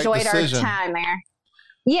made the right enjoyed decision. our time there.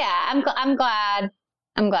 Yeah, I'm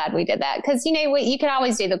glad we did that, because you could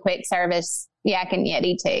always do the quick service Yak and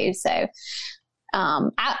Yeti too. So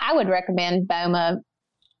I would recommend Boma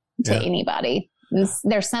to anybody.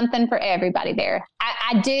 There's something for everybody there.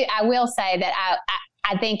 I will say that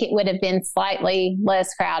I think it would have been slightly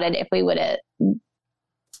less crowded if we would have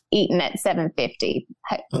eaten at 7:50,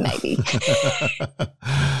 maybe.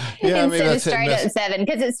 Yeah, instead of straight at 7,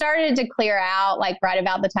 because it started to clear out like right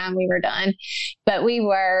about the time we were done. But we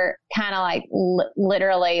were kind of like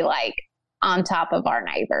literally like on top of our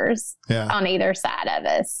neighbors on either side of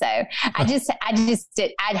us. So I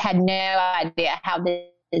had no idea how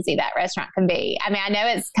busy that restaurant can be. I mean, I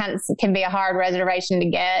know can be a hard reservation to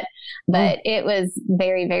get, but it was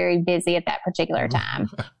very, very busy at that particular time.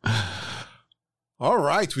 All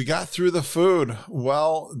right, we got through the food.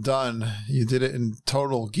 Well done. You did it in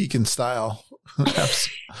total geekin' style.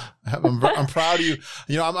 I'm proud of you.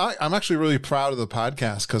 I'm actually really proud of the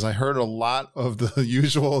podcast, because I heard a lot of the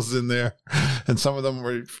usuals in there, and some of them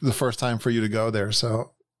were the first time for you to go there.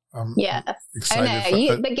 So I'm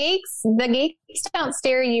excited. The geeks don't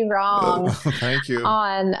steer you wrong. Thank you.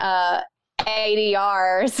 On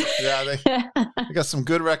ADRs. Yeah, they got some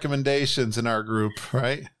good recommendations in our group,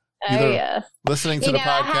 right? Yes. Listening to the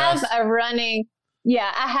podcast. I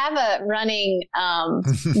have a running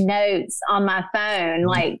notes on my phone,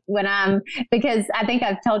 like because I think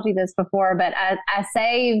I've told you this before, but I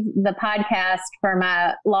save the podcast for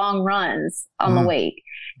my long runs on the week.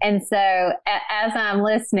 And so as I'm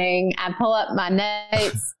listening, I pull up my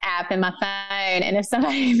notes app in my phone, and if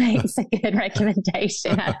somebody makes a good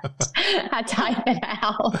recommendation, I type it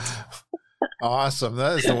out. Awesome.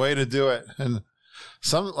 That is the way to do it. And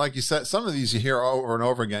some, like you said, some of these you hear over and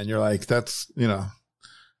over again. You're like, that's, it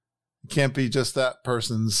can't be just that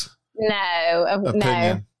person's opinion.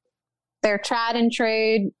 No. They're tried and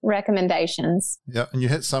true recommendations. Yeah. And you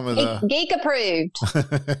hit some of the geek approved.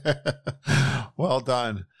 Well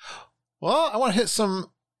done. Well, I want to hit some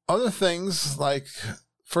other things, like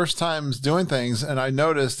first times doing things. And I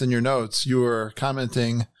noticed in your notes, you were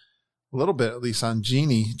commenting a little bit, at least, on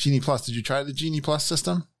Genie Plus. Did you try the Genie Plus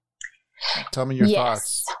system? Tell me your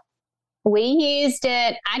thoughts. We used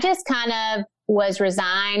it. I just kind of was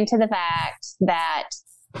resigned to the fact that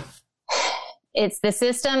it's the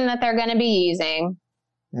system that they're going to be using.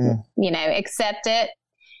 Accept it.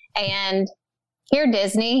 And here,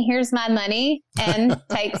 Disney, here's my money, and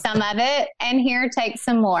take some of it, and here, take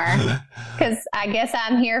some more. Because I guess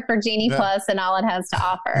I'm here for Genie Plus and all it has to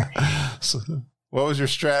offer. So what was your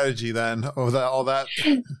strategy then? All that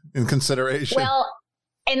in consideration? Well,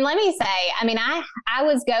 and let me say, I mean, I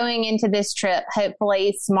was going into this trip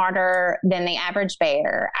hopefully smarter than the average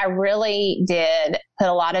bear. I really did put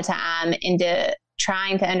a lot of time into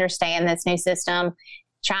trying to understand this new system,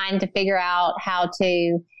 trying to figure out how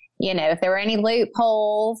to, if there were any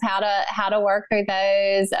loopholes, how to work through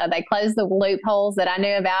those. They closed the loopholes that I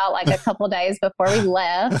knew about like a couple of days before we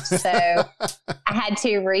left. So I had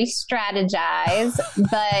to re-strategize.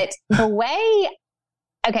 But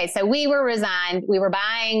so we were resigned. We were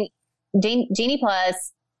buying Genie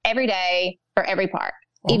Plus every day for every park,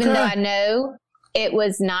 even though I know it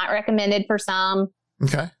was not recommended for some.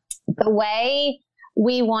 Okay. The way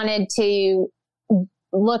we wanted to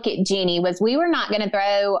look at Genie was we were not going to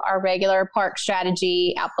throw our regular park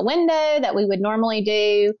strategy out the window that we would normally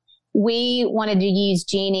do. We wanted to use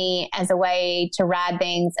Genie as a way to ride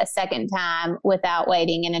things a second time without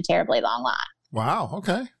waiting in a terribly long line. Wow.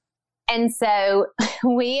 Okay. And so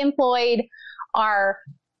we employed our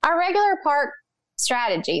regular park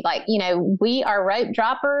strategy. Like, we are rope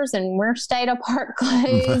droppers and we're state of park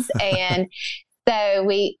clothes. And so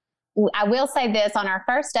I will say this, on our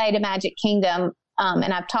first day to Magic Kingdom,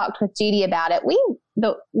 and I've talked with Judy about it,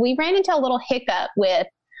 we ran into a little hiccup with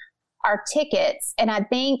our tickets. And I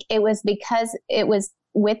think it was because it was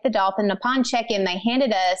with the Dolphin. Upon check-in, they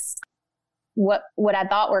handed us what I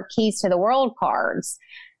thought were keys to the world cards.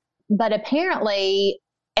 But apparently,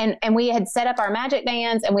 and we had set up our Magic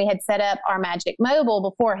Bands and we had set up our Magic Mobile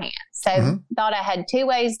beforehand. So thought I had 2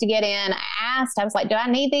 ways to get in. I was like, do I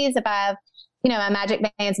need these if I have, my Magic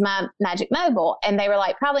Bands, my Magic Mobile? And they were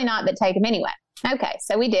like, probably not, but take them anyway. Okay.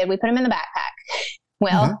 So we did. We put them in the backpack.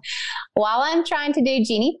 Well, while I'm trying to do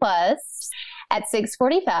Genie Plus at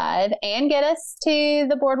 6:45 and get us to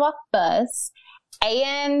the boardwalk bus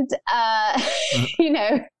and, I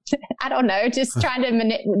don't know, just trying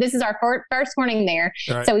to, this is our first morning there.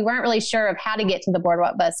 Right. So we weren't really sure of how to get to the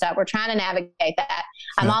boardwalk bus stop. We're trying to navigate that.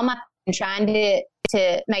 I'm on my phone trying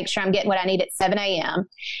to make sure I'm getting what I need at 7 a.m.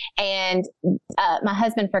 And my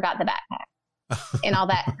husband forgot the backpack and all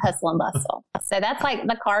that hustle and bustle. So that's like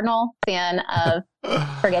the cardinal sin of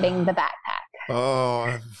forgetting the backpack.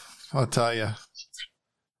 Oh, I'll tell you.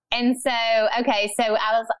 And so,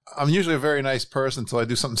 I'm usually a very nice person until I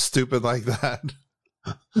do something stupid like that.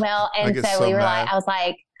 Well, and so we were mad. I was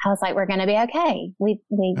like, we're going to be okay.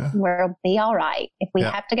 We'll be all right. If we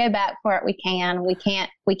have to go back for it, we can. We can't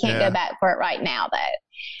go back for it right now,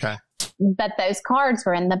 though. Okay. But those cards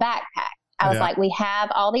were in the backpack. I was like, we have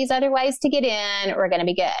all these other ways to get in. We're going to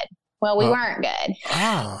be good. Well, we weren't good.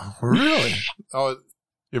 Oh, really? Oh,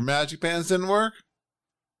 your Magic Bands didn't work?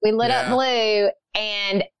 We lit up blue,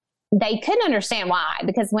 and they couldn't understand why,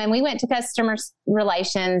 because when we went to customer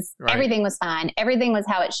relations, everything was fine. Everything was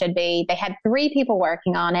how it should be. They had 3 people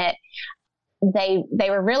working on it. They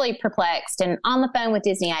were really perplexed and on the phone with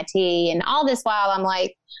Disney IT, and all this while I'm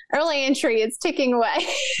like, early entry is ticking away.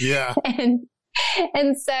 Yeah.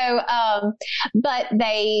 And so, but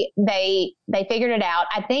they figured it out.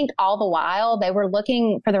 I think all the while they were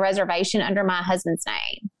looking for the reservation under my husband's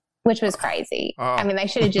name, which was crazy. Oh. I mean, they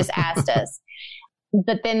should have just asked us.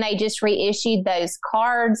 But then they just reissued those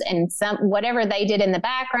cards, and whatever they did in the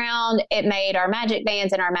background, it made our Magic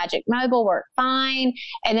Bands and our Magic Mobile work fine.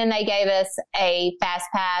 And then they gave us a fast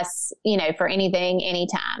pass, for anything,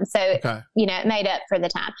 anytime. So, it made up for the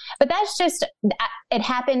time. But that's just, it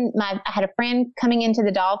happened. I had a friend coming into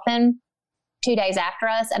the Dolphin 2 days after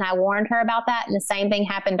us, and I warned her about that. And the same thing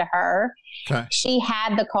happened to her. Okay. She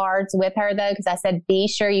had the cards with her though, because I said, be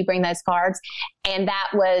sure you bring those cards. And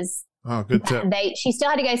that was, oh, good tip. She still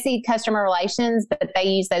had to go see customer relations, but they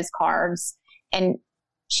used those cards, and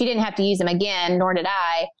she didn't have to use them again, nor did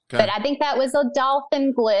I. Okay. But I think that was a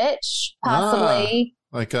Dolphin glitch, possibly.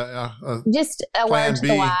 Like just a word to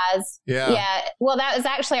the wise. Yeah. Yeah. Well, that was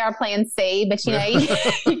actually our plan C, but you can't.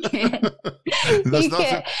 You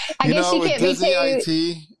can't. I guess you can't be too.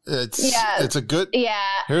 IT, it's a good.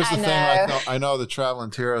 Yeah. Here's the thing. I know the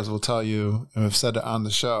TravelinTiaras will tell you, and I've said it on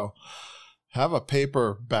the show. Have a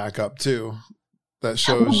paper backup too that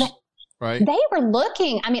shows, right? They were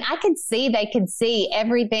looking. I mean, they could see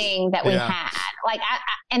everything that we had. Like,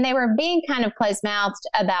 and they were being kind of close-mouthed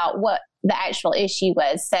about what the actual issue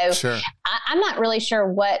was. So sure. I'm not really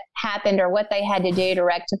sure what happened or what they had to do to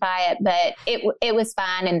rectify it, but it was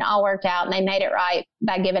fine and all worked out, and they made it right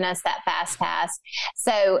by giving us that fast pass.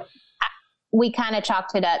 So we kind of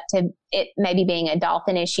chalked it up to it maybe being a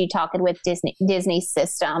Dolphin issue, talking with Disney's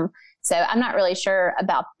system. So I'm not really sure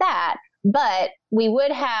about that, but we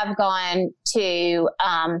would have gone to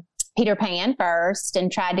Peter Pan first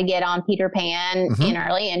and tried to get on Peter Pan in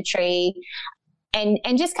early entry, and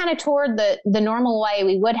just kind of toured the normal way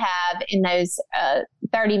we would have in those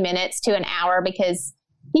 30 minutes to an hour, because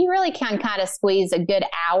you really can kind of squeeze a good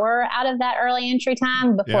hour out of that early entry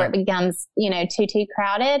time before it becomes, too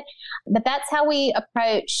crowded. But that's how we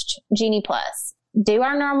approached Genie Plus. do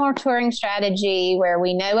our normal touring strategy where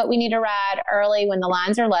we know what we need to ride early when the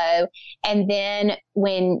lines are low. And then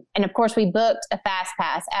and of course we booked a fast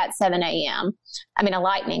pass at 7 a.m. I mean, a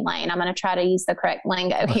lightning lane. I'm going to try to use the correct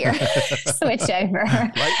lingo here. Switch over.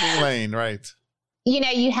 Lightning lane, right.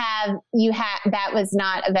 You had that was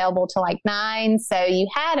not available till like 9. So you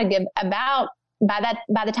had a good,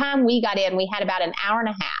 by the time we got in, we had about an hour and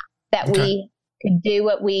a half that we could do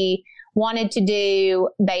what we wanted to do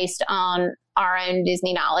based on our own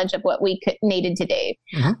Disney knowledge of what we needed to do.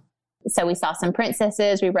 Mm-hmm. So we saw some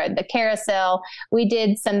princesses, we rode the carousel, we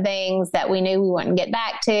did some things that we knew we wouldn't get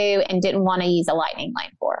back to and didn't want to use a lightning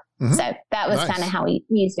lane for. Mm-hmm. So that was kind of how we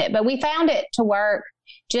used it. But we found it to work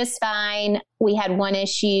just fine. We had one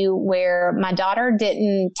issue where my daughter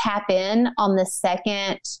didn't tap in on the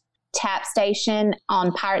second tap station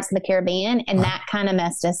on Pirates of the Caribbean, and that kind of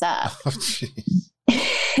messed us up. Oh,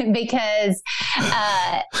 because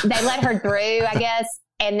they let her through, I guess.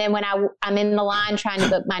 And then when I'm in the line trying to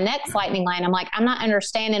book my next lightning lane, I'm like, I'm not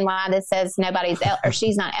understanding why this says or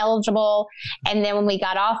she's not eligible. And then when we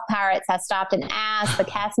got off Pirates, I stopped and asked. The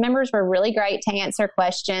cast members were really great to answer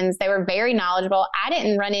questions. They were very knowledgeable. I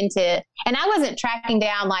didn't run into, and I wasn't tracking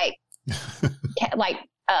down like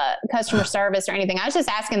customer service or anything. I was just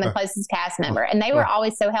asking the closest cast member, and they were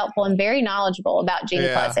always so helpful and very knowledgeable about Genie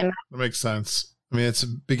Plus. That makes sense. I mean, it's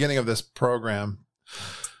the beginning of this program.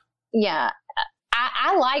 Yeah.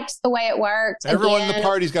 I liked the way it worked. Everyone in the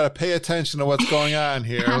party's got to pay attention to what's going on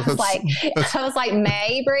here. I was like,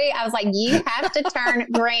 Mabry, I was like, you have to turn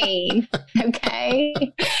green, okay?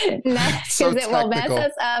 Because it will mess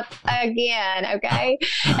us up again, okay?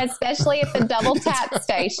 Especially at the double tap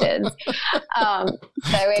stations.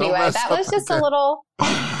 So anyway, that was just a little.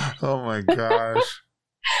 Oh my gosh.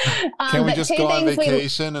 Can we just go on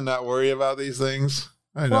vacation and not worry about these things?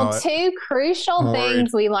 I know. Well, two crucial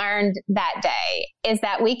things we learned that day is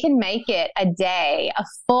that we can make it a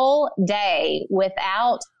full day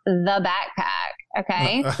without the backpack,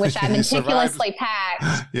 okay? Which I meticulously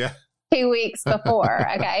packed 2 weeks before,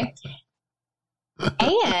 okay?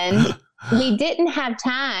 And we didn't have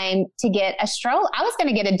time to get a stroller. I was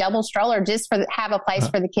going to get a double stroller just have a place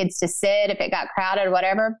for the kids to sit if it got crowded or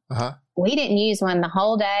whatever. We didn't use one the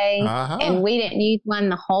whole day, and we didn't use one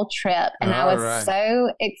the whole trip. And I was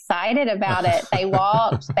so excited about it. They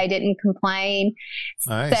walked, they didn't complain.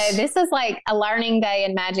 Nice. So this is like a learning day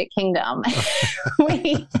in Magic Kingdom.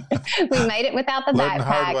 we made it without the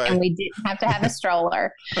backpack, and we didn't have to have a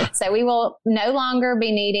stroller. So we will no longer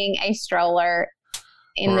be needing a stroller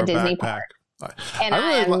in the Disney park. And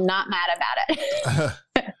I am not mad about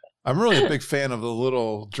it. I'm really a big fan of the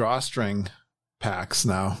little drawstring packs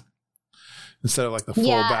now, instead of like the full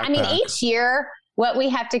backpack. I mean, each year what we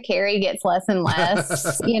have to carry gets less and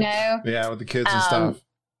less, you know? Yeah, with the kids and stuff.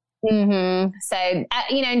 Mm-hmm. So,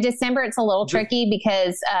 in December, it's a little tricky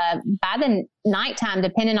because by the nighttime,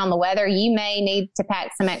 depending on the weather, you may need to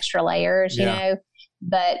pack some extra layers, you know?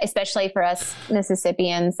 But especially for us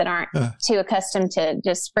Mississippians that aren't too accustomed to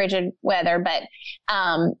just frigid weather. But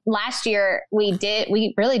last year we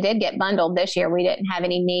really did get bundled. This year we didn't have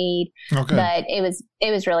any need, but it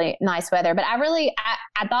was really nice weather. But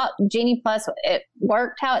I thought Genie Plus, it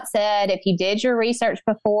worked how it said. If you did your research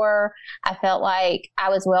before, I felt like I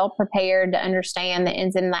was well prepared to understand the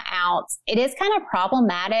ins and the outs. It is kind of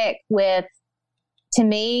problematic with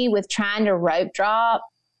trying to rope drop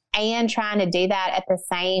and trying to do that at the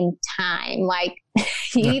same time. Like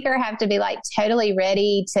you either have to be like totally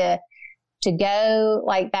ready to go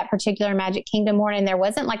like that particular Magic Kingdom morning. There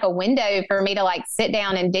wasn't like a window for me to like sit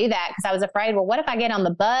down and do that because I was afraid, well, what if I get on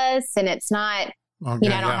the bus and it's not, I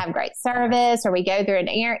don't have great service, or we go through an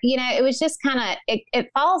air, it was just kind of,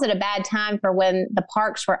 it falls at a bad time for when the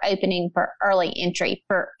parks were opening for early entry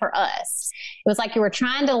for us. It was like you were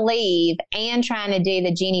trying to leave and trying to do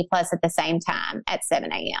the Genie Plus at the same time at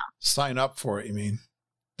 7 a.m. Sign up for it, you mean?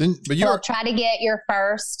 Try to get your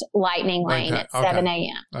first lightning lane at 7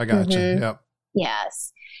 a.m. I got you. Yep.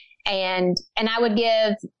 Yes. And I would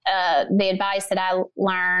give the advice that I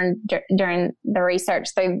learned during the research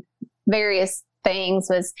through various things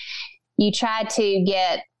was you try to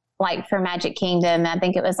get, like for Magic Kingdom, I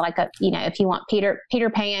think it was like if you want Peter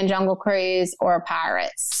Pan, Jungle Cruise, or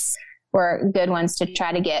Pirates were good ones to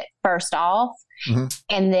try to get first off. Mm-hmm.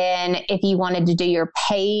 And then if you wanted to do your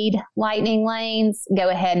paid lightning lanes, go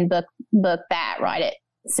ahead and book that right at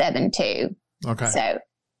 7 too. Okay. So,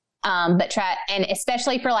 but try, and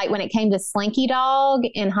especially for like when it came to Slinky Dog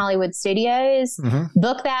in Hollywood Studios,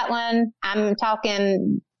 book that one. I'm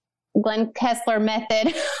talking Glenn Kessler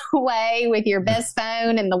method way with your best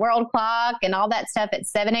phone and the world clock and all that stuff at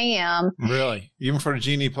 7 a.m. Really? Even for the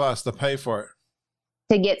Genie Plus, to pay for it?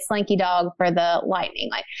 to get Slinky Dog for the lightning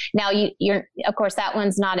lane. Now you're, of course, that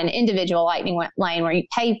one's not an individual lightning lane where you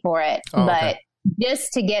pay for it, but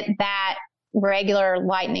just to get that regular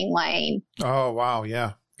lightning lane. Oh, wow.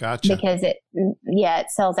 Yeah. Gotcha. Because it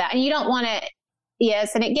sells out, and you don't want to.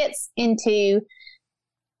 Yes. And it gets into,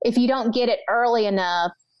 if you don't get it early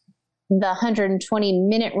enough, the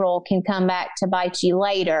 120-minute rule can come back to bite you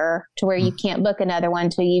later, to where you can't book another one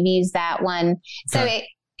till you've used that one. So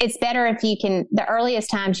it's better if you can, the earliest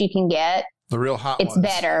times you can get the real hot it's ones.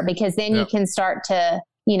 Better, because then you can start to,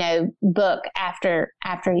 book after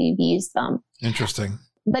you've used them. Interesting.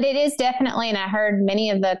 But it is definitely, and I heard many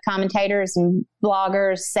of the commentators and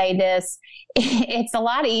bloggers say this, it's a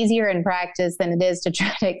lot easier in practice than it is to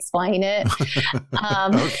try to explain it.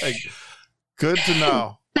 Okay. Good to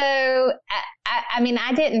know. So, I mean,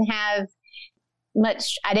 I didn't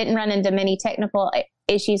run into many technical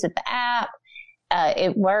issues with the app.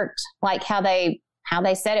 It worked like how they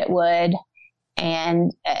said it would.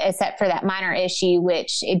 And except for that minor issue,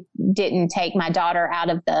 which it didn't take my daughter out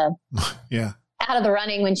of the, out of the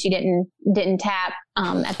running when she didn't tap,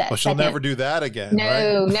 at that. Well, she'll never do that again.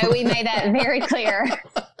 No, right? no, we made that very clear.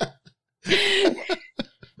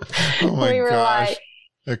 Oh my gosh. Like,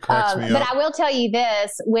 it cracks me up. But I will tell you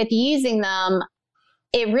this, with using them,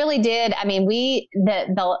 it really did. I mean, you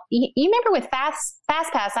remember with Fast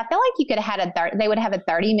Pass, I feel like you could have had they would have a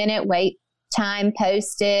 30-minute wait time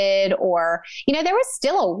posted, or, there was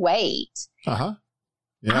still a wait. Yeah.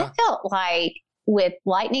 I felt like with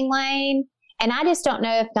Lightning Lane, and I just don't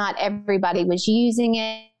know if not everybody was using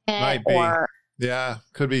it. Might be. Or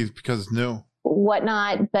could be because it's new.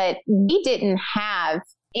 Whatnot, but we didn't have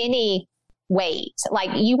any wait.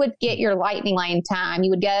 Like, you would get your Lightning Lane time, you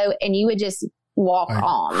would go and you would just walk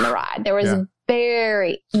on the ride. There was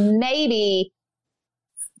maybe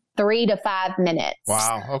 3 to 5 minutes.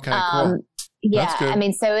 Wow. Okay. Cool. Yeah. I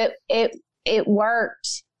mean, so it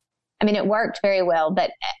worked. I mean, it worked very well,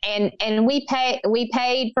 but, and we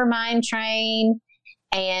paid for Mine Train,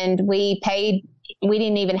 and we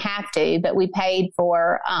didn't even have to, but we paid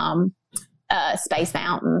for, Space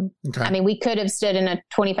Mountain. Okay. I mean, we could have stood in a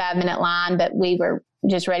 25-minute line, but we were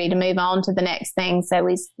just ready to move on to the next thing. So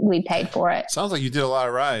we paid for it. Sounds like you did a lot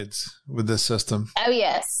of rides with this system. Oh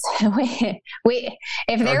yes. We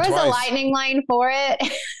if there was a lightning lane for it,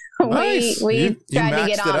 nice. we tried to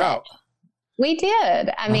get on it. Out. We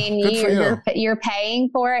did. I mean, you're paying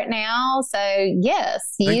for it now. So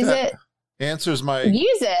yes, use it. Answers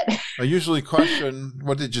use it. I usually question,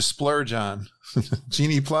 what did you splurge on?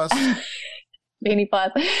 Genie Plus? Genie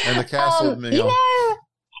Plus. And the castle meal.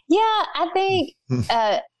 I think,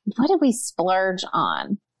 what did we splurge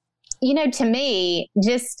on? To me,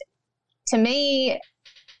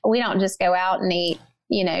 we don't just go out and eat,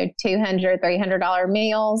 $200, $300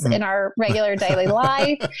 meals in our regular daily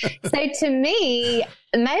life. So to me,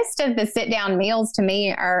 most of the sit down meals to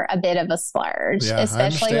me are a bit of a splurge,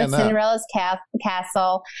 especially with Cinderella's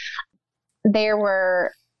castle. There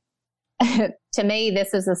were, to me,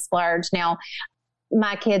 this is a splurge. Now,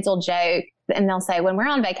 my kids will joke and they'll say, when we're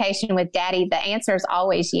on vacation with Daddy, the answer is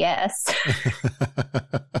always yes.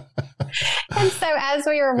 And so as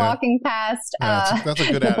we were walking past that's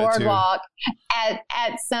a good the boardwalk at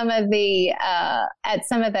some of those,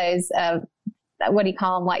 what do you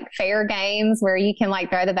call them? Like fair games where you can like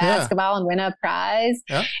throw the basketball and win a prize.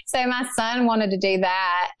 Yeah. So my son wanted to do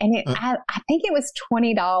that. And I think it was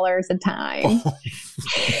 $20 a time.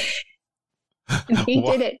 And he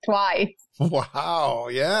did it twice. Wow.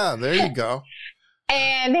 Yeah. There you go.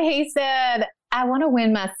 And he said, I want to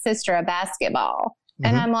win my sister a basketball.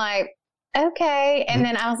 And I'm like, okay. And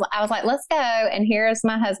then I was like, let's go. And here's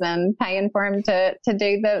my husband paying for him to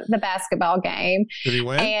do the basketball game. Did he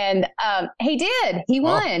win? And he did. He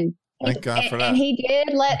won. Thank God for that. And he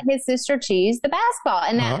did let his sister choose the basketball.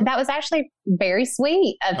 And that was actually very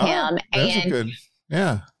sweet of him. That's and a good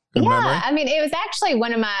memory. I mean, it was actually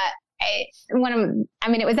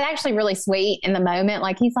it was actually really sweet in the moment.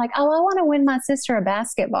 Like, he's like, oh, I want to win my sister a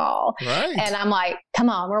basketball. Right. And I'm like, come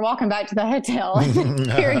on, we're walking back to the hotel.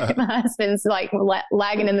 Here my husband's like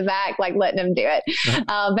lagging in the back, like letting him do it.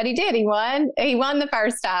 But he did. He won the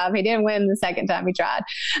first time. He didn't win the second time he tried.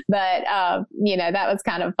 But, that was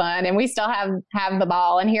kind of fun. And we still have the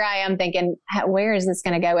ball. And here I am thinking, where is this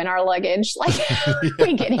going to go in our luggage? Like,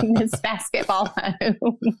 we getting this basketball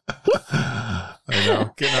home? I know.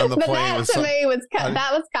 Getting on the plane. That to me was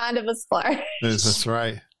kind of a splurge. That's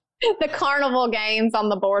right. The carnival games on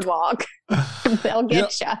the boardwalk. They'll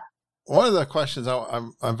get you. One of the questions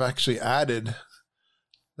I've actually added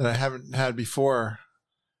that I haven't had before,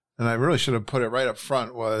 and I really should have put it right up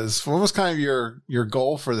front, was what was kind of your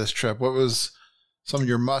goal for this trip? What was some of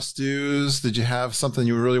your must-dos? Did you have something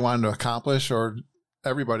you really wanted to accomplish, or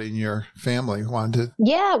everybody in your family wanted to?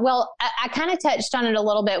 Yeah, well, I kind of touched on it a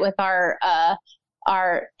little bit with our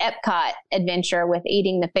Epcot adventure with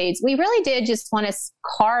eating the foods. We really did just want to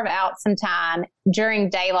carve out some time during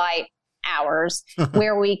daylight hours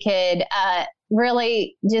where we could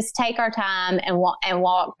really just take our time and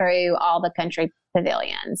walk through all the country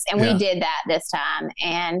pavilions. And we did that this time.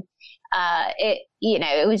 And it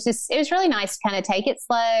was really nice to kind of take it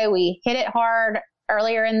slow. We hit it hard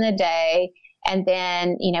earlier in the day. And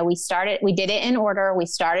then, we did it in order. We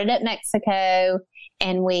started at Mexico,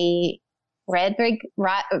 and we rode the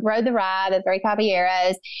ride of Three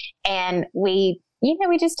Caballeros, and we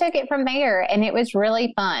just took it from there, and it was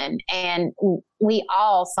really fun. And we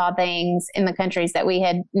all saw things in the countries that we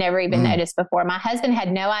had never even noticed before. My husband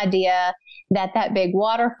had no idea that big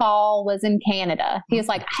waterfall was in Canada. He was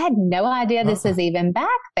like, I had no idea this was even back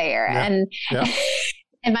there. Yeah.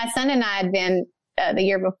 And my son and I had been the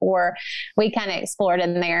year before. We kind of explored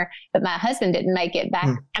in there, but my husband didn't make it back.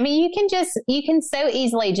 I mean, you can so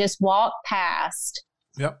easily just walk past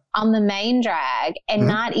on the main drag and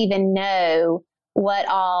not even know what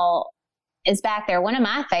all is back there. One of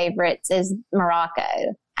my favorites is Morocco.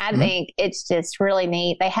 I think it's just really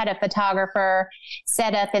neat. They had a photographer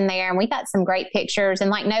set up in there, and we got some great pictures,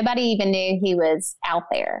 and like nobody even knew he was out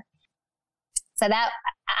there. So that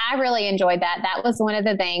I really enjoyed that. That was one of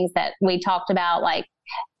the things that we talked about. Like,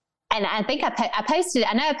 and I think I posted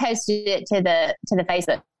it to the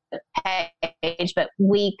Facebook page, but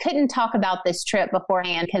we couldn't talk about this trip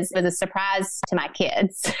beforehand because it was a surprise to my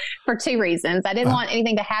kids for two reasons. I didn't want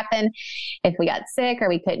anything to happen if we got sick or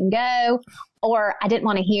we couldn't go, or I didn't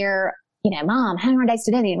want to hear, Mom, how many more days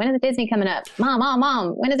to Disney? When is Disney coming up?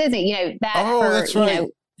 Mom, when is Disney? That's right.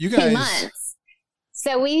 You guys, 2 months.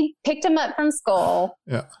 So we picked them up from school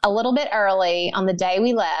a little bit early on the day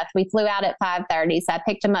we left. We flew out at 5:30. So I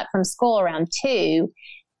picked them up from school around 2,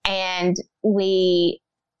 and we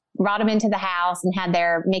brought them into the house and had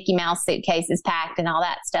their Mickey Mouse suitcases packed and all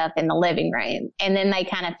that stuff in the living room. And then they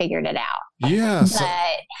kind of figured it out. Yeah. So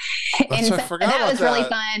that was really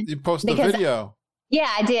fun. You posted a video. Yeah,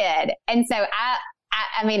 I did. And so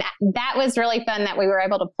I mean, that was really fun that we were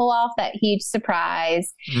able to pull off that huge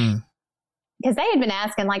surprise. Because they had been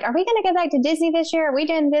asking, like, are we going to go back to Disney this year? Are we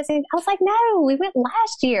doing Disney? I was like, no, we went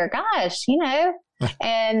last year. Gosh,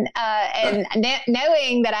 and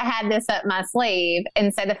knowing that I had this up my sleeve.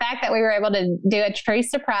 And so the fact that we were able to do a true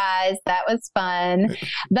surprise, that was fun.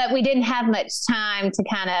 But we didn't have much time to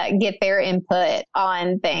kind of get their input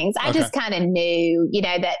on things. I just kind of knew,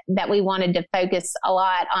 that we wanted to focus a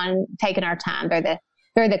lot on taking our time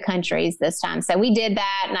through the countries this time. So we did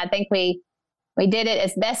that. And I think we did it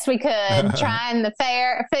as best we could, trying the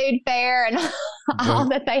food fair and all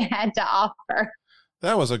that they had to offer.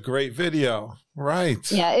 That was a great video.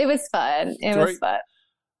 Right. Yeah, it was fun. It was fun.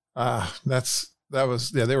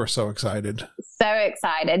 They were so excited. So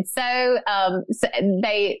excited. So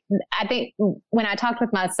I think when I talked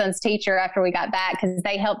with my son's teacher after we got back, because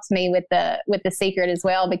they helped me with the secret as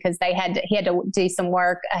well, because he had to do some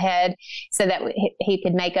work ahead so that he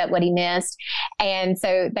could make up what he missed. And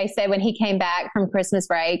so they said when he came back from Christmas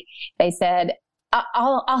break, they said,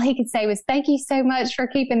 all he could say was, thank you so much for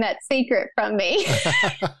keeping that secret from me.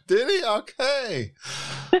 Did he? Okay.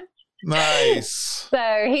 Nice.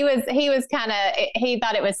 So he was kind of, he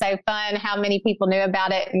thought it was so fun how many people knew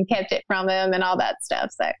about it and kept it from him and all that stuff.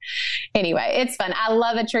 So anyway, it's fun. I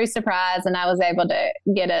love a true surprise, and I was able to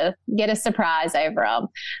get a surprise over them.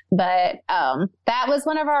 But that was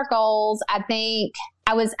one of our goals. I think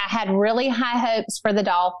I had really high hopes for the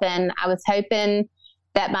Dolphin. I was hoping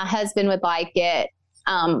that my husband would like it.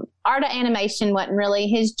 Art animation wasn't really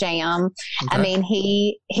his jam. Okay. I mean,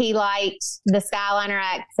 he liked the Skyliner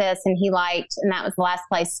access, and that was the last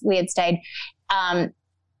place we had stayed.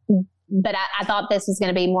 But I thought this was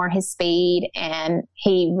going to be more his speed, and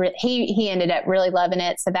he ended up really loving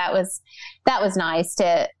it. So that was nice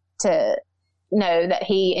to know that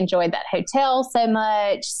he enjoyed that hotel so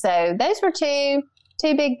much. So those were two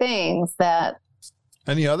big things that.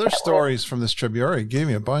 Any other stories from this trip? You already gave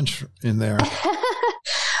me a bunch in there.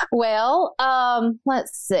 Well,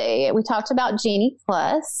 let's see. We talked about Genie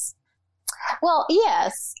Plus. Well,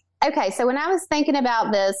 yes. Okay. So when I was thinking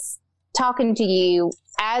about this, talking to you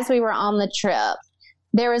as we were on the trip,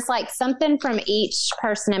 there was like something from each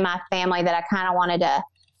person in my family that I kind of wanted to,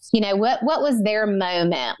 what was their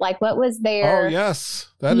moment? Like, what was their, oh yes,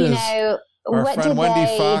 that is our friend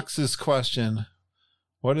Wendy Fox's question.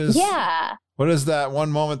 What is that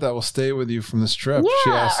one moment that will stay with you from this trip? Yeah,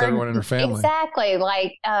 she asked everyone in her family. Exactly.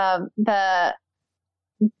 Like the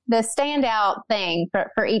standout thing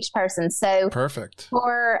for each person. So perfect.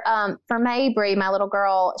 For Mabry, my little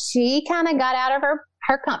girl, she kind of got out of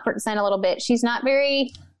her comfort zone a little bit. She's not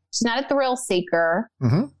a thrill seeker,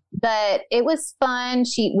 but it was fun.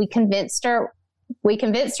 We convinced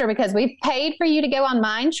her because we paid for you to go on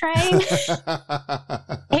Mine Train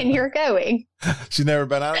and you're going. She's never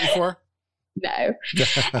been on it before? No.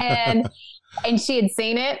 And she had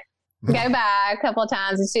seen it go by a couple of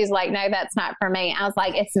times and she's like, no, that's not for me. I was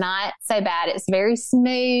like, it's not so bad. It's very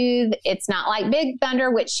smooth. It's not like Big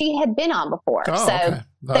Thunder, which she had been on before. Oh, okay.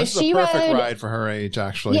 This is a perfect ride for her age,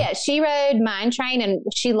 actually. Yeah, she rode Mine Train and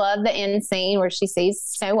she loved the end scene where she sees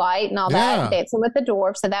Snow White and all that, dancing with the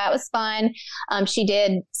dwarf. So that was fun. She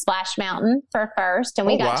did Splash Mountain for first, and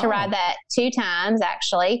we got to ride that 2 times,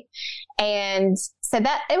 actually. And so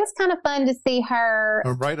that it was kind of fun to see her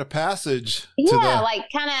a rite of passage. Like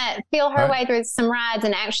kind of feel her way through some rides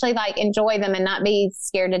and actually like enjoy them and not be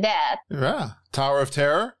scared to death. Yeah. Tower of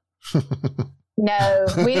Terror? No,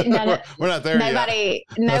 we're not there yet.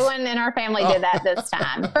 No one in our family did that this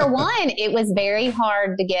time. For one, it was very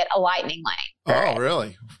hard to get a lightning lane.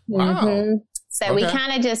 Really? Wow. So we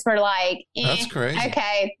kind of just were like, that's crazy.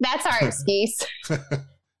 Okay, that's our excuse.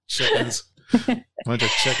 Chickens. Bunch of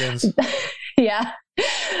chickens. Yeah.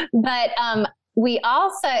 But we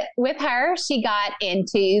also, with her, she got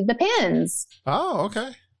into the pins. Oh,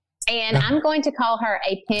 okay. And I'm going to call her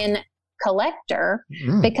a pin collector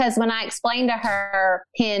because when I explained to her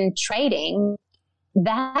pin trading,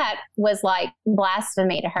 that was like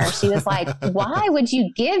blasphemy to her. She was like, why would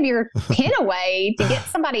you give your pin away to get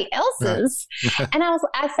somebody else's? And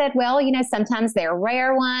I said, well, sometimes they're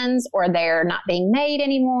rare ones or they're not being made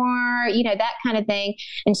anymore, that kind of thing.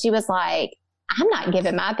 And she was like, I'm not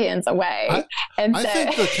giving my pins away. I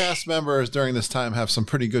think the cast members during this time have some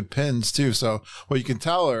pretty good pins too. So what you can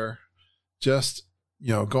tell her, just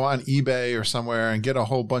go on eBay or somewhere and get a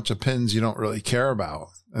whole bunch of pins you don't really care about,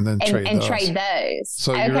 and then trade those.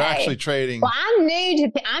 So you're actually trading. Well, I'm new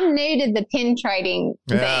to the pin trading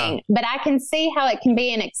thing, but I can see how it can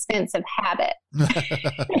be an expensive habit.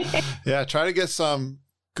 Yeah, try to get some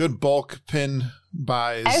good bulk pin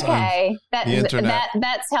buys. Okay, the internet.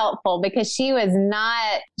 That's helpful because she was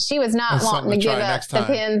not wanting to give up the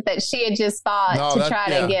pins that she had just bought to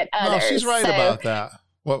try to get others. No, she's right about that.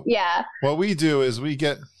 What we do is we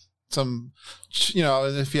get some,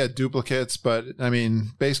 if you had duplicates, but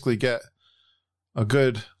basically get a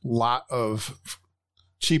good lot of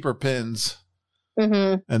cheaper pins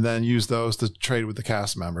and then use those to trade with the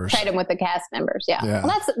cast members. Trade them with the cast members. Yeah.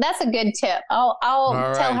 Well, that's a good tip. I'll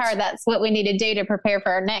tell her that's what we need to do to prepare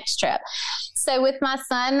for our next trip. So with my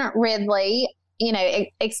son, Ridley,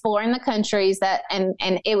 exploring the countries and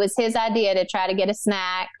it was his idea to try to get a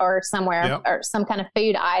snack or somewhere or some kind of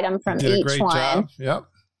food item from each one. Job. Yep.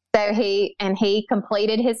 So he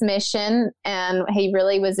completed his mission and he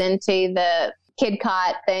really was into the Kid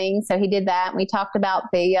Cot thing. So he did that. And we talked about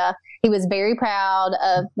he was very proud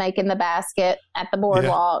of making the basket at the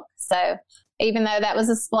boardwalk. So even though that was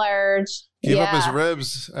a splurge. Give up his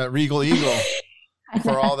ribs at Regal Eagle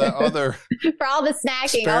for all that other. For all the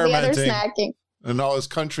snacking, all the other snacking. And all his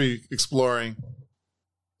country exploring.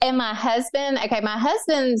 And my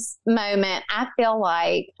husband's moment, I feel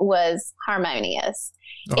like, was harmonious.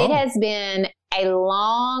 Oh. It has been a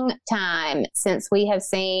long time since we have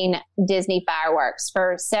seen Disney fireworks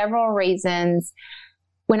for several reasons.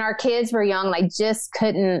 When our kids were young, they just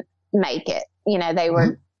couldn't make it. They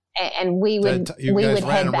were, and we would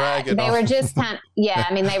head back. They were just kind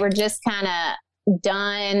of, they were just kind of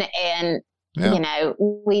done and,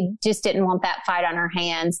 we just didn't want that fight on our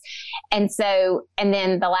hands. And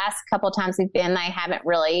then the last couple of times we've been, they haven't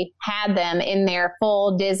really had them in their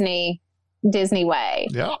full Disney way.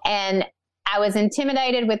 Yeah. And I was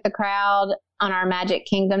intimidated with the crowd on our Magic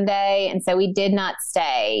Kingdom day. And so we did not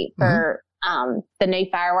stay for the new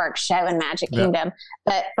fireworks show in Magic Kingdom.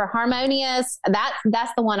 But for Harmonious,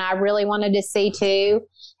 that's the one I really wanted to see too.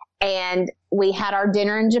 And we had our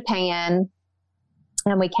dinner in Japan.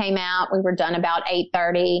 And we came out, we were done about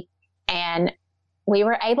 8:30 and we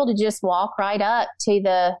were able to just walk right up to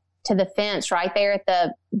the fence right there at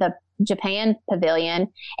the Japan pavilion.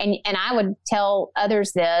 And I would tell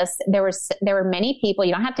others this, there were many people,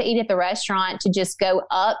 you don't have to eat at the restaurant, to just go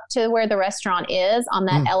up to where the restaurant is on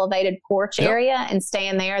that elevated porch area and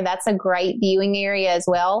stand there. That's a great viewing area as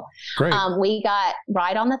well. Great. We got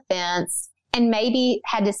right on the fence and maybe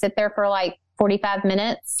had to sit there for like 45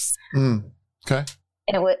 minutes. Okay.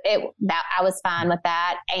 I was fine with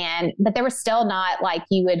that. But there was still not like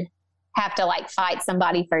you would have to like fight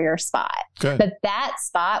somebody for your spot. Good. But that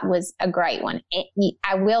spot was a great one.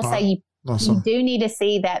 I will say Awesome. You do need to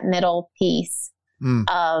see that middle piece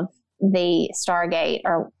of the Stargate,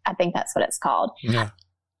 or I think that's what it's called. Yeah.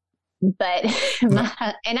 But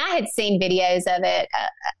and I had seen videos of it,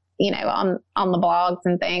 on the blogs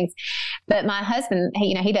and things. But my husband,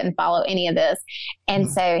 he doesn't follow any of this, and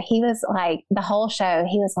so he was like, the whole show,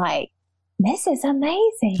 he was like, "This is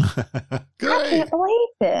amazing! I can't believe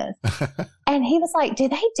this." And he was like, "Do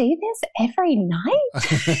they do this every night?"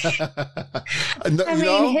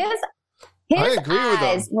 His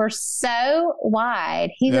eyes were so wide.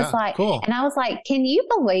 He was like, cool. And I was like, "Can you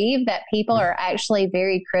believe that people are actually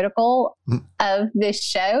very critical of this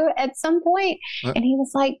show at some point?" And he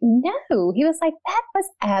was like, "No." He was like, "That was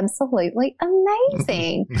absolutely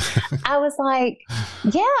amazing." I was like,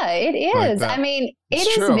 "Yeah, it is." I mean, it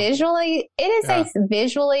is a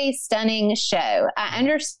visually stunning show. I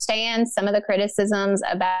understand some of the criticisms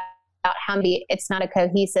about how it's not a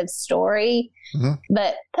cohesive story,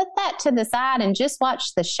 but put that to the side and just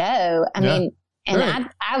watch the show. I mean, and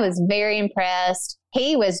I was very impressed.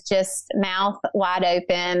 He was just mouth wide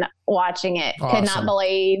open watching it. Awesome. Could not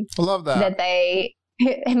believe I love that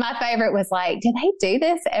my favorite was like, "Do they do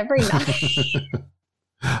this every night?"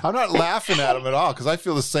 I'm not laughing at him at all, because I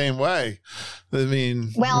feel the same way. I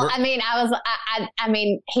mean,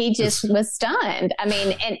 he just was stunned. I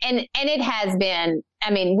mean, and it has been,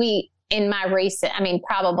 in my recent,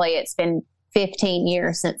 probably it's been 15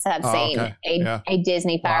 years since I've seen a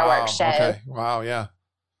Disney fireworks show. Okay. Wow. Yeah.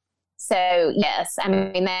 So yes,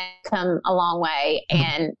 that's come a long way.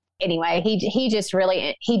 And anyway, he just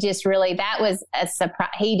really, that was a surprise.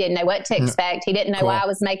 He didn't know what to expect. He didn't know why I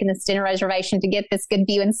was making this dinner reservation to get this good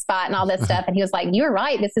viewing spot and all this stuff. And he was like, "You were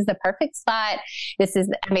right. This is the perfect spot.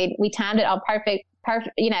 We timed it all perfect.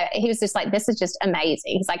 He was just like, "This is just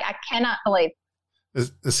amazing." He's like, "I cannot believe."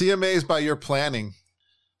 Is he amazed by your planning?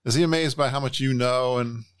 Is he amazed by how much you know?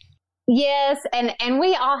 And yes, and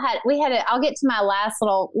we had I'll get to my last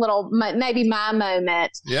little maybe my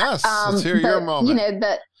moment. Yes, let's hear your moment.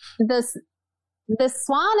 The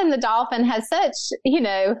swan and the dolphin has such,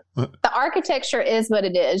 the architecture is what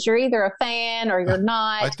it is. You're either a fan or you're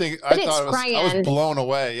not. I was blown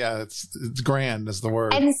away. Yeah, it's grand is the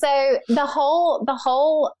word. And so the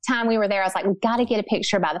whole time we were there, I was like, "We got to get a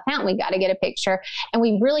picture by the fountain. We got to get a picture." And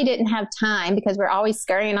we really didn't have time because we're always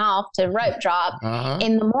scurrying off to rope drop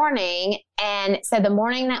in the morning. And so the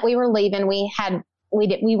morning that we were leaving, we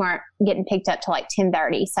weren't getting picked up till like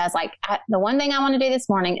 10:30. So I was like, the one thing I want to do this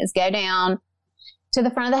morning is go down to the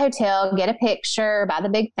front of the hotel, get a picture by the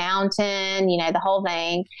big fountain, the whole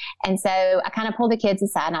thing. And so I kind of pulled the kids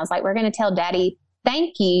aside and I was like, "We're going to tell Daddy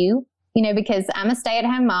thank you, because I'm a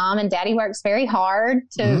stay-at-home mom and Daddy works very hard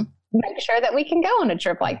to make sure that we can go on a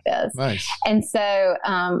trip like this." Nice. And so,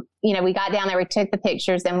 we got down there, we took the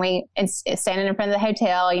pictures, and standing in front of the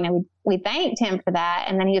hotel, we thanked him for that.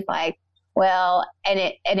 And then he was like, "Well," and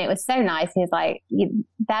it was so nice. He's like,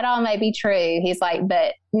 "That all may be true." He's like,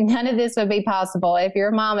 "But none of this would be possible if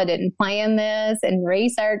your mama didn't plan this and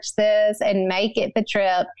research this and make it the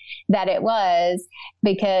trip that it was,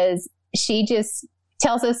 because she just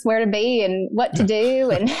tells us where to be and what to do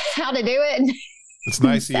and how to do it." It's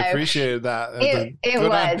nice. He appreciated that. It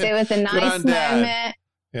was a nice moment.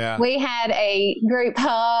 Yeah. We had a group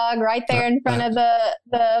hug right there in front of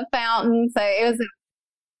the fountain. So it was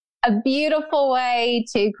a beautiful way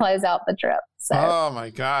to close out the trip. So, oh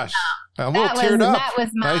my gosh, I'm a little teared up. That was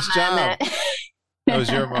my nice moment. Job. That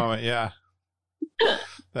was your moment. Yeah,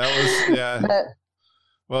 that was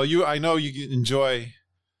Well, I know you enjoy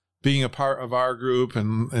being a part of our group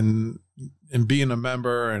and being a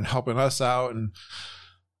member and helping us out and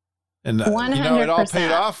 100%. it all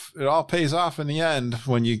paid off. It all pays off in the end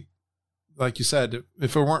when you, like you said,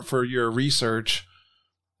 if it weren't for your research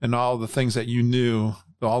and all the things that you knew,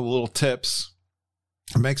 all the little tips,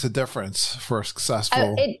 it makes a difference for a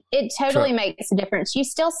successful it totally trip. Makes a difference. You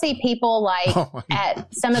still see people at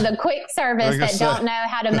some of the quick service that don't know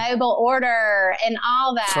how to mobile order and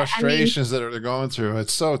all that. Frustrations that they're going through.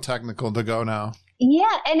 It's so technical to go now.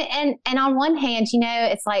 Yeah. And on one hand,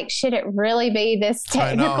 it's like, should it really be this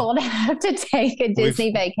technical to have to take a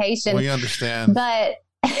Disney vacation? We understand. But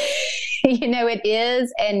it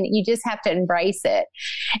is, and you just have to embrace it.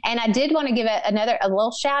 And I did want to give a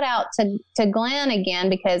little shout out to Glenn again,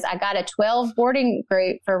 because I got a 12 boarding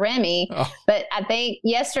group for Remy, but I think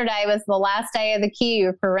yesterday was the last day of the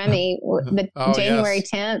queue for Remy. January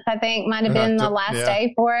 10th, I think might have been the last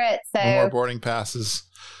day for it. So no more boarding passes.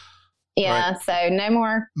 Yeah. Right. So no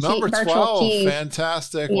more number 12. Queues.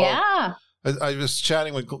 Fantastic. Yeah. Well, I was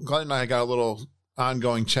chatting with Glenn and I got a little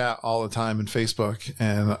ongoing chat all the time in Facebook,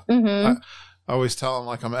 and I always tell him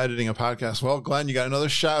like I'm editing a podcast. Well, Glenn, you got another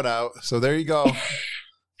shout out. So there you go.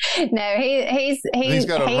 No, he's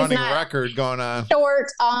got a running record going on. Short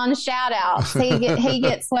on shout outs. He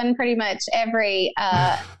gets one pretty much every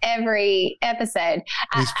episode.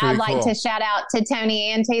 I'd like to shout out to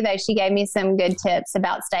Tony Auntie, though she gave me some good tips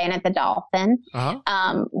about staying at the Dolphin.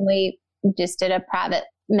 We just did a private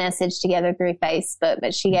message together through Facebook,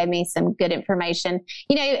 but she gave me some good information.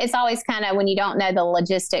 You know, it's always kind of when you don't know the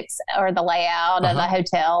logistics or the layout of a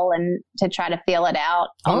hotel and to try to feel it out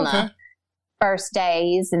on the first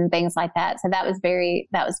days and things like that. So that was very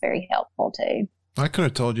helpful too. I could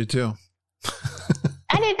have told you too.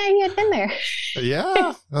 I didn't know you had been there.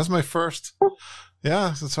 Yeah, that's my first.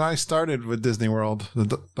 Yeah, that's how I started with Disney World,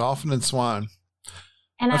 the Dolphin and Swan.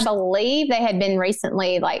 And I believe they had been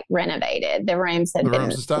recently like renovated. The rooms had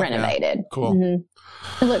been renovated. Yeah. Cool.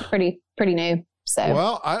 Mm-hmm. It looked pretty new. So,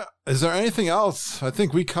 well, is there anything else? I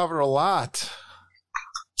think we covered a lot.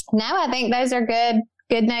 No, I think those are good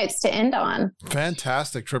notes to end on.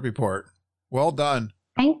 Fantastic trip report. Well done.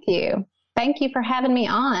 Thank you. Thank you for having me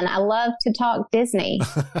on. I love to talk Disney.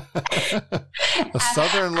 A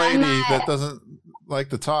Southern lady that doesn't like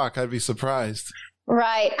to talk, I'd be surprised.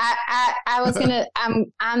 Right. I was I'm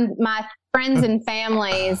my friends and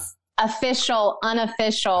family's official,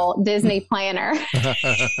 unofficial Disney planner.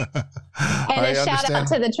 And a shout out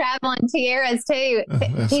to the TravelinTiaras too.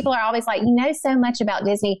 People are always like, you know so much about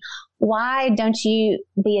Disney. Why don't you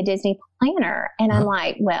be a Disney planner? And I'm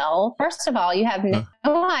like, well, first of all, you have no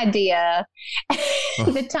idea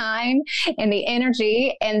the time and the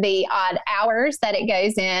energy and the odd hours that it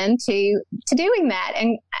goes into doing that.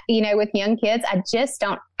 And, you know, with young kids, I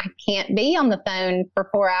can't be on the phone for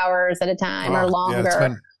 4 hours at a time or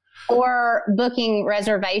longer. Or booking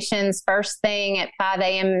reservations first thing at 5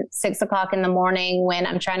 a.m., 6 o'clock in the morning when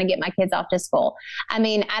I'm trying to get my kids off to school. I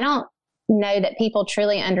mean, I don't know that people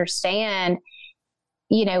truly understand,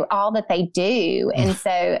 you know, all that they do. And so,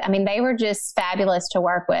 I mean, they were just fabulous to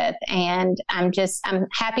work with. And I'm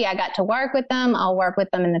happy I got to work with them. I'll work with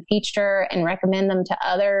them in the future and recommend them to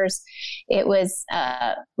others. It was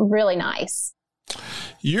really nice.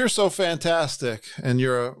 You're so fantastic, and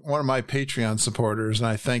you're one of my Patreon supporters, and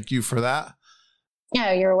I thank you for that.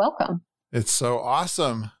 Oh, you're welcome. It's so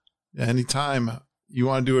awesome. Anytime you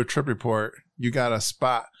want to do a trip report, you got a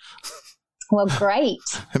spot. Well, great.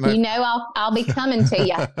 I'll be coming to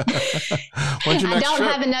you. I don't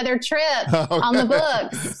have another trip on the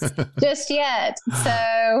books just yet.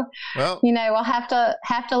 So, we'll have to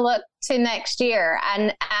look to next year.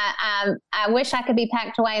 And I wish I could be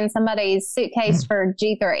packed away in somebody's suitcase for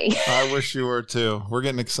G3. I wish you were too. We're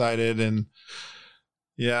getting excited. And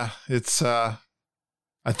yeah, it's, I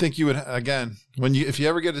think you would, again, if you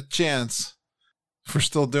ever get a chance, if we're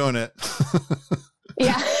still doing it.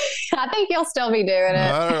 Yeah. I think you'll still be doing it.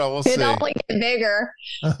 I don't know. We'll see. It'll only get bigger.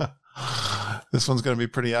 This one's going to be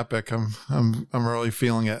pretty epic. I'm really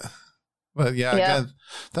feeling it. But yeah, again,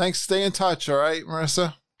 thanks. Stay in touch. All right,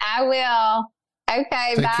 Marissa? I will.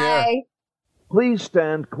 Okay, Take bye. Care. Please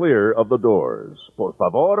stand clear of the doors. Por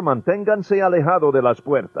favor, manténganse alejado de las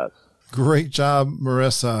puertas. Great job,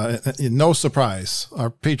 Marissa. No surprise. Our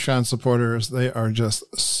Patreon supporters, they are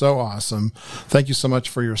just so awesome. Thank you so much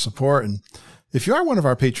for your support. And if you are one of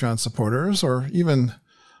our Patreon supporters or even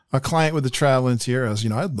a client with the TravelinTiaras,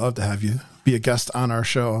 I'd love to have you be a guest on our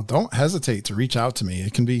show. Don't hesitate to reach out to me.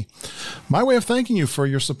 It can be my way of thanking you for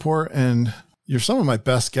your support, and you're some of my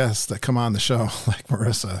best guests that come on the show, like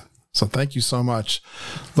Marissa. So thank you so much.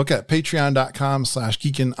 Look at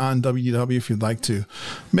patreon.com/geekinonww if you'd like to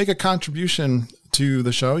make a contribution to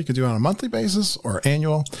the show. You can do it on a monthly basis or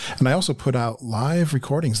annual. And I also put out live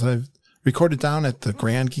recordings that I've recorded down at the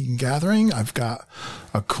Grand Geeking Gathering. I've got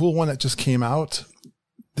a cool one that just came out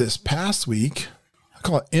this past week. I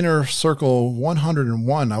call it Inner Circle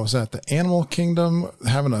 101. I was at the Animal Kingdom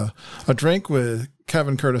having a drink with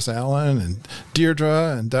Kevin Curtis Allen and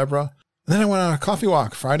Deirdre and Deborah. And then I went on a coffee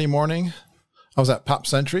walk Friday morning. I was at Pop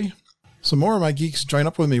Century. So more of my geeks joined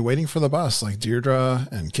up with me waiting for the bus, like Deirdre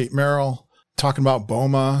and Kate Merrill, talking about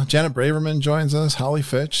Boma. Janet Braverman joins us, Holly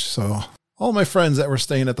Fitch. So all my friends that were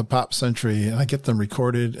staying at the Pop Century, and I get them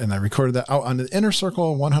recorded, and I recorded that out on the Inner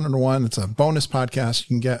Circle 101. It's a bonus podcast you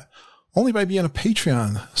can get only by being a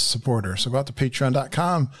Patreon supporter. So go out to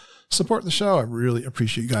patreon.com, support the show. I really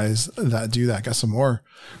appreciate you guys that do that. Got some more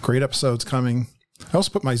great episodes coming. I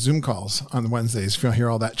also put my Zoom calls on Wednesdays if you want to hear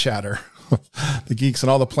all that chatter, the geeks and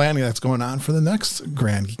all the planning that's going on for the next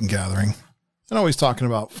Grand Geeking Gathering. And always talking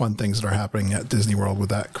about fun things that are happening at Disney World with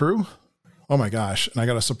that crew. Oh my gosh. And I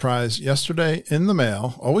got a surprise yesterday in the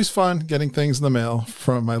mail. Always fun getting things in the mail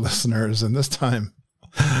from my listeners. And this time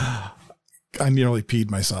I nearly peed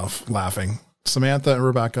myself laughing. Samantha and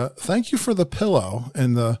Rebecca, thank you for the pillow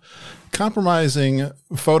and the compromising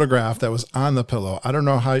photograph that was on the pillow. I don't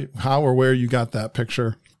know how or where you got that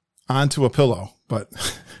picture onto a pillow, but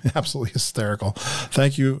absolutely hysterical.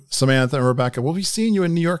 Thank you, Samantha and Rebecca. We'll be seeing you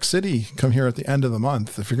in New York City. Come here at the end of the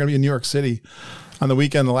month. If you're going to be in New York City on the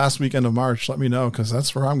weekend, the last weekend of March, let me know, because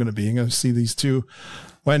that's where I'm going to be. I'm going to see these two.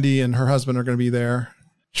 Wendy and her husband are going to be there.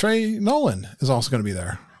 Trey Nolan is also going to be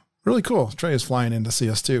there. Really cool. Trey is flying in to see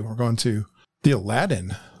us too. We're going to the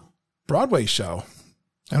Aladdin Broadway show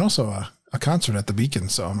and also a concert at the Beacon.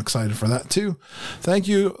 So I'm excited for that too. Thank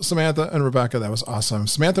you, Samantha and Rebecca. That was awesome.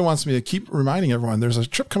 Samantha wants me to keep reminding everyone there's a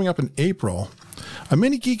trip coming up in April, a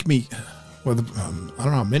mini geek meet. Well, I don't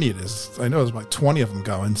know how many it is. I know there's like 20 of them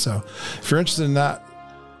going. So if you're interested in that,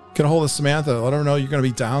 get a hold of Samantha. Let her know you're going to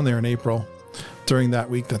be down there in April during that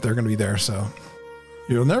week that they're going to be there. So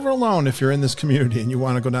you're never alone if you're in this community and you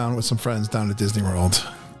want to go down with some friends down to Disney World.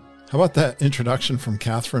 How about that introduction from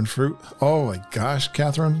Catherine Fruit? Oh my gosh,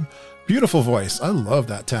 Catherine. Beautiful voice. I love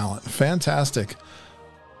that talent. Fantastic.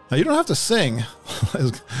 Now, you don't have to sing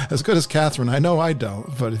as good as Catherine. I know I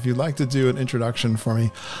don't, but if you'd like to do an introduction for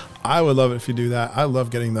me, I would love it if you do that. I love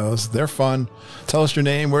getting those. They're fun. Tell us your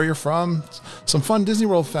name, where you're from, some fun Disney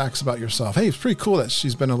World facts about yourself. Hey, it's pretty cool that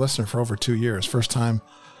she's been a listener for over 2 years. First time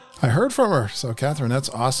I heard from her. So, Catherine, that's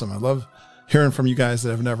awesome. I love hearing from you guys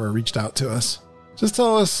that have never reached out to us. Just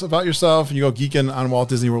tell us about yourself and you go geeking on Walt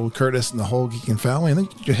Disney World with Curtis and the whole geeking family. And then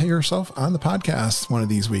you can hear yourself on the podcast one of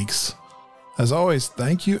these weeks. As always,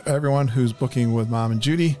 thank you everyone who's booking with Mom and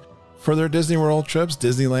Judy for their Disney World trips,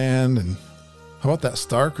 Disneyland, and how about that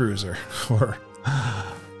Star Cruiser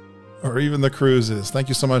or even the cruises. Thank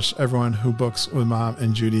you so much everyone who books with Mom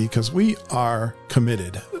and Judy, because we are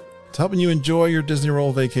committed to helping you enjoy your Disney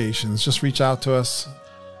World vacations. Just reach out to us.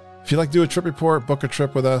 If you'd like to do a trip report, book a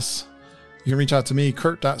trip with us. You can reach out to me,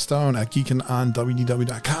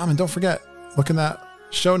 kurt.stone@geekinonwdw.com. And don't forget, look in that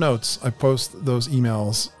show notes. I post those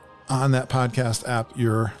emails on that podcast app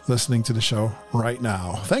you're listening to the show right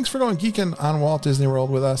now. Thanks for going geeking on Walt Disney World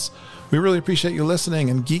with us. We really appreciate you listening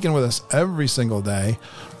and geeking with us every single day.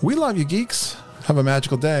 We love you, geeks. Have a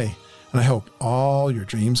magical day, and I hope all your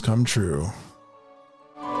dreams come true.